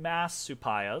cheaper to mass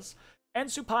Supayas, and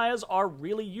Supayas are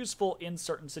really useful in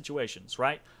certain situations,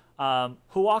 right?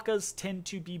 Huacas tend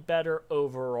to be better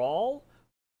overall,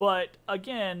 but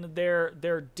again,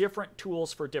 they're different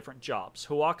tools for different jobs.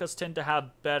 Huacas tend to have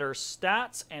better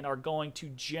stats and are going to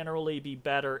generally be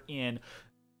better in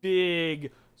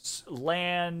big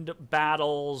land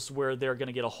battles where they're going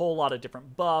to get a whole lot of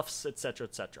different buffs, etc.,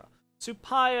 etc.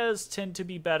 Supayas tend to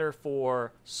be better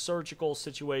for surgical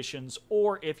situations,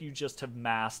 or if you just have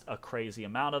massed a crazy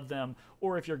amount of them,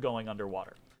 or if you're going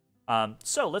underwater.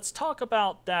 So let's talk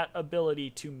about that ability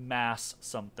to mass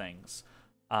some things.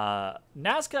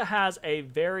 Nazca has a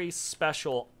very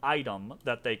special item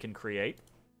that they can create.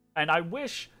 And I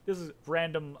wish, this is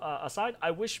random aside,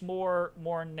 I wish more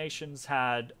nations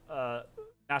had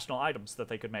national items that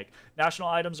they could make. National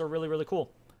items are really, really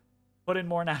cool. Put in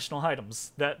more national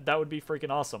items. That would be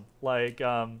freaking awesome. Like,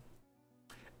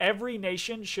 every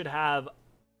nation should have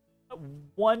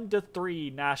 1 to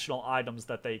 3 national items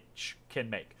that they can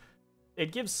make.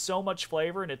 It gives so much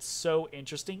flavor and it's so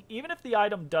interesting. Even if the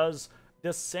item does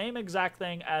the same exact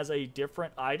thing as a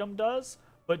different item does,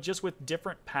 but just with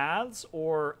different paths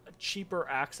or cheaper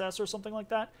access or something like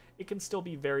that, it can still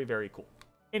be very, very cool.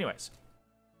 Anyways,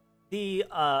 the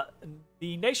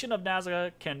nation of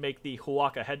Nazca can make the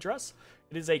Huaca headdress.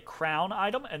 It is a crown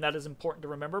item, and that is important to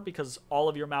remember because all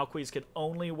of your Malquis can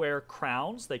only wear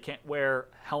crowns. They can't wear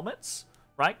helmets,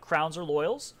 right? Crowns are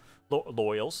laurels.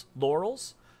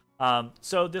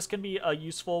 So this can be a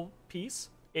useful piece.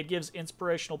 It gives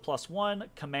inspirational +1,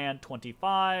 command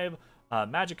 25,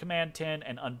 magic command 10,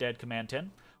 and undead command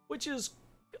 10, which is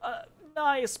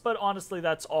nice, but honestly,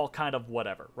 that's all kind of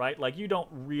whatever, right? Like, you don't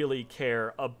really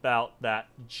care about that,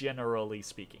 generally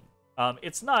speaking.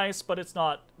 It's nice, but it's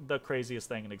not the craziest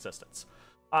thing in existence.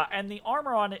 And the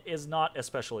armor on it is not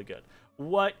especially good.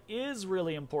 What is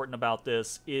really important about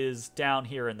this is down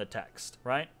here in the text,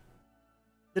 right?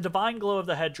 The divine glow of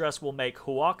the headdress will make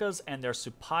Huacas and their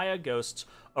Supaya ghosts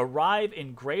arrive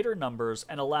in greater numbers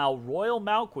and allow royal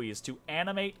Malquis to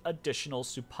animate additional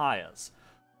Supayas.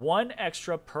 1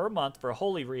 extra per month for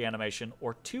holy reanimation,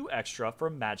 or 2 extra for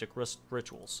magic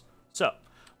rituals. So,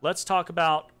 let's talk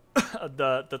about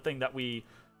the thing that we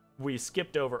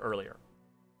skipped over earlier.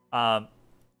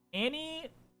 Any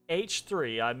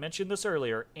H3, I mentioned this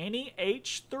earlier, any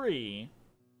H3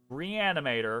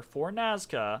 reanimator for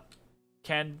Nazca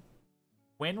can,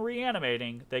 when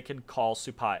reanimating, they can call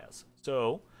Supayas.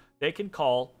 So they can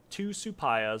call 2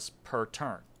 Supayas per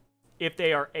turn. If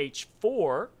they are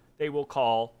H4, they will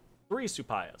call 3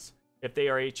 Supayas. If they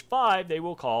are H5, they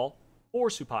will call 4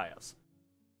 Supayas.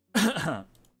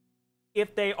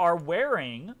 If they are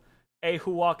wearing a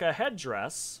Huaca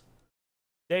headdress,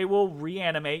 they will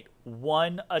reanimate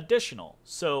 1 additional.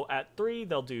 So at 3,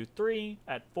 they'll do 3.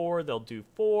 At 4, they'll do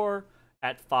 4.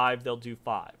 At 5, they'll do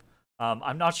 5.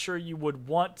 I'm not sure you would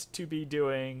want to be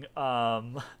doing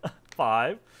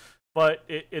 5, but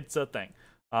it's a thing.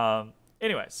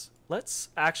 Anyways, let's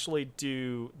actually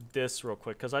do this real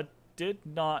quick, because I did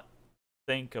not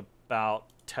think about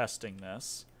testing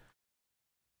this.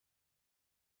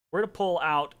 We're going to pull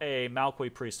out a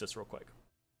Malquis Priestess real quick.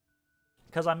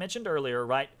 Because I mentioned earlier,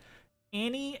 right,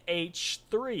 any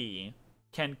H3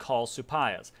 can call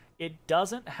Supayas. It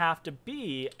doesn't have to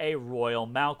be a Royal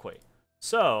Malquis.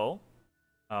 So,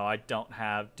 oh, I don't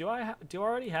have, do I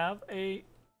already have a...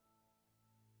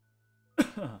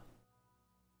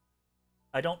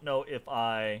 I don't know if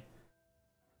I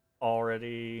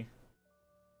already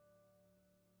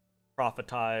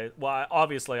profitize. Well,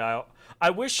 obviously, I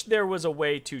wish there was a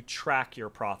way to track your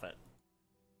profit.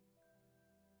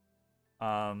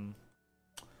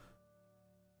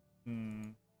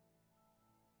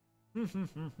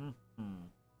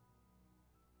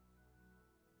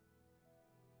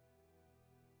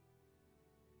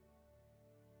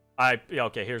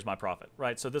 Okay, here's my profit,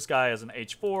 right? So this guy is an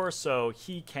H4, so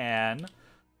he can,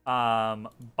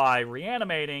 by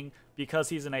reanimating, because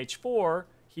he's an H4,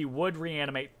 he would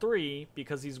reanimate 3.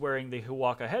 Because he's wearing the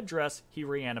Huaca headdress, he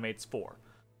reanimates 4.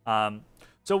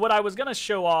 So what I was going to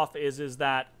show off is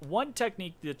that one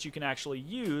technique that you can actually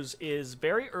use is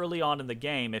very early on in the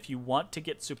game if you want to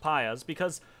get Supayas,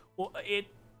 because, Well,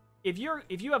 if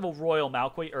you have a Royal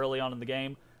Malqui early on in the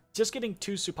game, just getting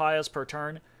 2 Supayas per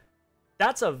turn,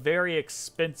 that's a very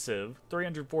expensive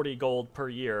 340 gold per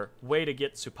year way to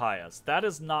get Supayas. That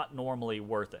is not normally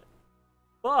worth it.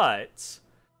 But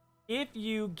if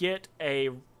you get a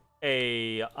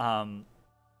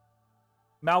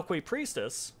Malqui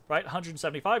Priestess, right,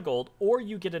 175 gold, or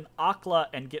you get an Akla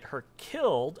and get her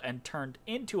killed and turned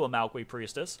into a Malqui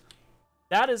Priestess,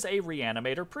 that is a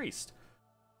Reanimator Priest.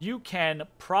 You can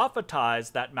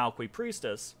prophetize that Malqui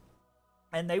Priestess,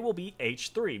 and they will be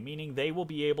H3, meaning they will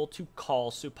be able to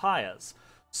call Supayas.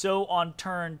 So on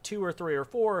turn 2 or 3 or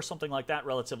 4 or something like that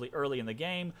relatively early in the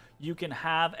game, you can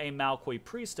have a Malqui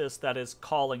Priestess that is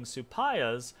calling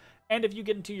Supayas, and if you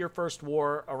get into your first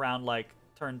war around like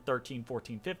turn 13,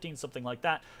 14, 15, something like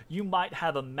that, you might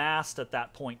have amassed at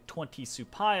that point 20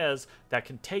 Supayas that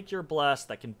can take your bless,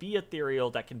 that can be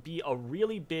ethereal, that can be a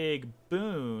really big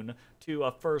boon to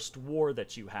a first war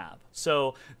that you have.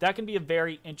 So that can be a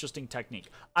very interesting technique.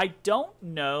 I don't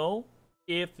know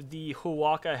if the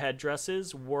Huaka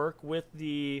headdresses work with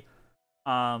the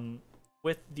Malqui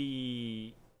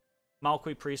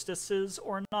Priestesses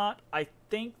or not. I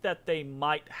think that they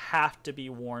might have to be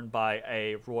worn by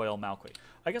a Royal Malqui.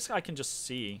 I guess I can just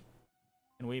see.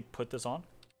 Can we put this on?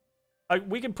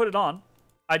 We can put it on.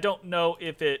 I don't know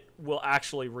if it will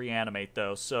actually reanimate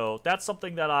though. So that's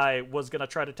something that I was going to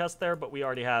try to test there, but we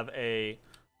already have a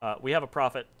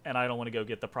prophet, and I don't want to go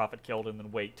get the prophet killed and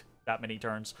then wait that many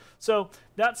turns. So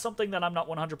that's something that I'm not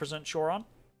 100% sure on.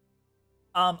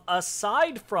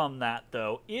 Aside from that,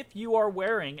 though, if you are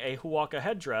wearing a Huaka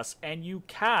headdress and you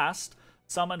cast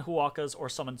Summon Huakas or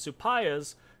Summon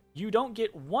Supayas, you don't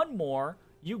get 1 more,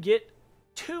 you get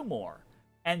 2 more.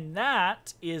 And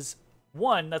that is,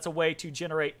 that's a way to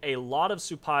generate a lot of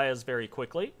Supayas very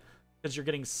quickly, because you're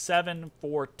getting 7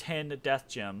 for 10 death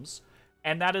gems.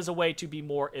 And that is a way to be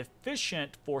more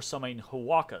efficient for summoning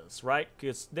Huakas, right?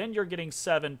 Because then you're getting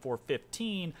 7 for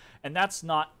 15, and that's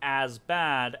not as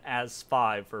bad as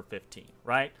 5 for 15,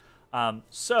 right?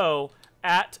 So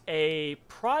at a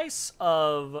price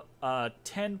of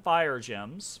 10 fire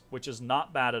gems, which is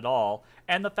not bad at all,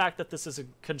 and the fact that this is a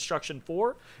construction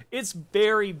 4, it's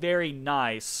very, very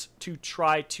nice to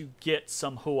try to get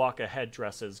some Huaka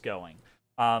headdresses going.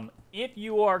 If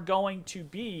you are going to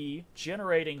be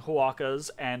generating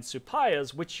Huakas and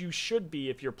Supayas, which you should be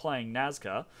if you're playing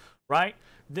Nazca, right?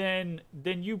 Then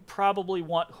you probably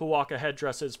want Huaka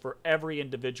headdresses for every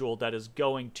individual that is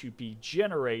going to be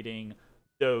generating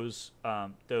those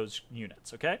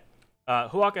units, okay?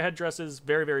 Huaka headdresses,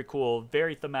 very, very cool,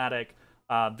 very thematic,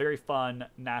 very fun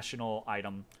national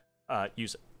item.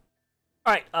 Use it.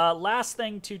 All right, last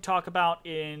thing to talk about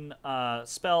in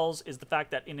spells is the fact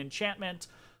that in enchantment,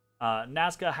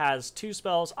 Nazca has 2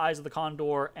 spells, Eyes of the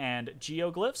Condor and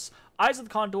Geoglyphs. Eyes of the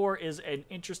Condor is an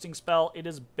interesting spell. It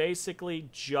is basically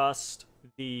just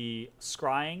the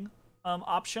scrying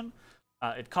option.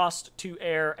 It costs 2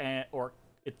 air,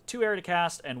 it's 2 air to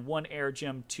cast and 1 air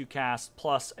gem to cast,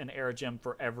 plus an air gem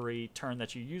for every turn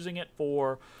that you're using it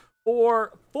for 4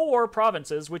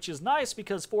 provinces, which is nice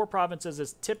because 4 provinces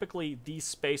is typically the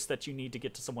space that you need to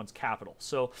get to someone's capital.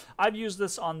 So I've used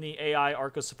this on the AI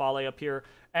Arcocephale up here,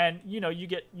 and you know, you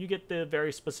get the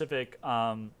very specific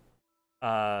scrying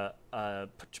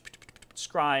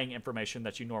information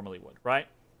that you normally would, right?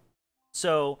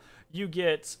 So you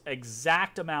get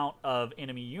exact amount of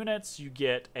enemy units, you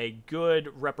get a good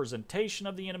representation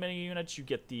of the enemy units, you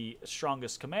get the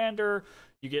strongest commander,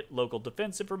 you get local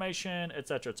defense information,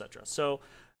 etc., etc. So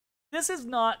this is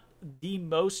not the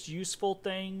most useful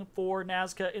thing for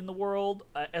Nazca in the world,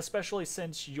 especially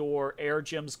since your air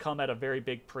gems come at a very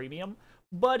big premium,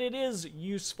 but it is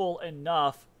useful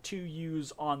enough to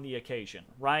use on the occasion,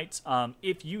 right?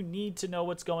 If you need to know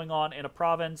what's going on in a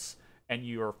province and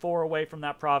you're 4 away from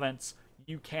that province,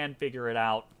 you can figure it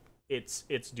out. It's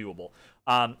doable.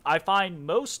 I find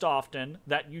most often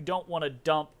that you don't want to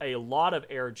dump a lot of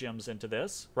air gems into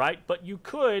this, right? But you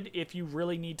could if you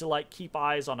really need to like keep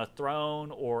eyes on a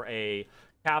throne or a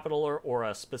capital or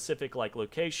a specific like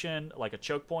location, like a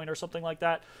choke point or something like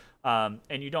that,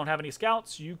 and you don't have any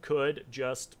scouts, you could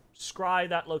just scry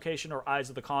that location or Eyes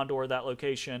of the Condor that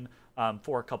location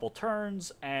for a couple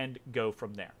turns and go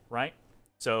from there, right?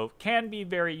 So can be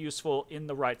very useful in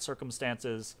the right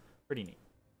circumstances. Pretty neat.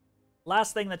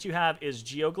 Last thing that you have is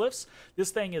Geoglyphs.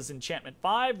 This thing is Enchantment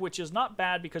 5, which is not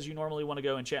bad because you normally want to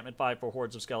go Enchantment 5 for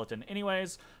Hordes of Skeleton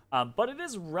anyways, but it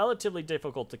is relatively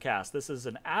difficult to cast. This is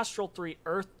an Astral 3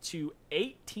 Earth to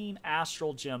 18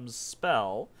 Astral Gems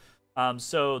spell.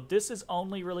 So this is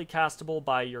only really castable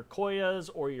by your Koyas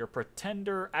or your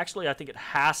Pretender. Actually, I think it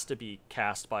has to be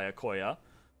cast by a Koya,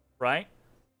 right?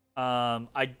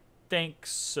 I think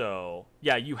so.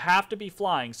 Yeah, you have to be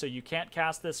flying, so you can't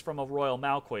cast this from a Royal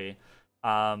Malqui.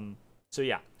 So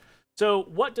yeah. So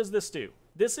what does this do?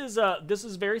 This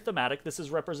is very thematic. This is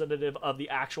representative of the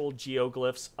actual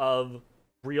geoglyphs of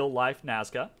real life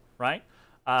Nazca, right?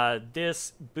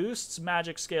 This boosts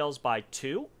magic scales by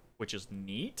 2, which is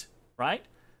neat, right?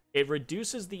 It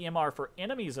reduces the MR for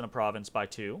enemies in a province by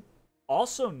 2,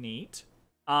 also neat.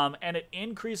 And it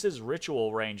increases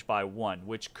ritual range by 1,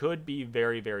 which could be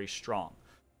very, very strong.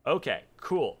 Okay,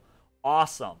 cool.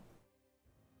 Awesome.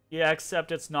 Yeah,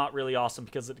 except it's not really awesome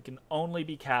because it can only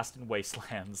be cast in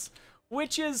wastelands,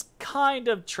 which is kind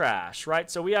of trash,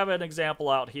 right? So we have an example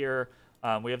out here.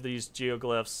 We have these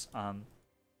geoglyphs.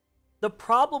 The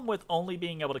problem with only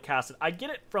being able to cast it, I get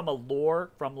it from a lore,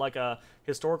 from like a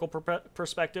historical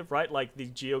perspective, right? Like the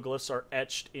geoglyphs are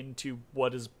etched into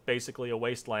what is basically a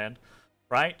wasteland,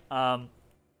 right?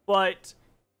 But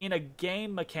in a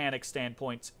game mechanic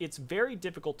standpoint, it's very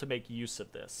difficult to make use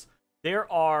of this. There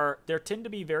tend to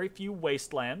be very few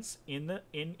wastelands in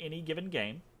any given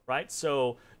game, right?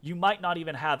 So you might not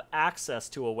even have access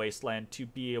to a wasteland to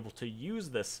be able to use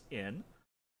this in.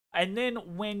 And then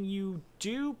when you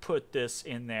do put this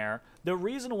in there, the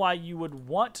reason why you would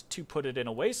want to put it in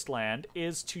a wasteland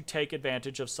is to take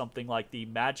advantage of something like the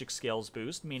magic scales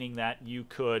boost, meaning that you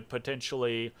could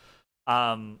potentially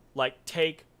like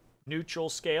take neutral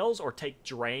scales or take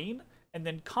drain and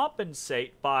then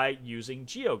compensate by using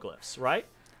geoglyphs, right?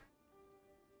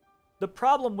 The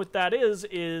problem with that is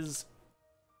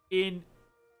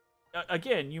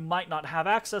again, you might not have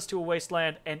access to a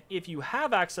wasteland, and if you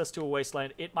have access to a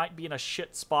wasteland, it might be in a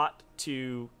shit spot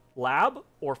to lab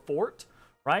or fort,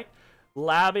 right?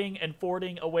 Labbing and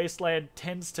forting a wasteland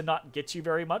tends to not get you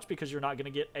very much because you're not going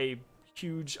to get a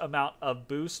huge amount of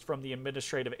boost from the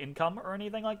administrative income or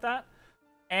anything like that.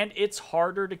 And it's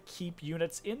harder to keep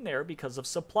units in there because of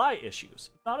supply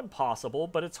issues. It's not impossible,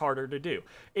 but it's harder to do.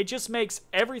 It just makes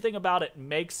everything about it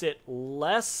makes it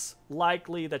less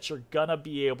likely that you're gonna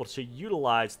be able to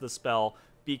utilize the spell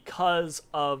because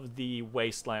of the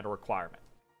wasteland requirement.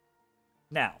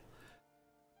 Now,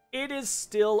 it is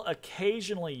still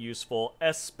occasionally useful,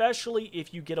 especially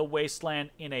if you get a wasteland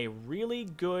in a really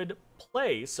good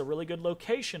place, a really good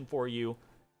location for you,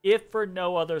 if for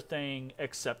no other thing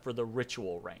except for the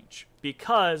ritual range.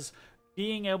 Because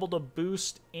being able to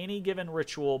boost any given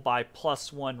ritual by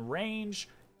 +1 range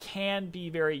can be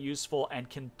very useful and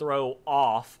can throw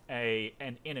off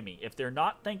an enemy. If they're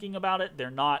not thinking about it,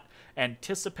 they're not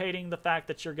anticipating the fact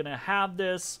that you're going to have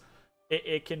this,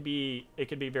 it can be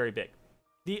very big.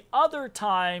 The other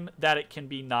time that it can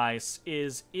be nice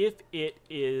is if it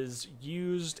is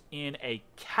used in a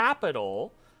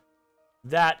capital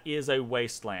that is a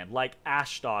wasteland, like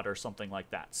Ashdod or something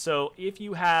like that. So if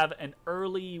you have an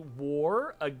early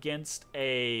war against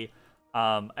an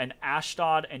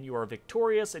Ashdod and you are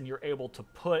victorious and you're able to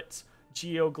put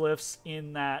geoglyphs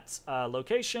in that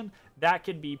location, that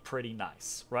can be pretty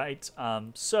nice, right?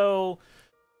 So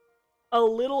a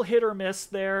little hit or miss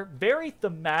there. Very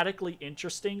thematically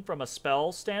interesting from a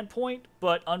spell standpoint,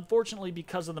 but unfortunately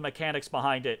because of the mechanics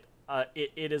behind it,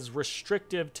 it is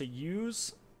restrictive to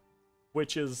use,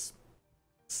 which is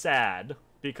sad,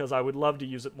 because I would love to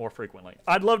use it more frequently.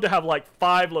 I'd love to have like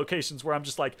 5 locations where I'm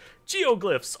just like,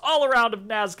 geoglyphs all around of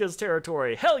Nazca's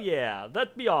territory. Hell yeah,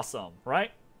 that'd be awesome,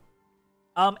 right?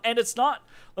 And it's not,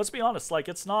 let's be honest, like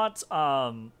it's not,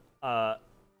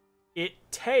 it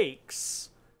takes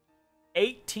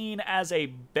 18 as a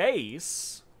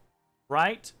base,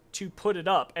 right, to put it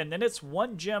up, and then it's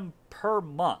 1 gem per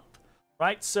month,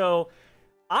 right? So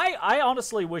I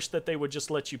honestly wish that they would just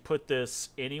let you put this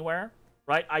anywhere,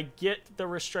 right? I get the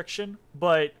restriction,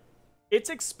 but it's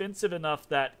expensive enough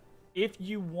that if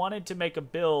you wanted to make a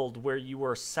build where you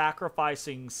were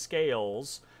sacrificing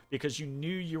scales because you knew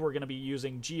you were going to be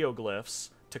using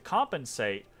geoglyphs to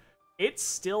compensate, it's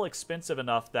still expensive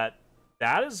enough that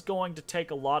that is going to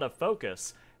take a lot of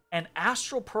focus. And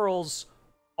Astral Pearls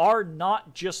are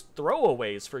not just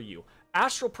throwaways for you.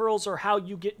 Astral Pearls are how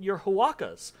you get your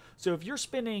Huacas. So if you're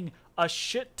spending a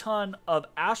shit ton of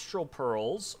Astral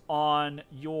Pearls on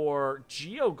your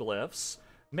geoglyphs,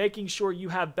 making sure you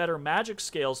have better magic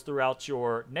scales throughout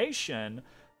your nation,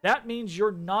 that means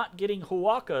you're not getting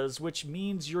Huacas, which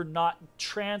means you're not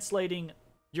translating.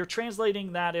 You're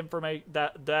translating that information,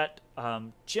 that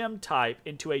gem type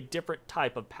into a different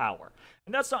type of power.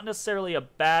 And that's not necessarily a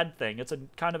bad thing. It's a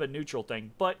kind of a neutral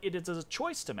thing, but it is a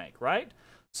choice to make, right?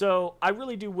 So I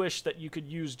really do wish that you could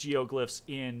use geoglyphs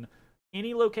in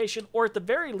any location, or at the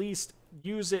very least,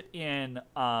 use it in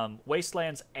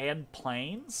wastelands and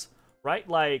plains, right?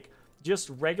 Like, just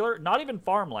regular, not even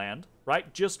farmland,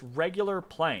 right? Just regular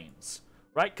plains,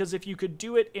 right? Because if you could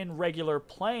do it in regular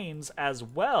plains as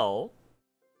well,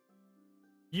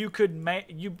 you could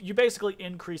you basically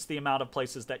increase the amount of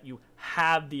places that you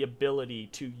have the ability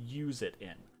to use it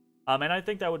in. And I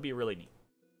think that would be really neat.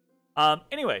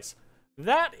 Anyways,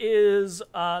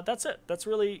 that's it. That's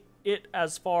really it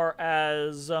as far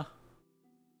as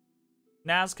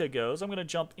Nazca goes. I'm going to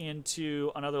jump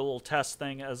into another little test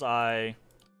thing as I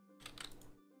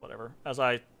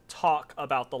talk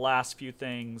about the last few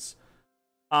things.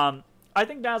 I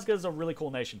think Nazca is a really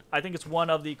cool nation. I think it's one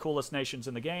of the coolest nations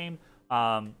in the game.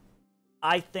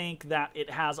 I think that it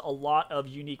has a lot of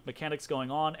unique mechanics going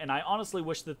on, and I honestly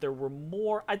wish that there were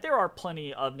more. There are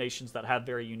plenty of nations that have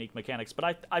very unique mechanics,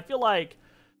 but I feel like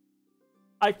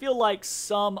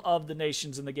some of the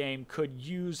nations in the game could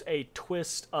use a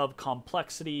twist of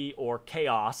complexity or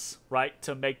chaos, right,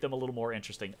 to make them a little more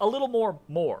interesting. A little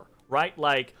more, right?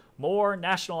 Like, more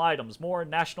national items, more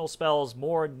national spells,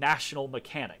 more national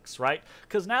mechanics, right?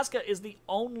 Because Nazca is the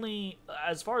only,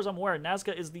 as far as I'm aware,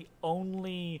 Nazca is the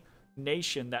only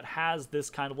nation that has this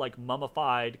kind of, like,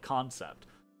 mummified concept.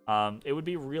 It would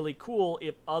be really cool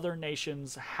if other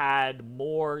nations had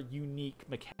more unique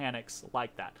mechanics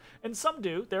like that. And some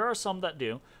do. There are some that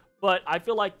do. But I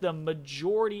feel like the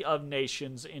majority of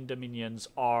nations in Dominions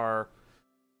are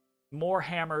more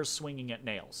hammers swinging at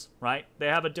nails, right? They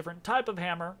have a different type of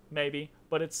hammer, maybe,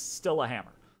 but it's still a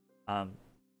hammer.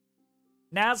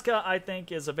 Nazca, I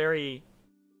think, is a very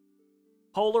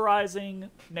polarizing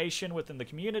nation within the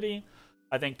community.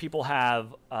 I think people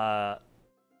have...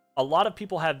 a lot of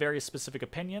people have very specific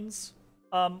opinions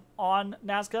on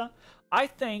Nazca. I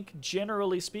think,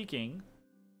 generally speaking,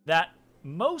 that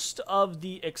most of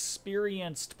the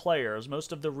experienced players,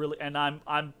 most of the really... And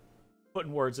I'm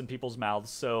putting words in people's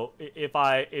mouths, so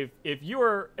if you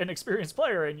are an experienced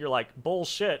player and you're like,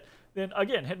 bullshit, then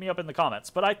again, hit me up in the comments.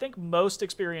 But I think most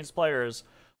experienced players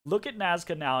look at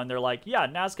Nazca now and they're like, yeah,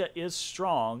 Nazca is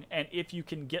strong, and if you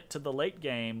can get to the late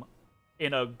game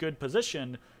in a good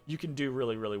position, you can do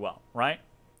really, really well, right?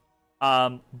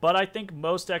 But I think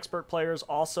most expert players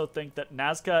also think that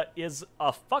Nazca is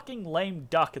a fucking lame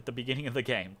duck at the beginning of the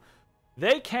game.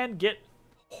 They can get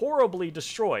horribly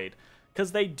destroyed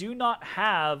because they do not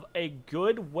have a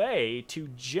good way to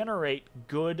generate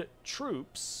good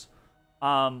troops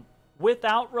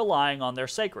without relying on their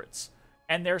sacreds.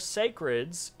 And their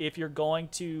sacreds, if you're going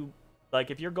to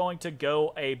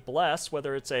go a bless,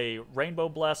 whether it's a rainbow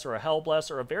bless or a hell bless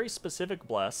or a very specific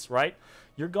bless, right?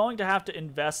 You're going to have to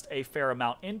invest a fair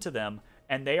amount into them,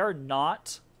 and they're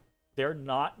not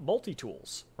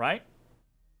multi-tools, right?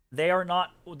 They are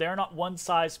not one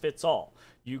size fits all.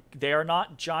 They are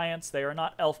not giants, they are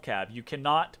not elf cab. You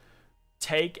cannot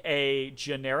take a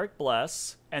generic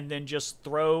bless and then just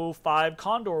throw 5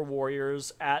 Condor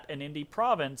warriors at an indie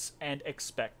province and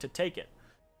expect to take it.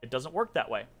 It doesn't work that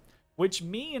way. Which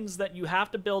means that you have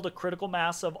to build a critical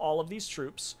mass of all of these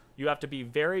troops. You have to be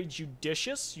very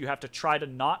judicious. You have to try to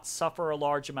not suffer a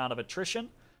large amount of attrition.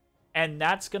 And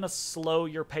that's going to slow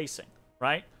your pacing,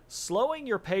 right? Slowing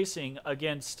your pacing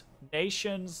against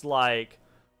nations like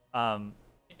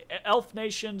elf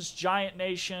nations, giant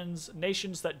nations,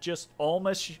 nations that just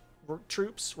almost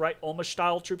troops, right? Almost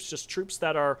style troops, just troops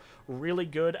that are really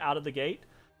good out of the gate.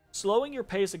 Slowing your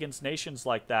pace against nations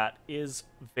like that is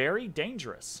very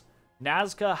dangerous.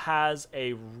 Nazca has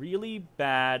a really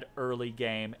bad early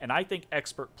game, and I think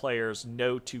expert players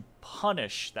know to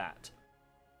punish that.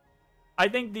 I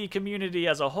think the community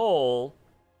as a whole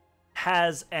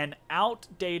has an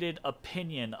outdated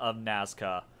opinion of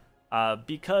Nazca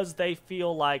because they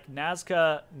feel like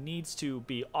Nazca needs to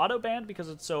be auto-banned because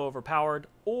it's so overpowered,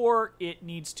 or it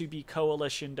needs to be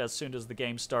coalitioned as soon as the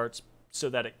game starts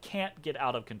so that it can't get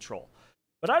out of control.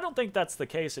 But I don't think that's the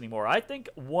case anymore. I think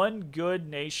one good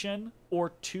nation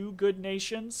or 2 good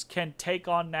nations can take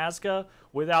on Nazca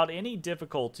without any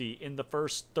difficulty in the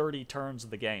first 30 turns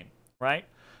of the game, right?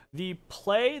 The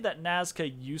play that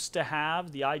Nazca used to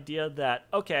have, the idea that,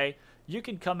 okay, you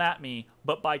can come at me,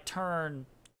 but by turn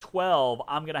 12,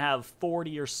 I'm going to have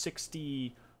 40 or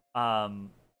 60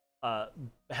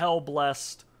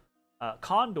 hell-blessed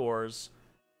condors,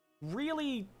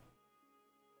 really...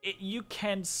 you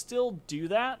can still do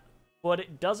that, but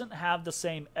it doesn't have the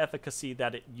same efficacy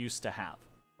that it used to have,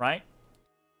 right?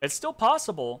 It's still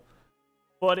possible,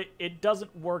 but it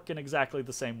doesn't work in exactly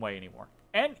the same way anymore.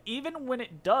 And even when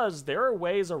it does, there are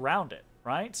ways around it,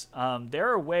 right? There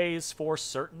are ways for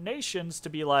certain nations to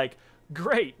be like,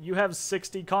 great, you have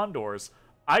 60 condors.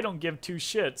 I don't give 2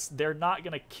 shits. They're not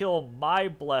going to kill my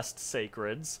blessed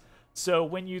sacreds. So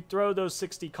when you throw those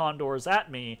 60 condors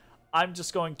at me, I'm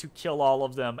just going to kill all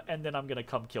of them, and then I'm going to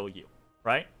come kill you,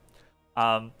 right?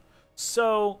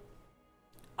 So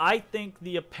I think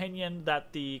the opinion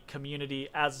that the community,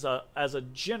 as a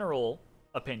general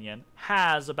opinion,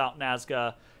 has about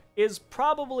Nazca is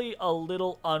probably a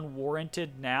little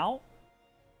unwarranted now.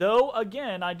 Though,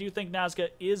 again, I do think Nazca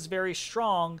is very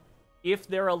strong if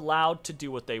they're allowed to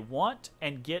do what they want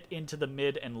and get into the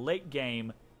mid and late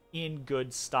game in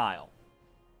good style.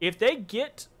 If they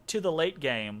get to the late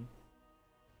game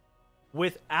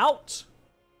without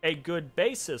a good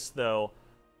basis, though,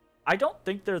 I don't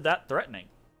think they're that threatening,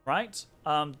 right?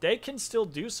 They can still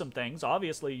do some things.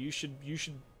 Obviously, you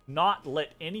should not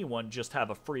let anyone just have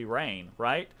a free reign,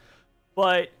 right?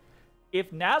 But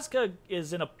if Nazca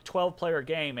is in a 12-player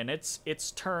game and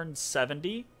it's turn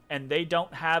 70 and they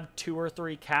don't have 2 or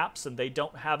 3 caps and they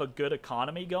don't have a good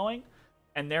economy going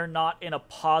and they're not in a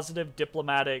positive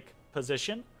diplomatic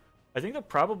position, I think they're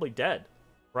probably dead,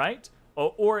 right?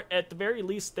 Or at the very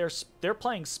least, they're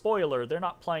playing spoiler. They're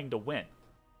not playing to win.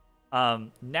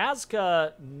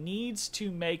 Nazca needs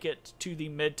to make it to the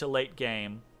mid to late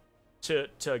game to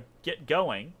get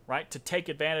going, right? To take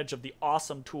advantage of the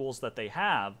awesome tools that they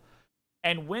have.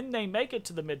 And when they make it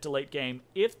to the mid to late game,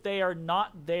 if they are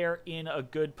not there in a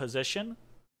good position,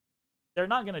 they're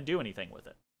not going to do anything with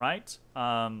it, right?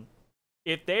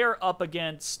 If they are up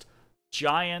against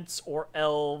giants or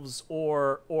elves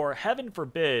or heaven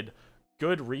forbid,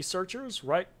 good researchers,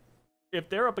 right? If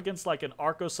they're up against like an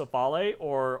Arcocephale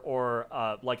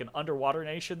or like an underwater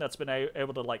nation that's been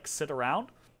able to like sit around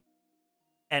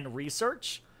and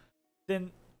research,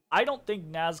 then I don't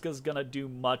think Nazca's gonna do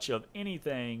much of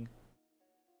anything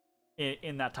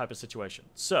in that type of situation.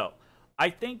 So I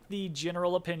think the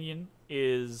general opinion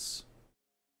is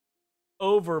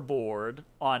overboard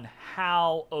on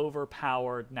how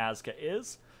overpowered Nazca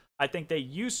is. I think they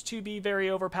used to be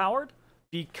very overpowered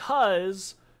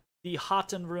because the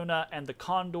Hatenruna and the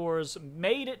Condors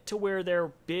made it to where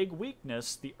their big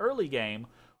weakness, the early game,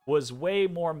 was way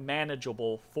more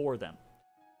manageable for them.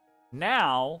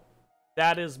 Now,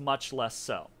 that is much less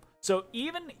so. So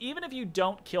even if you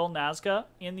don't kill Nazca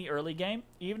in the early game,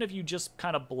 even if you just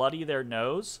kind of bloody their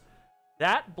nose,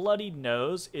 that bloodied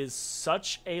nose is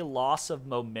such a loss of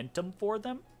momentum for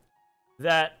them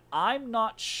that I'm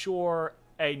not sure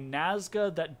a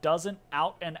Nazca that doesn't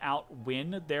out and out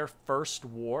win their first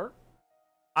war,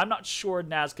 I'm not sure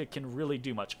Nazca can really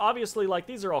do much. Obviously, like,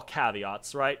 these are all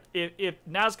caveats, right? If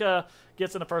Nazca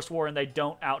gets in the first war and they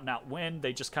don't out and out win,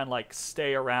 they just kind of like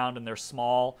stay around and they're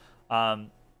small,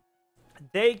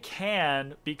 they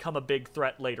can become a big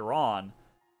threat later on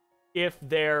if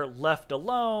they're left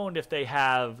alone, if they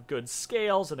have good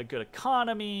scales and a good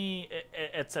economy,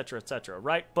 etc.,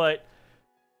 right? But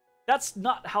that's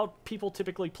not how people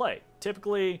typically play.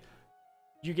 Typically,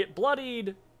 you get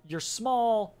bloodied, you're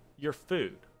small, you're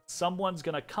food. Someone's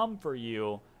gonna come for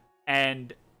you,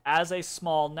 and as a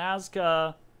small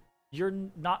Nazca, you're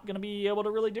not gonna be able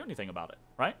to really do anything about it,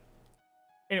 right?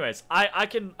 Anyways, I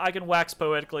can wax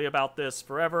poetically about this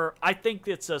forever. I think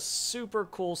it's a super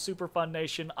cool, super fun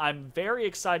nation. I'm very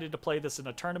excited to play this in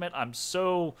a tournament. I'm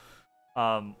so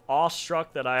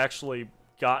awestruck that I actually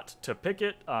got to pick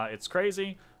it. It's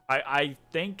crazy. I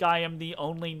think I am the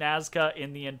only Nazca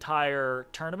in the entire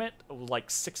tournament, like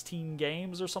 16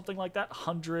 games or something like that,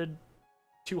 100,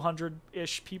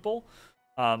 200-ish people.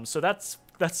 So that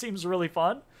seems really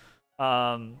fun.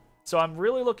 So I'm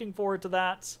really looking forward to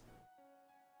that.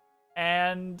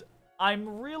 And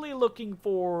I'm really looking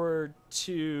forward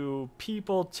to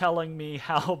people telling me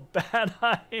how bad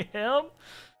I am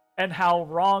and how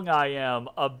wrong I am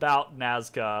about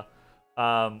Nazca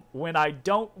when I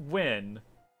don't win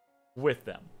with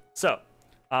them. So,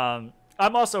 I'm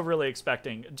also really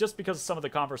expecting, just because of some of the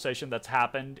conversation that's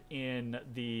happened in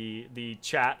the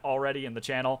chat already in the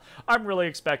channel, I'm really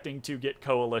expecting to get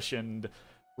coalitioned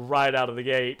right out of the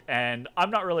gate, and I'm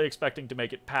not really expecting to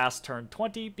make it past turn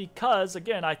 20 because,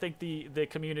 again, I think the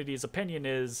community's opinion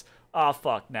is,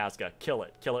 fuck Nazca, kill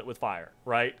it with fire,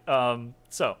 right?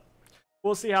 So,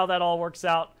 we'll see how that all works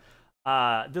out.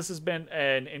 This has been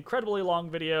an incredibly long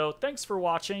video. Thanks for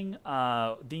watching.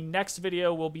 The next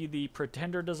video will be the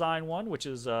Pretender design one, which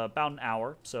is about an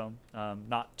hour, so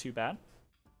not too bad.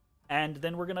 And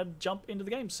then we're going to jump into the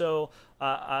game. So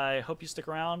I hope you stick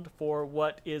around for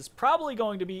what is probably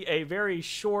going to be a very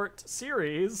short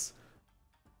series.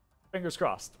 Fingers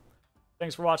crossed.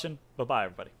 Thanks for watching. Bye-bye,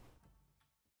 everybody.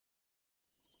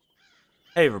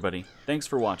 Hey, everybody. Thanks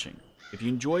for watching. If you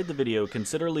enjoyed the video,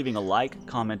 consider leaving a like,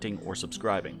 commenting, or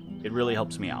subscribing. It really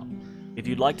helps me out. If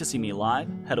you'd like to see me live,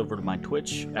 head over to my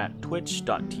Twitch at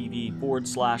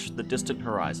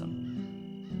twitch.tv/thedistanthorizon.